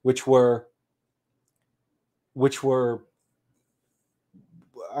Japan which were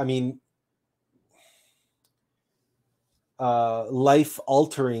I mean,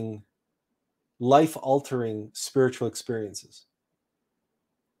 life-altering spiritual experiences.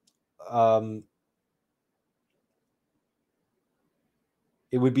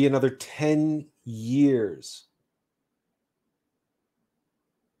 It would be another 10 years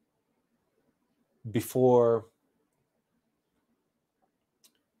before,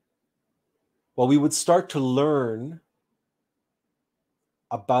 well, we would start to learn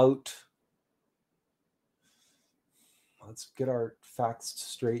about, let's get our facts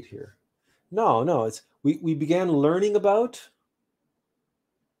straight here. No, it's we began learning about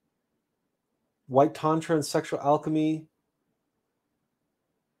white tantra and sexual alchemy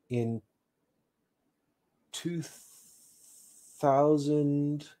in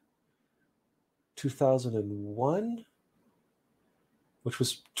 2001, which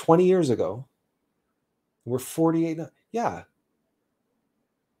was 20 years ago. We're 48 now. Yeah.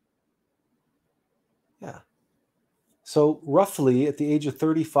 So roughly at the age of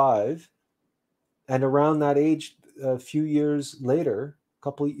 35, and around that age, a few years later, a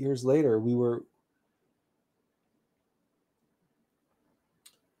couple of years later, we were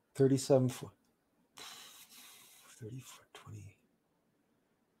 37, 34,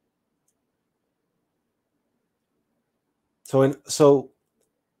 20. So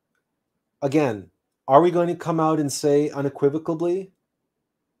again, are we going to come out and say unequivocally?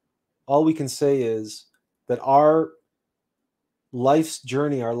 All we can say is that our life's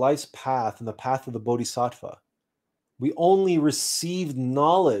journey, our life's path, and the path of the Bodhisattva, we only received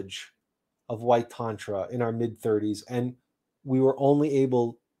knowledge of white tantra in our mid-30s, and we were only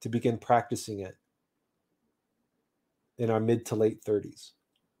able to begin practicing it in our mid to late 30s.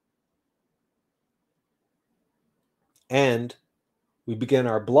 And we began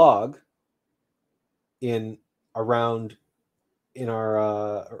our blog in our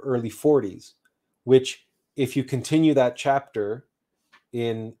early 40s, which, if you continue that chapter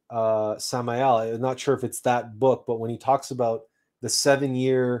in Samael, I'm not sure if it's that book, but when he talks about the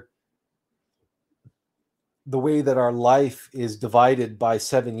 7-year, the way that our life is divided by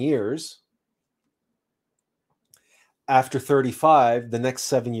 7 years, after 35, the next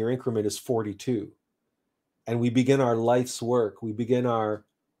 7-year increment is 42. And we begin our life's work. We begin our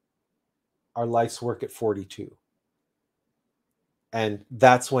life's work at 42. And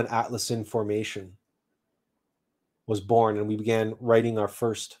that's when Attlas Information was born. And we began writing our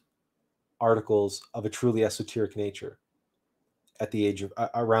first articles of a truly esoteric nature at the age of,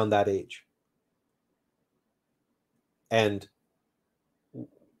 around that age. And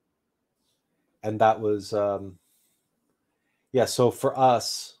that was, so for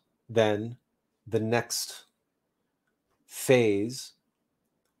us, then, the next phase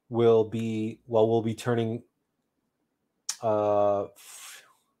will be, we'll be turning, so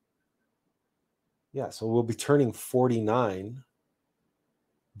we'll be turning 49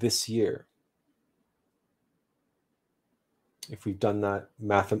 this year, if we've done that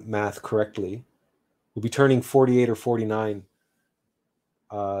math correctly. We'll be turning 48 or 49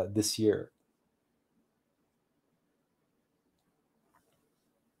 this year.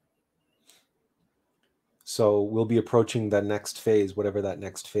 So we'll be approaching that next phase, whatever that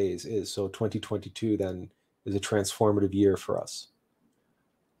next phase is. So 2022 then is a transformative year for us.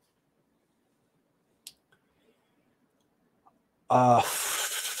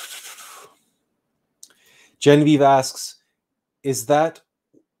 Genevieve asks, is that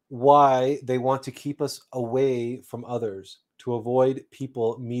why they want to keep us away from others, to avoid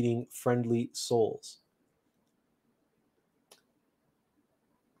people meeting friendly souls?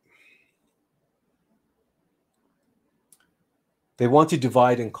 They want to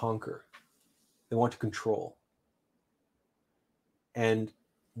divide and conquer. They want to control. And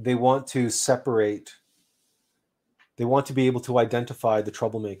they want to separate. They want to be able to identify the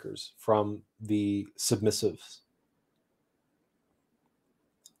troublemakers from the submissives.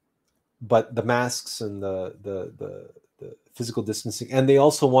 But the masks and the physical distancing, and they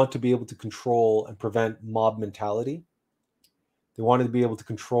also want to be able to control and prevent mob mentality. They wanted to be able to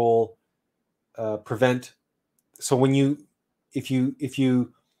control, prevent. So if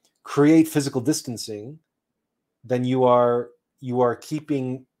you create physical distancing, then you are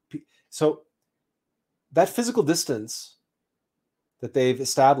keeping. So that physical distance that they've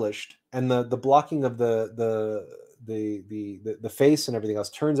established, and the blocking of the face and everything else,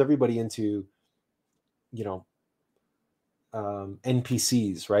 turns everybody into,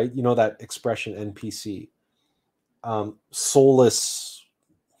 NPCs, right? You know that expression, NPC, soulless.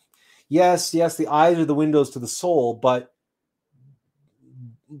 Yes, the eyes are the windows to the soul, but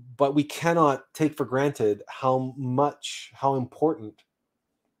we cannot take for granted how important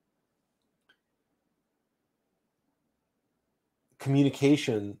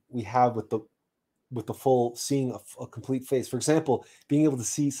communication we have with the full, seeing a complete face. For example, being able to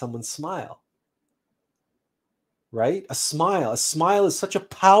see someone smile, right? A smile is such a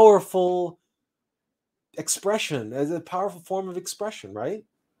powerful expression, as a powerful form of expression, right?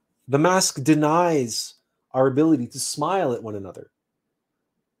 The mask denies our ability to smile at one another.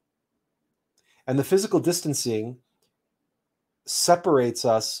 And the physical distancing separates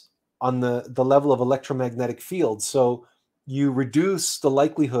us on the level of electromagnetic field. So you reduce the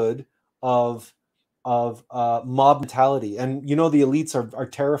likelihood of mob mentality. And the elites are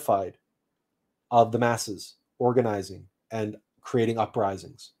terrified of the masses organizing and creating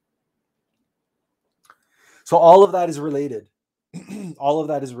uprisings. So all of that is related. All of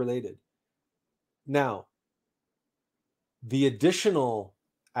that is related. Now, the additional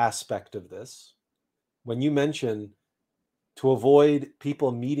aspect of this, when you mention to avoid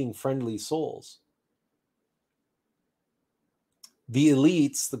people meeting friendly souls, the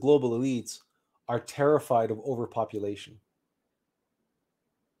elites, the global elites, are terrified of overpopulation.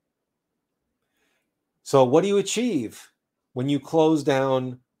 So what do you achieve when you close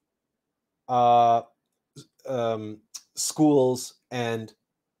down schools and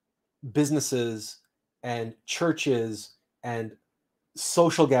businesses and churches and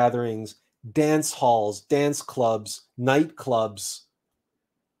social gatherings, dance halls, dance clubs, nightclubs,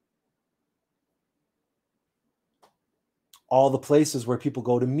 all the places where people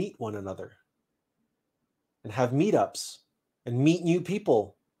go to meet one another and have meetups and meet new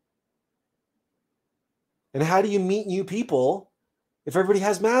people? And how do you meet new people if everybody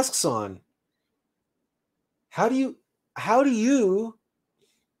has masks on? How do you,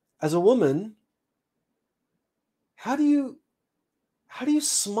 as a woman, How do you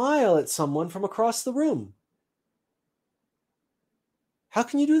smile at someone from across the room? How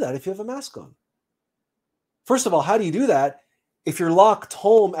can you do that if you have a mask on? First of all, how do you do that if you're locked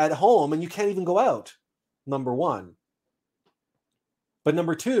at home and you can't even go out? Number one. But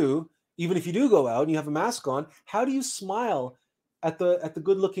number two, even if you do go out and you have a mask on, how do you smile at the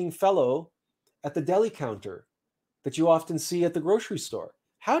good-looking fellow at the deli counter that you often see at the grocery store?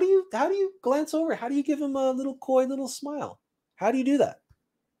 How do you glance over? How do you give him a little coy little smile? How do you do that?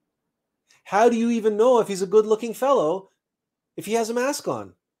 How do you even know if he's a good-looking fellow if he has a mask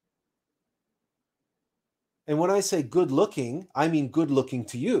on? And when I say good-looking, I mean good-looking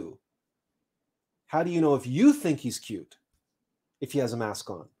to you. How do you know if you think he's cute if he has a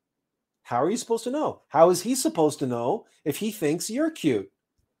mask on? How are you supposed to know? How is he supposed to know if he thinks you're cute?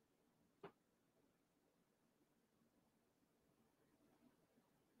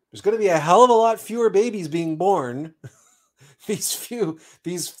 There's going to be a hell of a lot fewer babies being born these few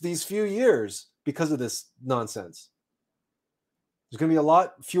years because of this nonsense. There's going to be a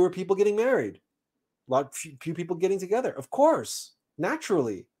lot fewer people getting married, a lot few people getting together. Of course,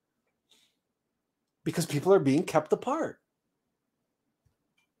 naturally, because people are being kept apart.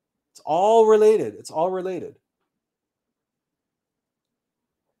 It's all related. It's all related.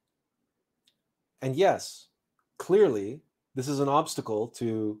 And yes, clearly, this is an obstacle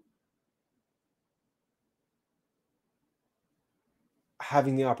to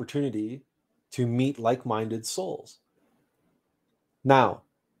having the opportunity to meet like-minded souls. Now,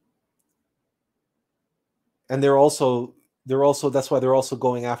 and they're also that's why they're also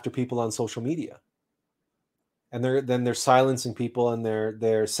going after people on social media. And they're silencing people and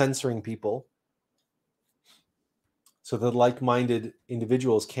they're censoring people so that like-minded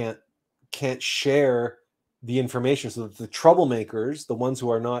individuals can't share the information, so that the troublemakers, the ones who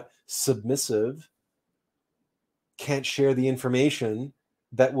are not submissive, can't share the information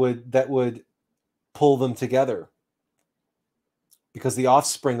that would pull them together, because the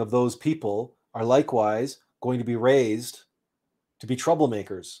offspring of those people are likewise going to be raised to be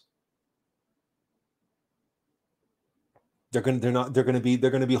troublemakers. They're going to be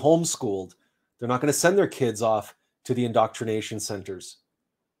homeschooled. They're not going to send their kids off to the indoctrination centers.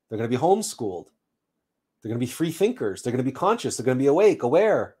 They're going to be homeschooled. They're going to be free thinkers. They're going to be conscious. They're going to be awake,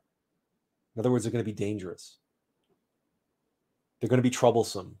 aware. In other words, they're going to be dangerous. They're going to be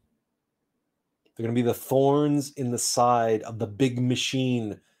troublesome. They're going to be the thorns in the side of the big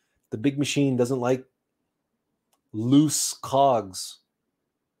machine. The big machine doesn't like loose cogs,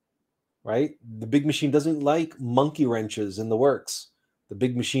 right? The big machine doesn't like monkey wrenches in the works. The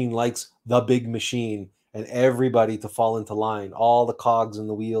big machine likes the big machine and everybody to fall into line. All the cogs in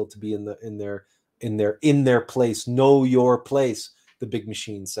the wheel to be in their place. Know your place, the big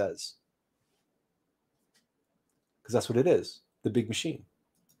machine says. Because that's what it is, the big machine.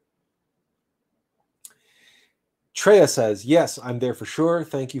 Treya says, yes, I'm there for sure.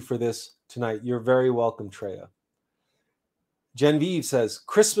 Thank you for this tonight. You're very welcome, Treya. Genevieve says,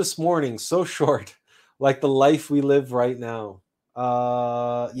 Christmas morning, so short, like the life we live right now.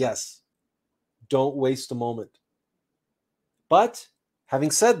 Yes, don't waste a moment. But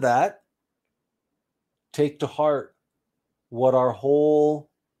having said that, take to heart what our whole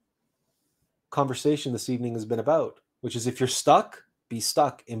conversation this evening has been about, which is if you're stuck, be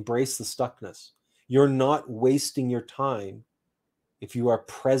stuck. Embrace the stuckness. You're not wasting your time if you are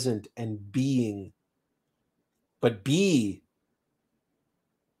present and being. But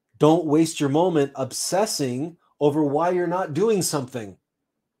don't waste your moment obsessing over why you're not doing something,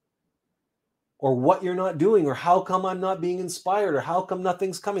 or what you're not doing, or how come I'm not being inspired, or how come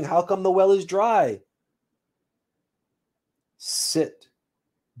nothing's coming, how come the well is dry. Sit,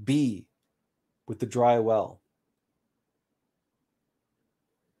 be with the dry well.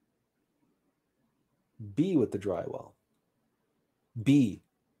 Be with the dry well. Be.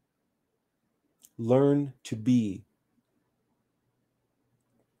 Learn to be.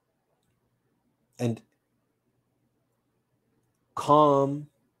 And calm,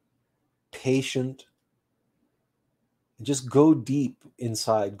 patient, and just go deep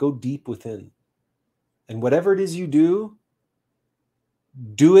inside, go deep within. And whatever it is you do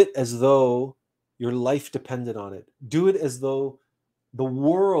it as though your life depended on it. Do it as though the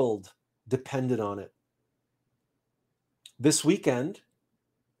world depended on it. This weekend,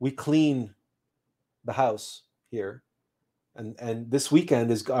 we clean the house here. And this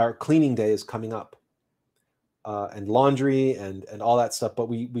weekend is our cleaning day is coming up. And laundry and all that stuff. But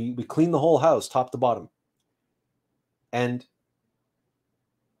we clean the whole house, top to bottom. And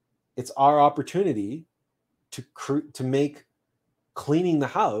it's our opportunity to make cleaning the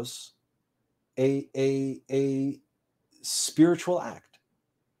house a spiritual act,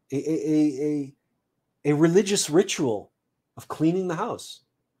 a religious ritual of cleaning the house,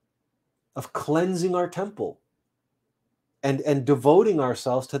 of cleansing our temple, and devoting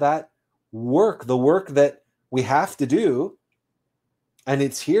ourselves to that work, the work that we have to do, and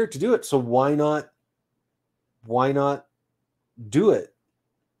it's here to do it. So why not do it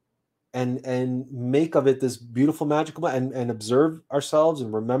and make of it this beautiful, magical, and observe ourselves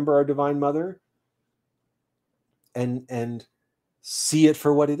and remember our Divine Mother and see it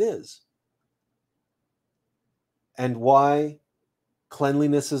for what it is, and why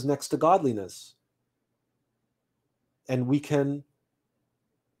cleanliness is next to godliness. And we can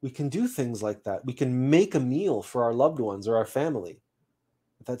do things like that. We can make a meal for our loved ones or our family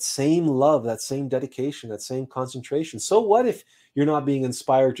with that same love, that same dedication, that same concentration. So what if you're not being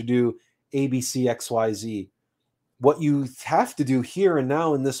inspired to do A, B, C, X, Y, Z? What you have to do here and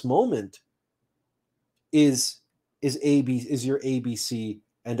now in this moment is your ABC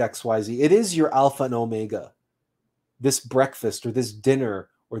and XYZ. It is your alpha and omega. This breakfast or this dinner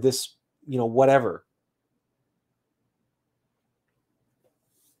or this, whatever.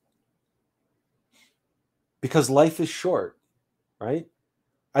 Because life is short, right?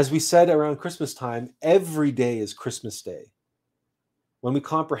 As we said around Christmas time, every day is Christmas Day. When we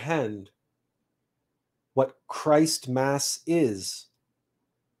comprehend what Christ Mass is,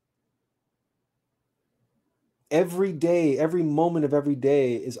 every day, every moment of every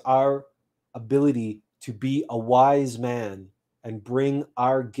day is our ability to be a wise man and bring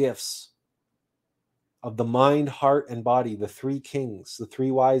our gifts of the mind, heart, and body, the three kings, the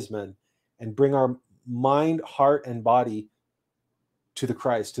three wise men, and bring our mind, heart, and body to the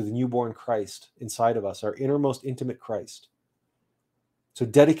Christ, to the newborn Christ inside of us, our innermost intimate Christ. So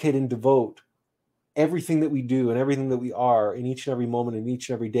dedicate and devote everything that we do and everything that we are in each and every moment, in each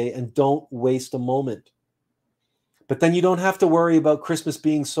and every day, and don't waste a moment. But then you don't have to worry about Christmas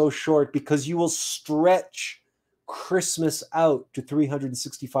being so short, because you will stretch Christmas out to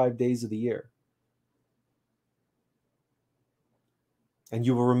 365 days of the year. And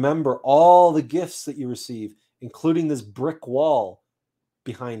you will remember all the gifts that you receive, including this brick wall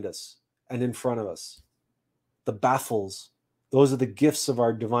behind us and in front of us. The baffles, those are the gifts of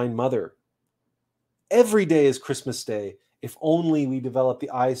our Divine Mother. Every day is Christmas Day, if only we develop the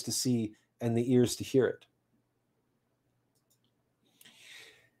eyes to see and the ears to hear it.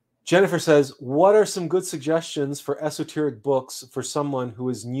 Jennifer says, what are some good suggestions for esoteric books for someone who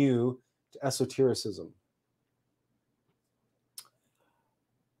is new to esotericism?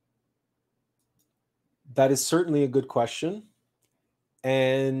 That is certainly a good question.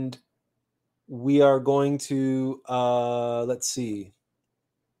 And we are going to, let's see.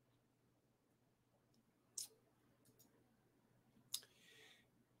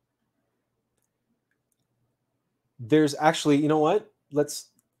 There's actually, you know what? Let's,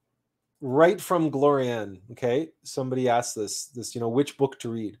 right from Glorianne, okay? Somebody asked this, which book to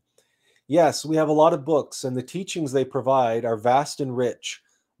read. Yes, we have a lot of books, and the teachings they provide are vast and rich.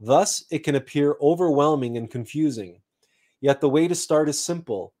 Thus, it can appear overwhelming and confusing. Yet the way to start is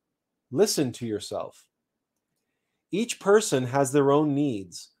simple. Listen to yourself. Each person has their own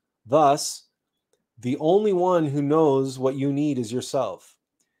needs. Thus, the only one who knows what you need is yourself.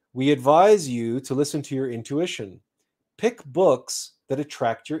 We advise you to listen to your intuition. Pick books that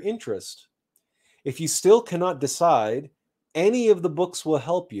attract your interest. If you still cannot decide, any of the books will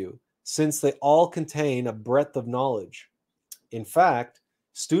help you, since they all contain a breadth of knowledge. In fact,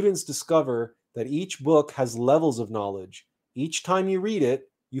 students discover that each book has levels of knowledge. Each time you read it,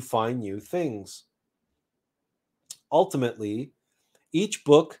 you find new things. Ultimately, each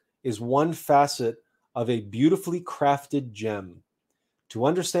book is one facet of a beautifully crafted gem. To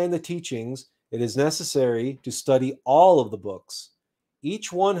understand the teachings, it is necessary to study all of the books.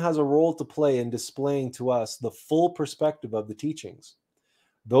 Each one has a role to play in displaying to us the full perspective of the teachings.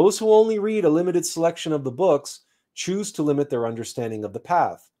 Those who only read a limited selection of the books choose to limit their understanding of the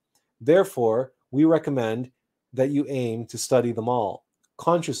path. Therefore, we recommend that you aim to study them all,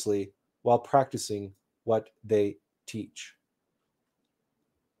 consciously, while practicing what they teach.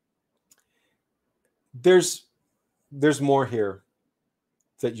 There's more here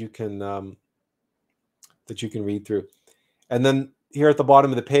that you can read through. And then here at the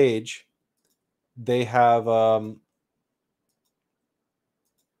bottom of the page, they have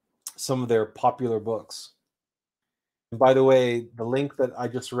some of their popular books. And by the way, the link that I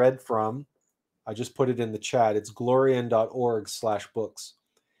just read from, I just put it in the chat. It's glorian.org/books.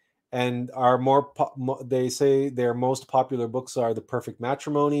 And they say their most popular books are The Perfect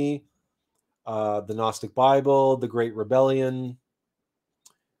Matrimony, The Gnostic Bible, The Great Rebellion.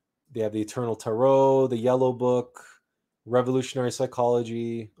 They have The Eternal Tarot, The Yellow Book, revolutionary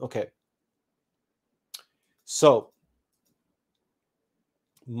psychology. Okay. So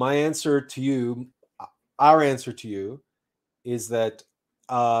my answer to you, our answer to you, is that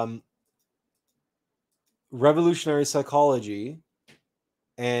revolutionary psychology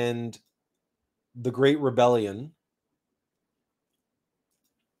and the Great Rebellion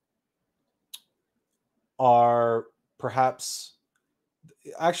are perhaps,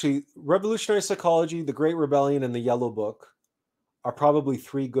 actually, revolutionary psychology, the Great Rebellion, and the Yellow Book are probably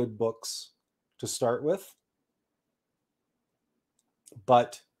 3 good books to start with.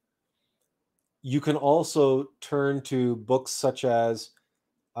 But you can also turn to books such as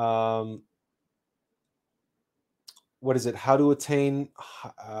what is it? How to Attain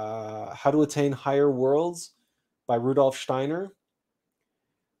Higher Worlds by Rudolf Steiner.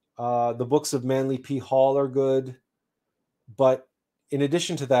 The books of Manly P. Hall are good, but in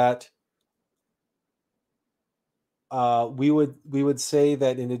addition to that, we would say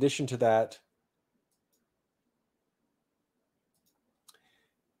that in addition to that,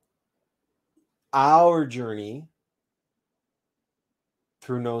 our journey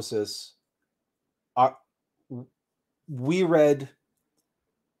through Gnosis, we read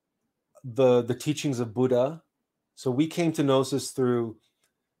the teachings of Buddha. So we came to Gnosis through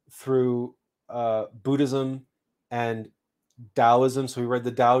Buddhism and Taoism. So we read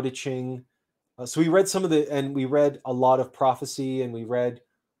the Tao Te Ching. So we read and we read a lot of prophecy, and we read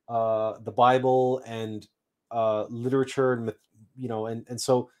the Bible and literature, and and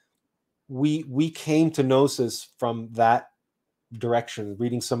so we came to Gnosis from that direction,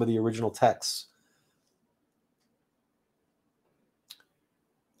 reading some of the original texts.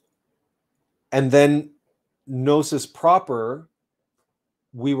 And then Gnosis proper,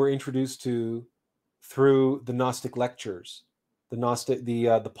 we were introduced to through the Gnostic lectures, the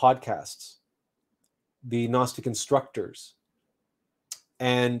podcasts, the Gnostic instructors.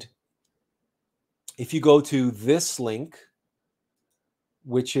 And if you go to this link,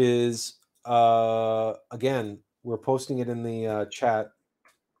 which is, again, we're posting it in the chat.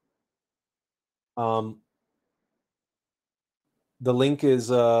 The link is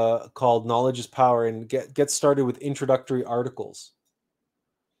called Knowledge is Power, and get started with introductory articles.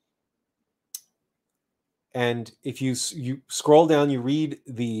 And if you scroll down, you read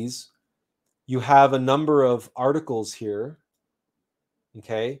these, you have a number of articles here,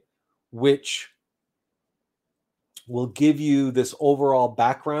 okay, which will give you this overall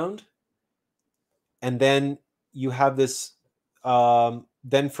background. And then you have this,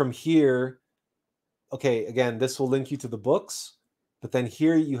 then from here, okay, again, this will link you to the books, but then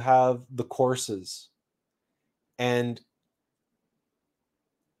here you have the courses. And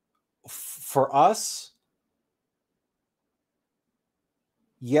for us,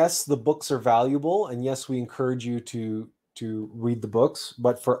 yes, the books are valuable, and yes, we encourage you to read the books.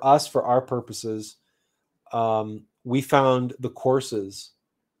 But for us, for our purposes, we found the courses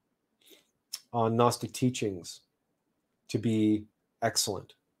on Gnostic teachings to be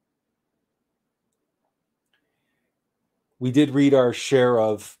excellent. We did read our share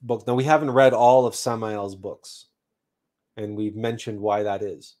of books. Now, we haven't read all of Samael's books, and we've mentioned why that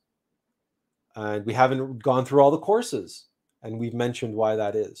is. And we haven't gone through all the courses, and we've mentioned why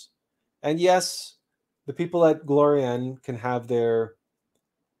that is. And yes, the people at Glorian can have their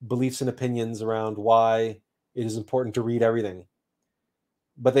beliefs and opinions around why it is important to read everything.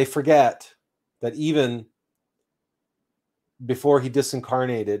 But they forget that even before he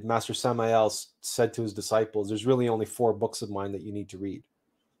disincarnated, Master Samael said to his disciples, there's really only 4 books of mine that you need to read.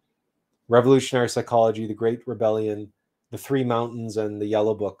 Revolutionary Psychology, The Great Rebellion, The 3 Mountains, and the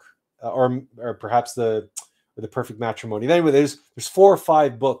Yellow Book, or perhaps the Perfect Matrimony. Anyway, there's 4 or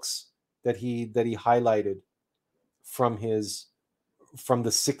 5 books that he highlighted from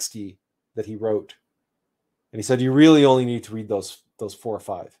the 60 that he wrote. And he said, you really only need to read those 4 or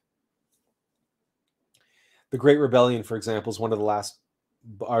 5. The Great Rebellion, for example, is one of the last,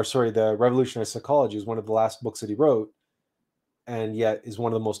 the Revolutionary Psychology is one of the last books that he wrote, and yet is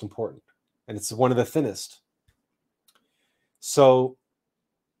one of the most important. And it's one of the thinnest. So,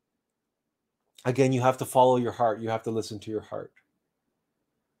 again, you have to follow your heart. You have to listen to your heart.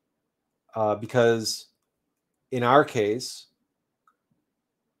 Because in our case,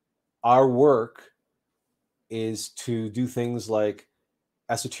 our work is to do things like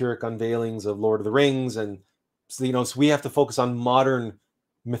esoteric unveilings of Lord of the Rings, and so we have to focus on modern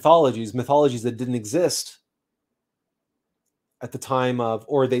mythologies that didn't exist at the time of,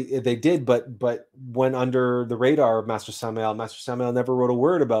 or they did, but went under the radar of Master Samael. Master Samael never wrote a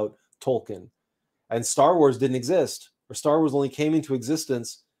word about Tolkien, and Star Wars didn't exist, or Star Wars only came into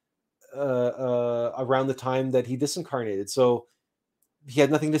existence around the time that he disincarnated. So he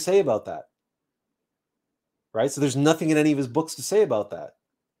had nothing to say about that, right? So there's nothing in any of his books to say about that.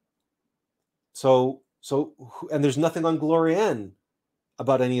 So and there's nothing on Glorian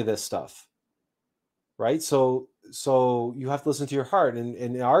about any of this stuff, right? So you have to listen to your heart. And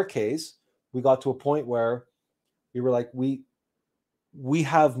in our case, we got to a point where we were like, we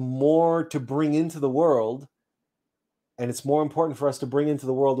have more to bring into the world, and it's more important for us to bring into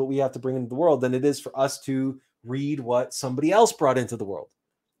the world what we have to bring into the world than it is for us to read what somebody else brought into the world,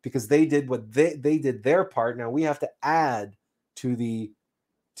 because they did what they did their part. Now we have to add to the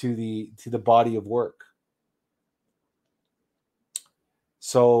body of work.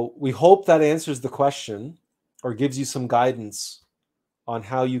 So we hope that answers the question or gives you some guidance on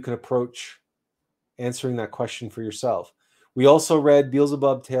how you can approach answering that question for yourself. We also read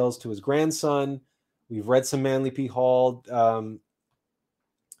Beelzebub Tales to his grandson. We've read some Manly P. Hall.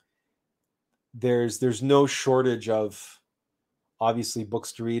 There's no shortage of, obviously,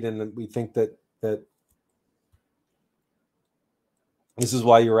 books to read, and we think that this is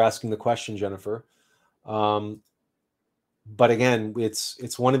why you were asking the question, Jennifer. But again,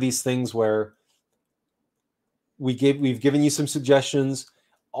 it's one of these things where we've given you some suggestions.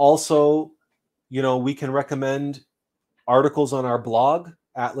 Also, we can recommend articles on our blog,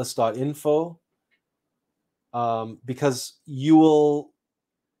 atlas.info, because you will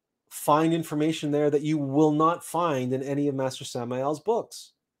find information there that you will not find in any of Master Samael's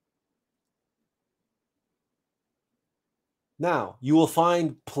books. Now, you will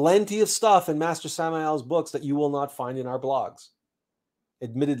find plenty of stuff in Master Samael's books that you will not find in our blogs,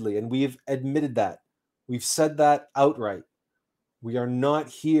 admittedly, and we've admitted that. We've said that outright. We are not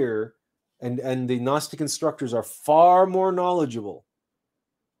here, and the Gnostic instructors are far more knowledgeable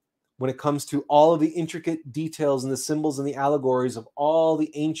when it comes to all of the intricate details and the symbols and the allegories of all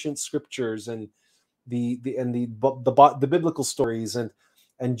the ancient scriptures and the biblical stories and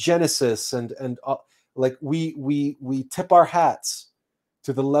Genesis and like we tip our hats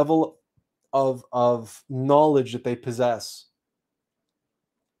to the level of knowledge that they possess.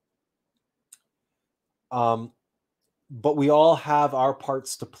 But we all have our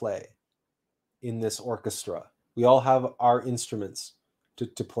parts to play in this orchestra. We all have our instruments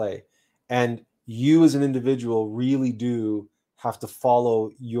to play. And you as an individual really do have to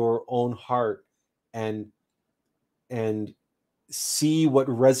follow your own heart and see what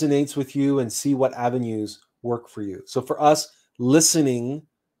resonates with you and see what avenues work for you. So for us, listening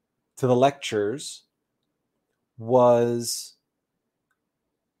to the lectures was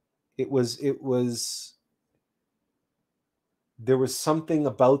there was something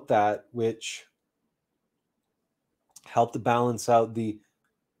about that which helped to balance out the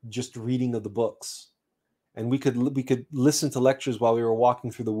just reading of the books. And we could listen to lectures while we were walking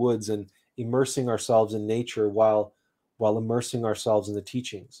through the woods and immersing ourselves in nature while immersing ourselves in the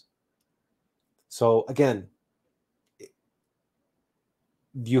teachings. So again,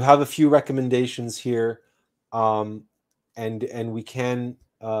 you have a few recommendations here, and we can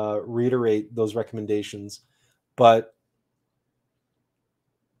reiterate those recommendations. But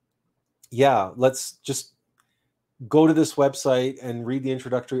yeah, let's just go to this website and read the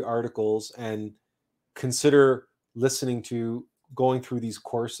introductory articles and consider listening to going through these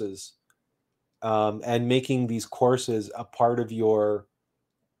courses, and making these courses a part of your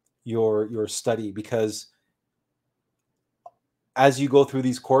study, because as you go through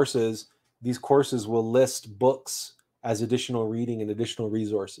these courses will list books as additional reading and additional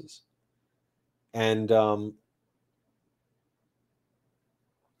resources. And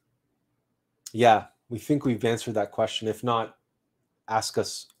yeah, we think we've answered that question. If not, ask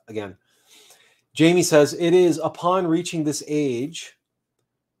us again. Jamie says, it is upon reaching this age.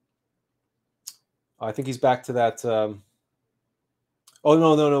 I think he's back to that. Oh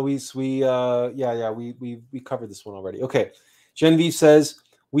no. We covered this one already. Okay. Genevieve says,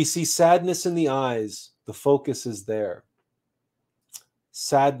 we see sadness in the eyes. The focus is there.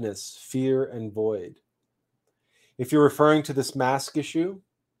 Sadness, fear, and void. If you're referring to this mask issue,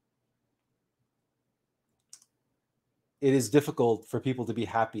 it is difficult for people to be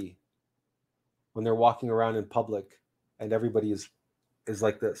happy when they're walking around in public and everybody is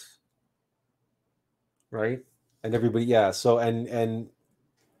like this, right? And everybody, yeah. So and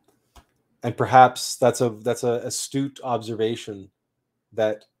perhaps that's a astute observation.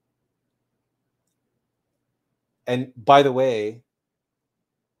 That, and by the way,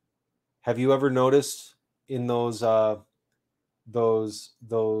 have you ever noticed in those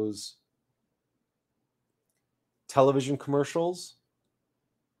television commercials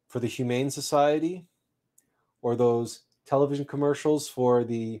for the Humane Society, or those television commercials for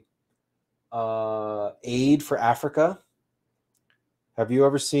the aid for Africa. Have you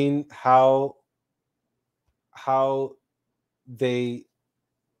ever seen how they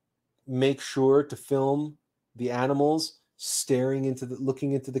make sure to film the animals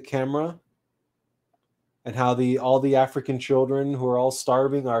looking into the camera, and how all the African children who are all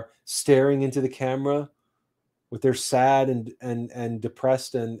starving are staring into the camera with their sad and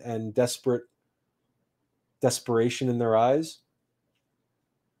depressed and desperation in their eyes?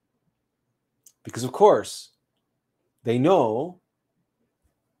 Because of course they know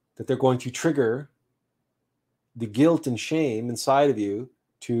that they're going to trigger the guilt and shame inside of you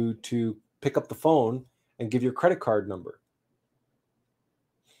to pick up the phone and give your credit card number.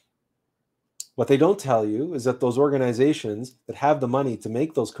 What they don't tell you is that those organizations that have the money to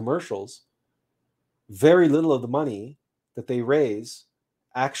make those commercials, very little of the money that they raise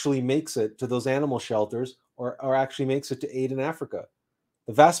actually makes it to those animal shelters or actually makes it to aid in Africa.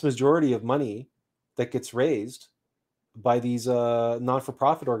 The vast majority of money that gets raised by these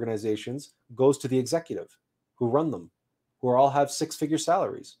non-for-profit organizations goes to the executive who run them, who all have six-figure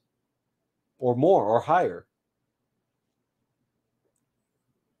salaries or more or higher.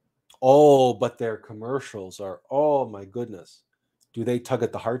 Oh, but their commercials are, oh my goodness, do they tug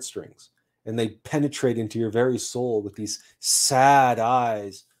at the heartstrings, and they penetrate into your very soul with these sad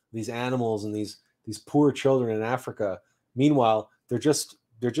eyes, these animals and these poor children in Africa. Meanwhile, they're just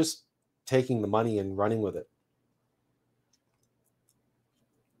taking the money and running with it.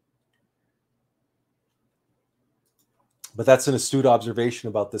 But that's an astute observation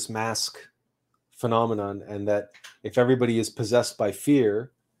about this mask phenomenon, and that if everybody is possessed by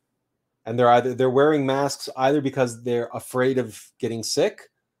fear, and they're wearing masks either because they're afraid of getting sick,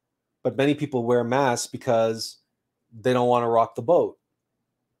 but many people wear masks because they don't want to rock the boat,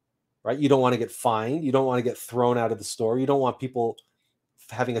 right? You don't want to get fined. You don't want to get thrown out of the store. You don't want people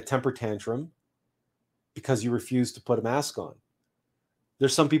having a temper tantrum because you refuse to put a mask on.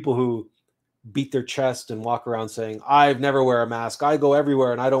 There's some people who beat their chest and walk around saying, I've never wear a mask. I go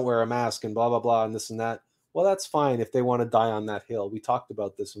everywhere and I don't wear a mask and blah, blah, blah, and this and that. Well, that's fine if they want to die on that hill. We talked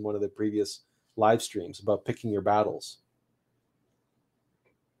about this in one of the previous live streams about picking your battles.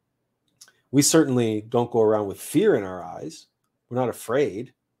 We certainly don't go around with fear in our eyes. We're not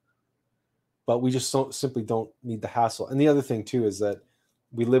afraid, but we just simply don't need the hassle. And the other thing too is that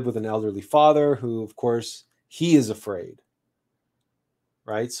we live with an elderly father who, of course, he is afraid,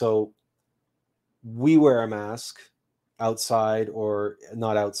 right? So we wear a mask outside, or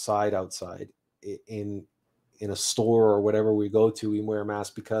not outside in a store or whatever we go to. We wear a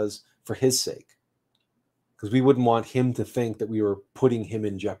mask because for his sake, because we wouldn't want him to think that we were putting him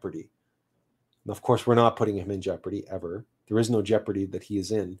in jeopardy. And of course, we're not putting him in jeopardy ever. There is no jeopardy that he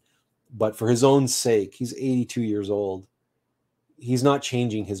is in. But for his own sake, he's 82 years old. He's not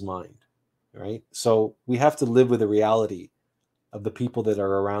changing his mind, right? So we have to live with the reality of the people that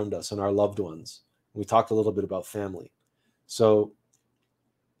are around us and our loved ones. We talked a little bit about family. So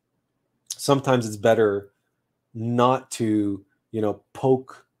sometimes it's better not to,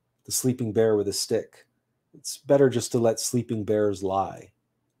 poke the sleeping bear with a stick. It's better just to let sleeping bears lie,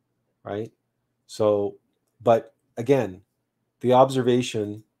 right? So, but again, the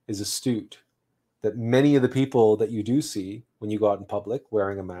observation is astute that many of the people that you do see when you go out in public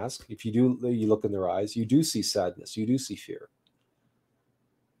wearing a mask, if you look in their eyes, you do see sadness, you do see fear.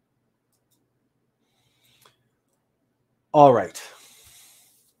 All right.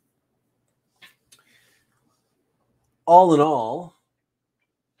 All in all,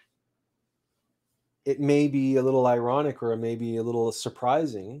 it may be a little ironic, or it may be a little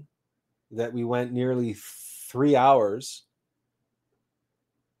surprising that we went nearly 3 hours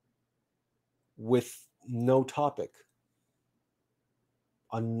with no topic,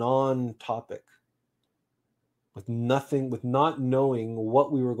 a non-topic, with not knowing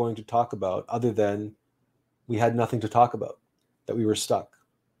what we were going to talk about, other than we had nothing to talk about, that we were stuck.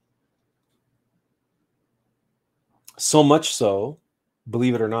 So much so,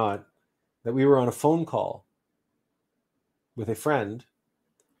 believe it or not, that we were on a phone call with a friend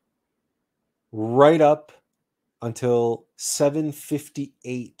right up until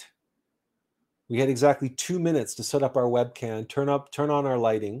 7:58. We had exactly 2 minutes to set up our webcam, turn on our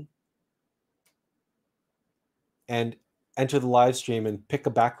lighting, and enter the live stream and pick a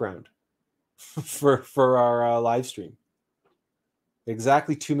background for our live stream.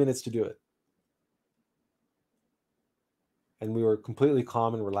 Exactly 2 minutes to do it. And we were completely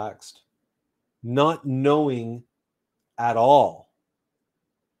calm and relaxed, not knowing at all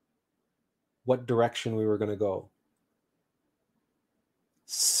what direction we were going to go.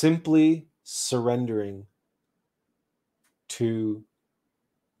 Simply surrendering to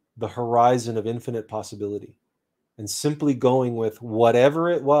the horizon of infinite possibility and simply going with whatever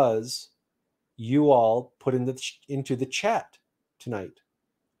it was you all put into the chat tonight.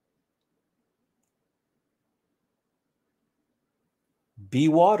 Be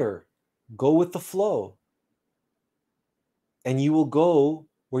water. Go with the flow. And you will go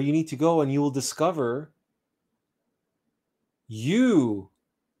where you need to go, and you will discover you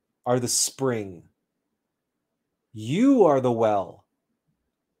are the spring. You are the well.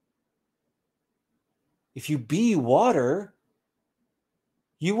 If you be water,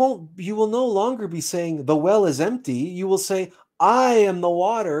 you will no longer be saying the well is empty. You will say, I am the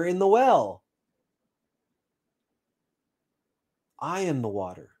water in the well. I am the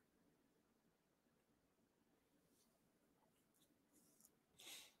water.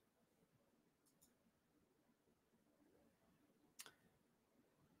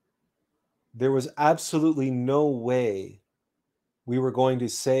 There was absolutely no way we were going to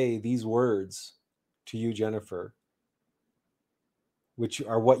say these words to you, Jennifer, which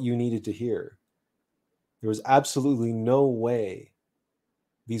are what you needed to hear. There was absolutely no way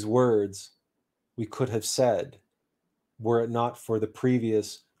these words we could have said were it not for the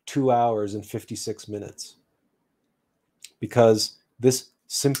previous 2 hours and 56 minutes. Because this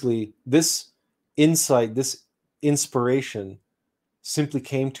insight, this inspiration simply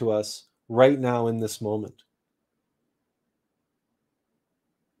came to us right now in this moment.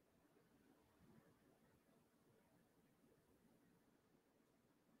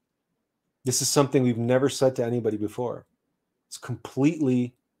 This is something we've never said to anybody before. It's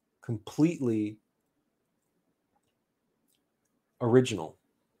completely original.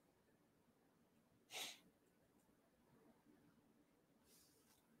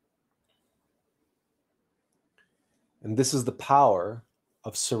 And this is the power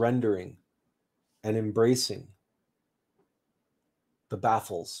of surrendering and embracing the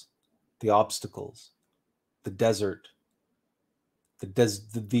baffles, the obstacles, the desert,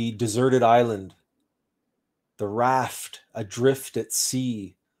 the deserted island, the raft adrift at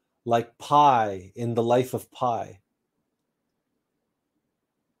sea, like Pi in The Life of Pi.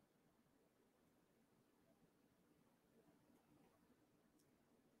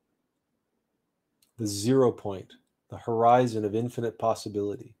 The 0 point, the horizon of infinite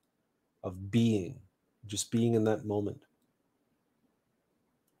possibility, of being, just being in that moment,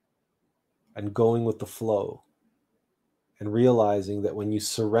 and going with the flow, and realizing that when you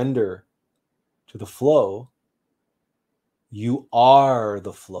surrender to the flow, you are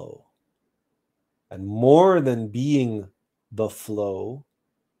the flow. And more than being the flow,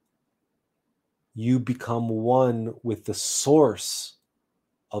 you become one with the source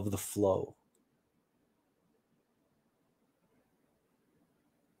of the flow.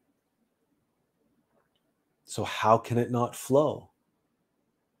 So how can it not flow?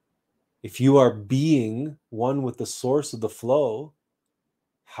 If you are being one with the source of the flow,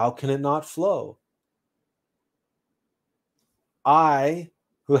 how can it not flow? I,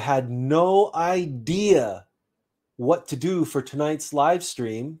 who had no idea what to do for tonight's live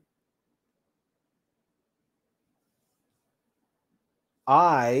stream,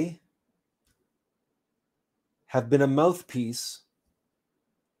 I have been a mouthpiece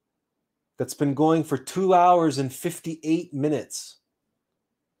that's been going for 2 hours and 58 minutes.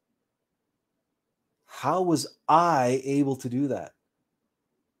 How was I able to do that?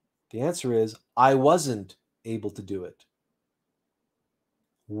 The answer is I wasn't able to do it.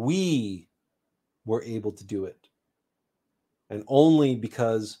 We were able to do it. And only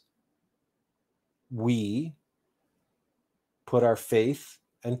because we put our faith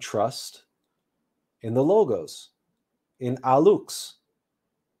and trust in the Logos, in Allux,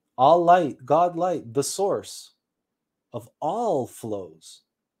 all light, God light, the source of all flows.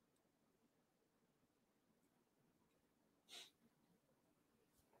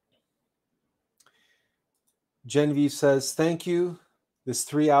 Genevieve says, thank you. This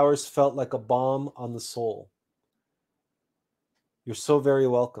 3 hours felt like a balm on the soul. You're so very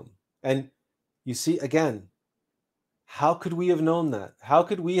welcome. And you see, again, how could we have known that? How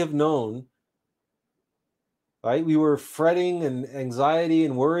could we have known, right? We were fretting and anxiety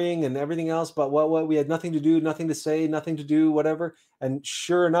and worrying and everything else, but what we had nothing to do, nothing to say, nothing to do, whatever. And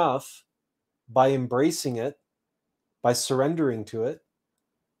sure enough, by embracing it, by surrendering to it,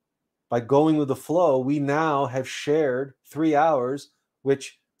 by going with the flow, we now have shared 3 hours,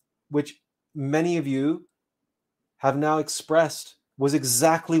 which many of you have now expressed was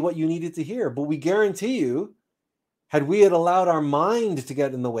exactly what you needed to hear. But we guarantee you, had we had allowed our mind to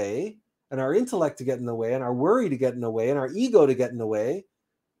get in the way, and our intellect to get in the way, and our worry to get in the way, and our ego to get in the way,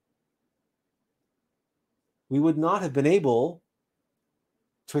 we would not have been able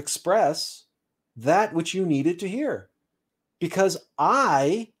to express that which you needed to hear. Because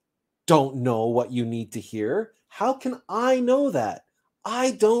I don't know what you need to hear. How can I know that?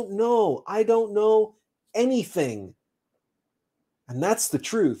 I don't know. I don't know anything. And that's the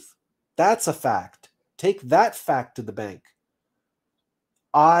truth. That's a fact. Take that fact to the bank.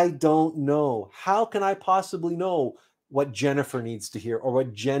 I don't know. How can I possibly know what Jennifer needs to hear or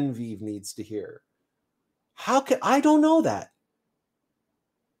what Genevieve needs to hear? How can I don't know that?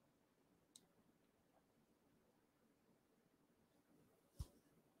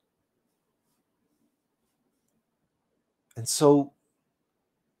 And so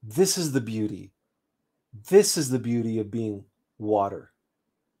this is the beauty. This is the beauty of being water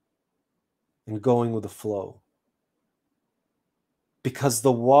and going with the flow. Because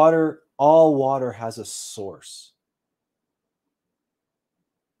the water, all water has a source.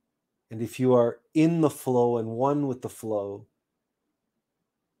 And if you are in the flow and one with the flow,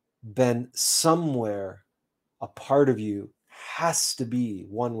 then somewhere a part of you has to be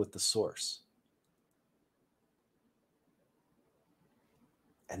one with the source.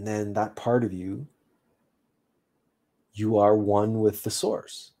 And then that part of you, you are one with the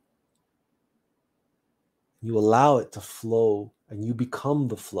source. You allow it to flow and you become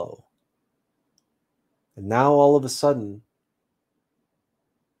the flow. And now all of a sudden,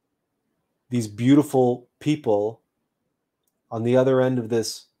 these beautiful people on the other end of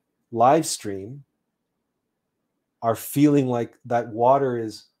this live stream are feeling like that water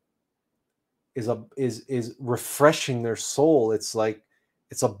is refreshing their soul. It's like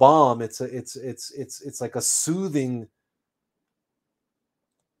it's a balm. It's like a soothing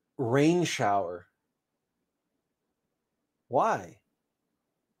rain shower. Why?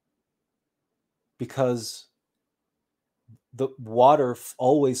 Because the water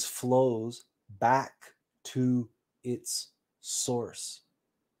always flows back to its source.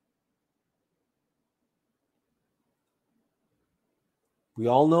 We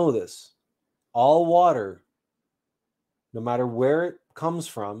all know this. All water, no matter where it comes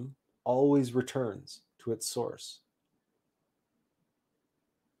from, always returns to its source.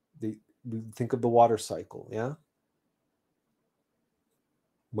 We think of the water cycle, yeah?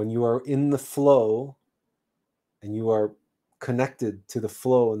 When you are in the flow and you are connected to the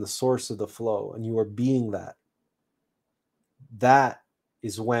flow and the source of the flow, and you are being that, that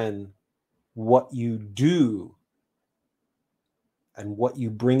is when what you do and what you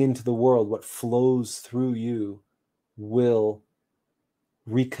bring into the world, what flows through you, will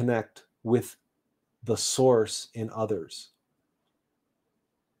reconnect with the source in others.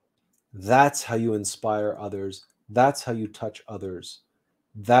 That's how you inspire others. That's how you touch others.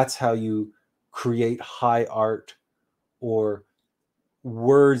 That's how you create high art or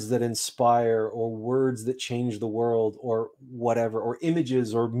words that inspire or words that change the world or whatever, or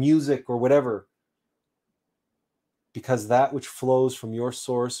images or music or whatever. Because that which flows from your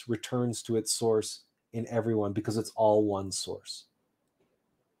source returns to its source in everyone, because it's all one source.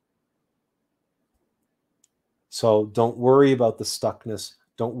 So don't worry about the stuckness.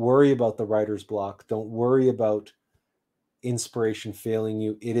 Don't worry about the writer's block. Don't worry about inspiration failing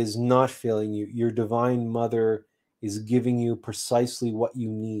you. It is not failing you. Your divine mother is giving you precisely what you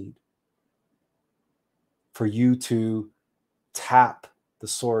need for you to tap the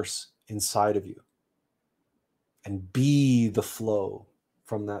source inside of you and be the flow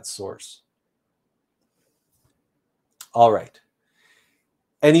from that source. All right.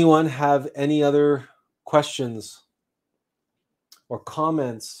 Anyone have any other questions or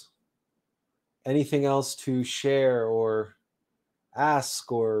comments? Anything else to share or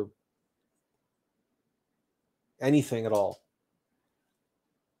ask or anything at all?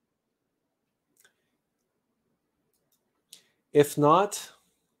 If not,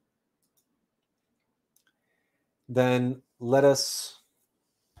 then let us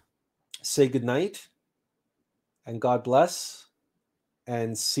say goodnight and God bless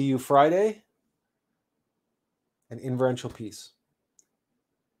and see you Friday, and inferential peace.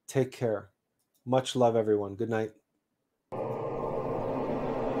 Take care. Much love, everyone. Good night.